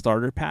couple of the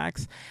starter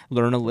packs,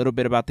 learn a little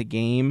bit about the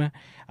game.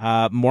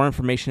 More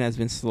information has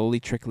been slowly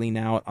trickling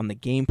out on the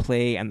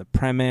gameplay and the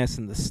premise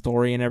and the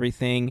story and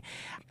everything.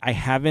 I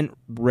haven't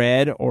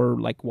read or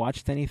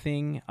watched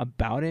anything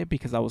about it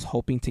because I was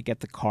hoping to get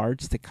the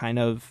cards to kind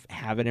of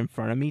have it in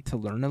front of me to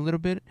learn a little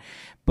bit.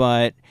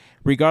 But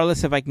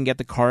regardless if I can get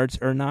the cards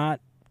or not,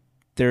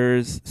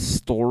 there's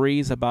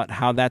stories about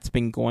how that's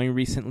been going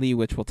recently,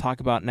 which we'll talk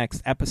about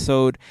next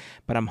episode.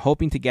 But I'm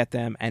hoping to get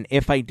them, and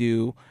if I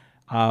do,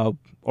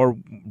 or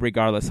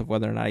regardless of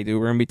whether or not I do,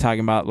 we're going to be talking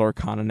about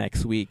Lorcana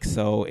next week.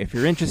 So if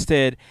you're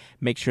interested,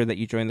 make sure that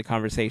you join the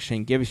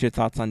conversation. Give us your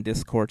thoughts on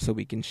Discord so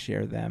we can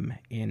share them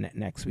in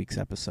next week's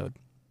episode.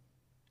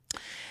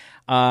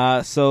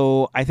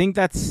 So I think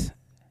that's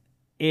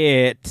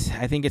it.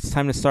 I think it's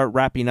time to start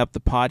wrapping up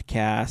the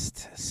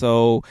podcast.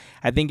 So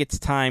I think it's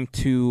time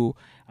to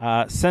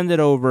send it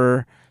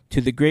over to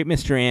the great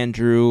Mr.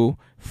 Andrew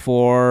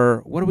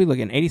for, what are we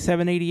looking,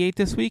 87, 88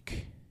 this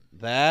week?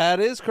 That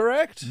is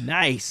correct.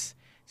 Nice.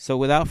 So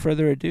without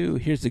further ado,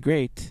 here's the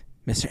great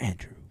Mr.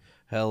 Andrew.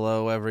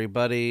 Hello,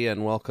 everybody,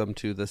 and welcome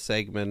to the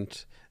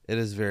segment. It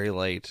is very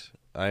late.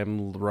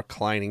 I'm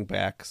reclining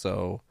back,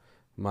 so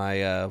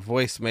my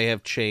voice may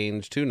have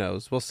changed. Who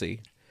knows? We'll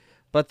see.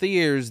 But the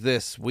years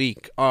this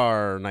week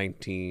are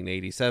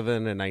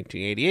 1987 and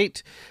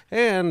 1988,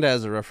 and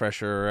as a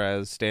refresher,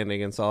 as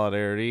standing in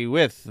solidarity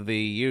with the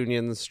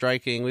unions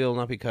striking, we will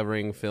not be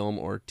covering film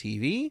or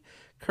TV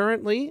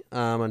currently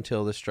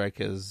until the strike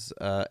has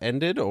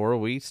ended or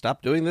we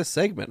stop doing this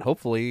segment.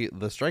 Hopefully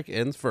the strike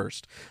ends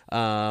first.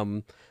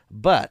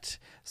 But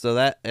so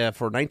that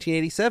for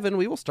 1987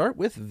 we will start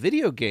with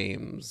video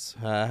games.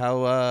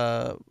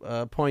 How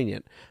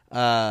poignant.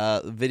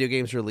 Video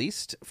games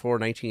released for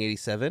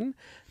 1987: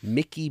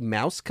 Mickey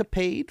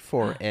Mousecapade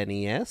for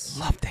NES.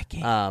 Love that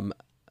game.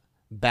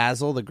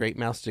 Basil the Great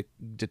Mouse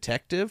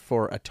Detective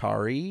for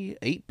Atari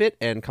 8-bit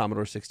and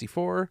Commodore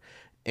 64.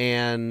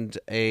 And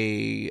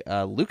a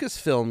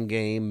Lucasfilm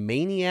game,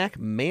 Maniac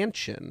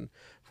Mansion,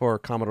 for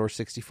Commodore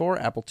 64,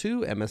 Apple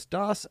II,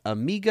 MS-DOS,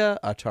 Amiga,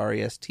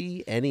 Atari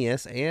ST,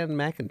 NES, and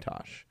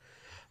Macintosh.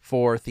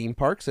 For theme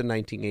parks in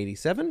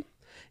 1987,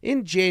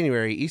 in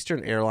January,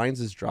 Eastern Airlines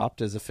is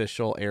dropped as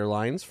official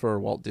airlines for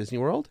Walt Disney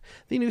World.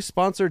 The new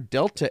sponsor,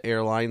 Delta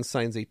Airlines,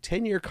 signs a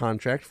 10-year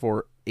contract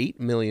for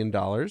 $8 million.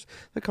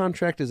 The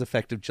contract is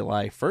effective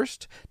July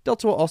 1st.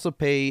 Delta will also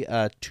pay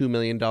 $2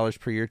 million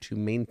per year to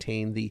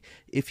maintain the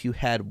If You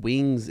Had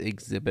Wings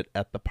exhibit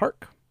at the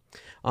park.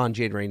 On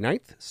January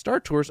 9th, Star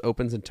Tours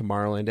opens in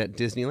Tomorrowland at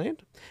Disneyland.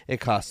 It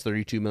costs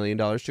 $32 million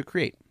to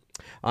create.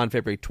 On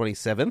February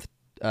 27th,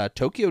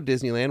 Tokyo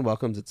Disneyland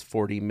welcomes its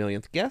 40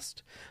 millionth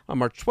guest. On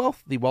March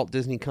 12th, the Walt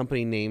Disney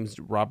Company names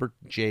Robert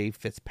J.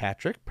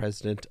 Fitzpatrick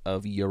president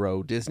of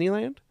Euro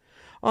Disneyland.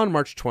 On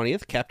March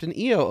 20th, Captain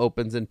EO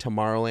opens in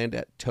Tomorrowland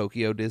at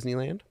Tokyo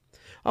Disneyland.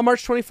 On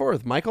March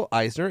 24th, Michael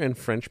Eisner and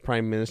French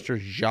Prime Minister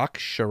Jacques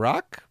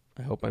Chirac,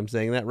 I hope I'm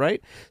saying that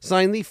right,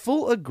 signed the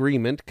full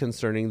agreement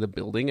concerning the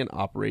building and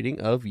operating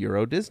of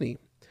Euro Disney.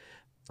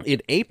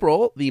 In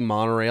April, the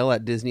monorail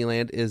at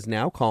Disneyland is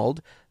now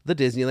called the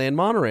Disneyland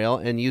Monorail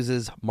and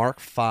uses Mark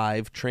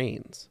V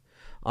trains.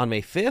 On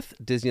May 5th,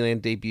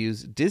 Disneyland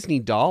debuts Disney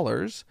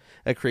Dollars,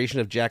 a creation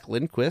of Jack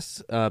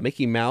Lindquist.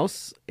 Mickey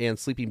Mouse and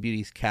Sleeping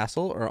Beauty's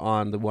castle are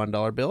on the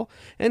 $1 bill,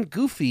 and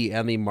Goofy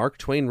and the Mark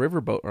Twain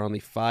Riverboat are on the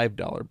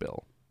 $5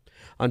 bill.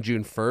 On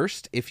June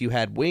 1st, If You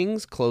Had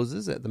Wings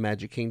closes at the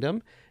Magic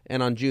Kingdom,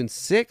 and on June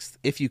 6th,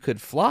 If You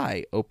Could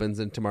Fly opens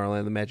in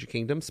Tomorrowland the Magic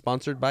Kingdom,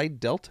 sponsored by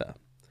Delta.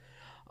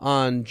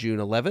 On June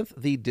 11th,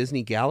 the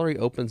Disney Gallery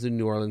opens in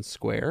New Orleans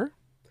Square.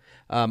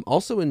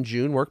 Also in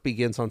June, work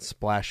begins on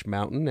Splash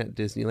Mountain at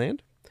Disneyland.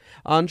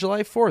 On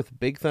July 4th,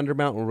 Big Thunder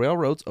Mountain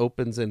Railroads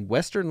opens in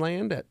Western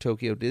Land at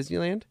Tokyo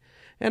Disneyland.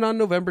 And on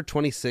November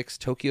 26th,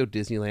 Tokyo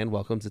Disneyland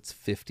welcomes its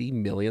 50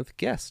 millionth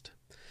guest.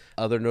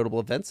 Other notable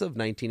events of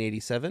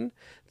 1987,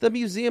 the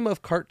Museum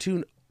of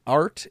Cartoon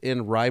Art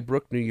in Rye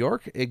Brook, New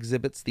York,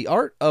 exhibits the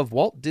art of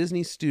Walt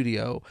Disney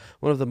Studio,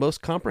 one of the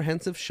most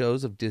comprehensive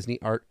shows of Disney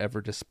art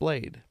ever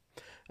displayed.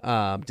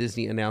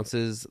 Disney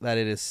announces that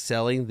it is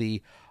selling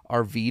the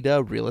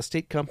Arvida Real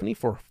Estate Company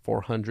for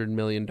 $400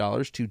 million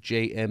to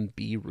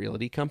JMB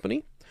Realty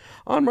Company.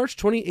 On March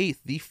 28th,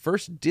 the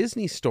first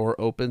Disney store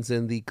opens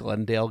in the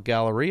Glendale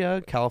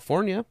Galleria,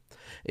 California.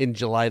 In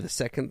July, the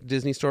second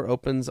Disney store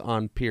opens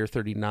on Pier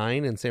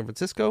 39 in San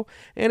Francisco.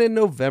 And in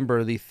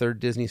November, the third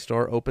Disney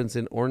store opens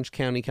in Orange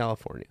County,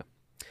 California.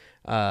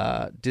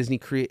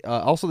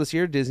 Also this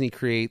year, Disney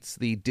creates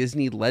the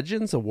Disney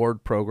Legends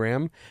Award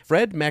program.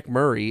 Fred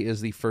MacMurray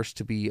is the first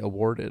to be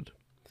awarded.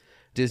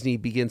 Disney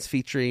begins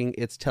featuring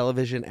its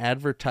television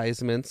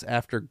advertisements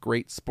after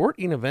great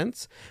sporting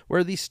events,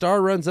 where the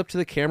star runs up to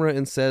the camera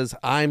and says,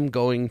 "I'm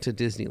going to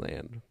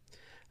Disneyland."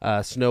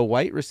 Snow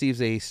White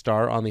receives a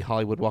star on the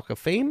Hollywood Walk of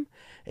Fame.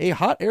 A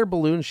hot air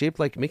balloon shaped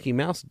like Mickey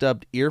Mouse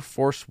dubbed Air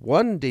Force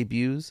One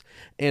debuts,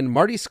 and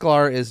Marty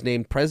Sklar is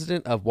named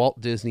president of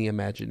Walt Disney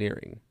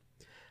Imagineering.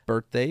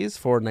 Birthdays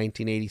for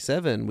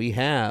 1987, we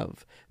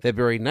have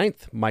February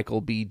 9th,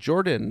 Michael B.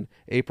 Jordan.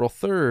 April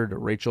 3rd,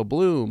 Rachel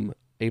Bloom.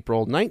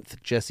 April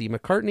 9th, Jesse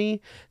McCartney.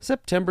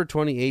 September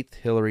 28th,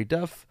 Hilary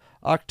Duff.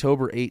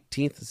 October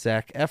 18th,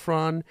 Zac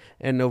Efron.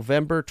 And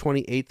November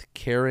 28th,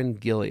 Karen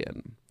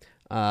Gillian.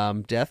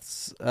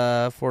 Deaths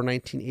for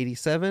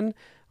 1987.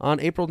 On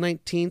April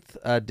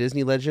 19th,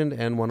 Disney legend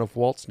and one of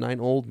Walt's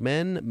 9 old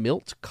men,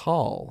 Milt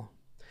Kahl.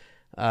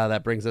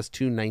 That brings us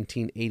to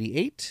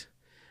 1988.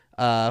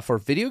 For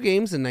video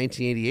games in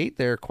 1988,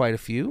 there are quite a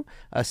few.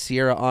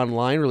 Sierra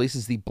Online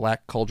releases the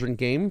Black Cauldron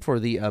game for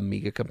the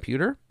Amiga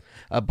computer.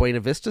 Buena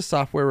Vista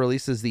Software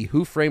releases the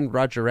Who Framed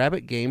Roger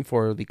Rabbit game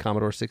for the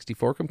Commodore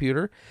 64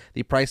 computer.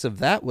 The price of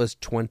that was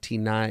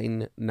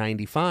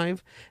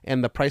 $29.95,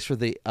 and the price for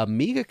the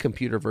Amiga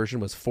computer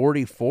version was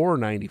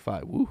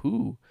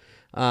 $44.95.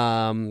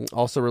 Woohoo!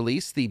 Also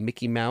released the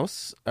Mickey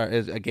Mouse,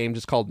 a game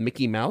just called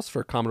Mickey Mouse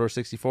for Commodore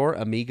 64,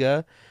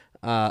 Amiga,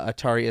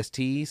 Atari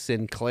ST,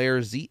 Sinclair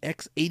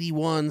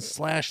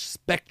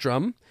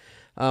ZX81/Spectrum.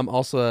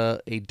 Also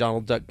a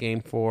Donald Duck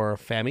game for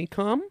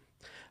Famicom.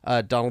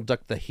 Donald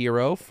Duck the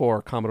Hero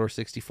for Commodore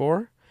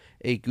 64.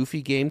 A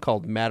Goofy game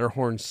called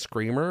Matterhorn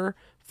Screamer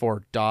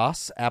for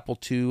DOS, Apple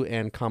II,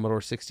 and Commodore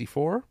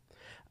 64.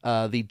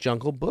 The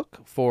Jungle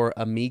Book for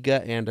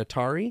Amiga and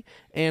Atari.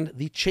 And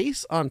The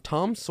Chase on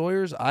Tom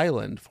Sawyer's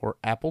Island for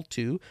Apple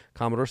II,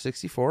 Commodore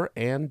 64,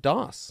 and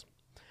DOS.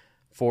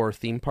 For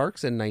theme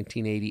parks in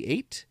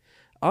 1988.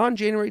 On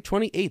January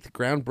 28th,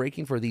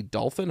 groundbreaking for the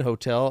Dolphin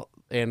Hotel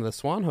and the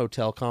Swan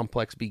Hotel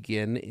complex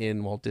begin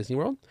in Walt Disney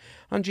World.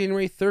 On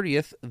January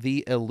 30th,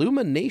 the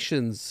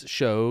Illuminations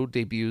show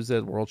debuts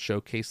at World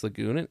Showcase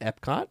Lagoon in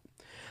Epcot.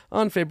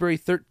 On February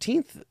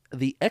 13th,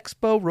 the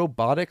Expo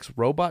Robotics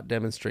robot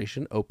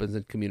demonstration opens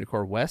in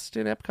Communicore West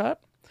in Epcot.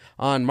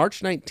 On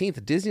March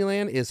 19th,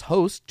 Disneyland is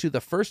host to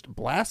the first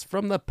Blast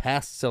from the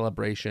Past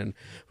celebration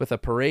with a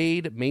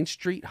parade, Main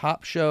Street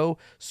Hop Show,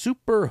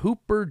 Super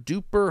Hooper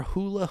Duper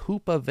Hula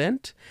Hoop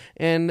event,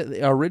 and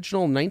the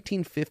original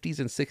 1950s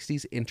and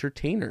 60s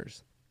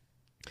entertainers.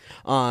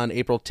 On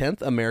April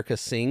 10th, America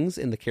Sings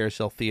in the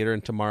Carousel Theater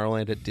in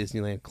Tomorrowland at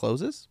Disneyland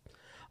closes.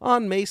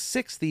 On May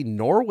 6th, the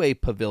Norway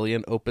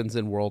Pavilion opens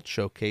in World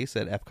Showcase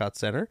at Epcot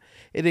Center.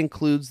 It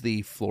includes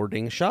the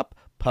Floording Shop,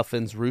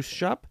 Puffin's Roost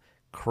Shop,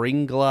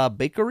 Kringla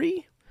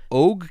Bakery,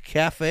 Og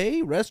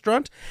Cafe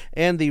restaurant,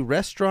 and the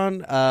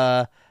restaurant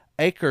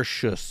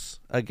Akershus.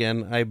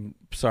 Again, I'm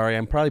sorry,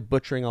 I'm probably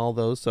butchering all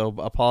those, so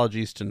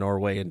apologies to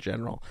Norway in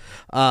general.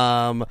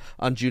 On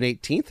June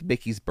 18th,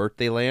 Mickey's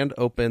Birthday Land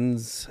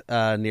opens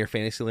near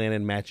Fantasyland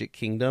and Magic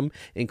Kingdom,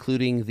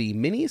 including the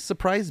mini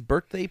surprise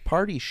birthday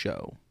party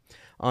show.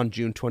 On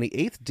June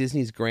 28th,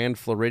 Disney's Grand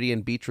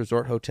Floridian Beach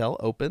Resort Hotel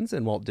opens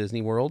in Walt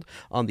Disney World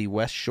on the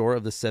west shore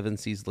of the Seven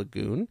Seas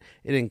Lagoon.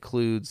 It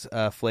includes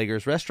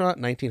Flager's Restaurant,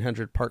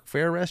 1900 Park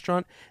Fair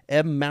Restaurant,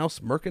 M.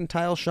 Mouse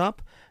Mercantile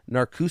Shop,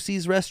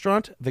 Narcoossee's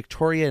Restaurant,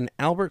 Victoria and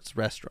Albert's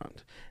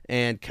Restaurant,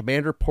 and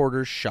Commander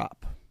Porter's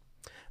Shop.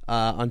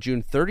 On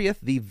June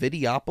 30th, the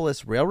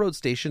Videopolis Railroad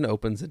Station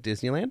opens at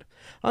Disneyland.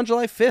 On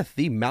July 5th,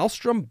 the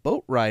Maelstrom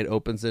Boat Ride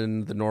opens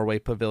in the Norway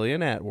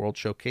Pavilion at World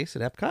Showcase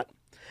at Epcot.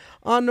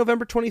 On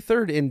November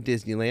 23rd in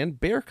Disneyland,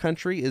 Bear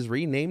Country is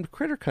renamed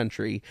Critter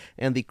Country,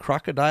 and the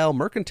Crocodile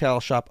Mercantile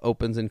Shop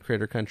opens in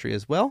Critter Country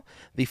as well.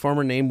 The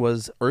former name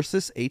was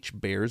Ursus H.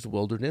 Bear's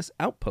Wilderness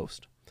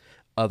Outpost.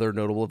 Other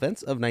notable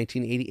events of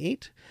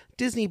 1988,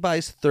 Disney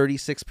buys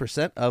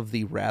 36% of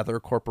the Rather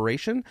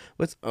Corporation,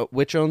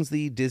 which owns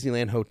the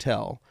Disneyland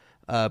Hotel.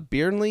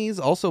 Bjornlies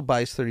also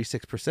buys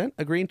 36%,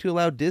 agreeing to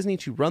allow Disney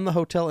to run the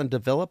hotel and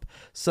develop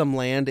some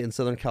land in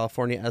Southern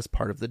California as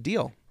part of the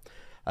deal.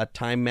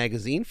 Time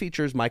magazine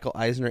features Michael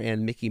Eisner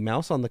and Mickey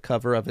Mouse on the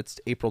cover of its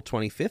April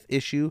 25th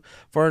issue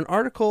for an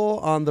article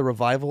on the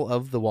revival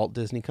of the Walt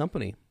Disney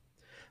Company.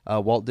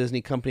 Walt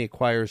Disney Company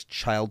acquires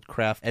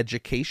Childcraft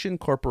Education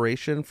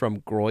Corporation from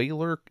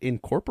Groyler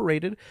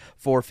Incorporated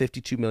for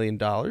 $52 million.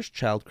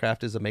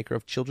 Childcraft is a maker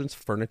of children's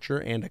furniture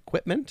and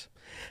equipment.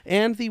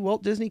 And the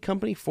Walt Disney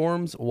Company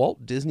forms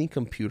Walt Disney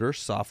Computer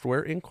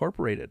Software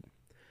Incorporated.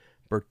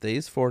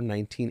 Birthdays for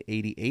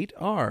 1988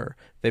 are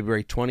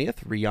February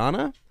 20th,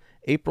 Rihanna.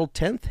 April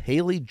 10th,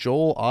 Haley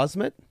Joel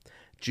Osment.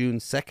 June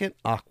 2nd,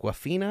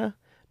 Aquafina.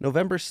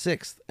 November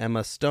 6th,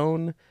 Emma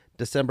Stone.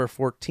 December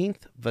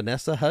 14th,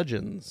 Vanessa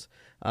Hudgens.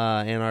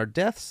 And our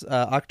deaths,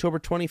 October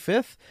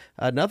 25th,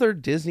 another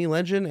Disney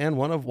legend and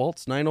one of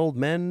Walt's 9 old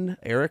men,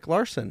 Eric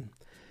Larson.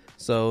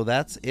 So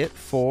that's it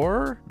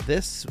for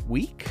this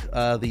week.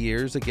 The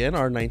years, again,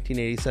 are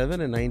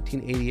 1987 and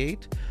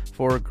 1988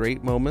 for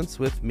great moments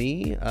with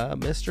me,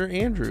 Mr.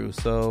 Andrew.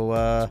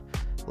 So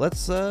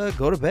let's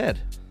go to bed.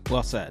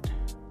 Well said.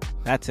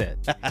 That's it.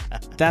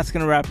 That's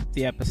going to wrap up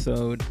the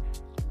episode.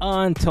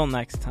 Until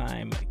next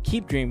time,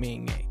 keep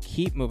dreaming,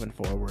 keep moving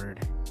forward,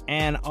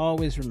 and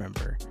always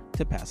remember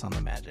to pass on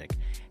the magic.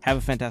 Have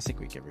a fantastic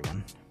week,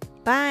 everyone.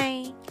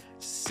 Bye.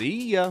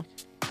 See ya.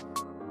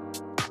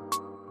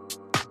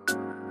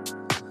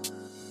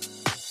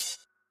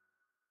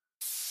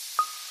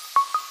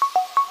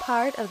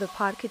 Part of the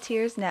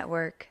Podcateers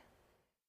Network.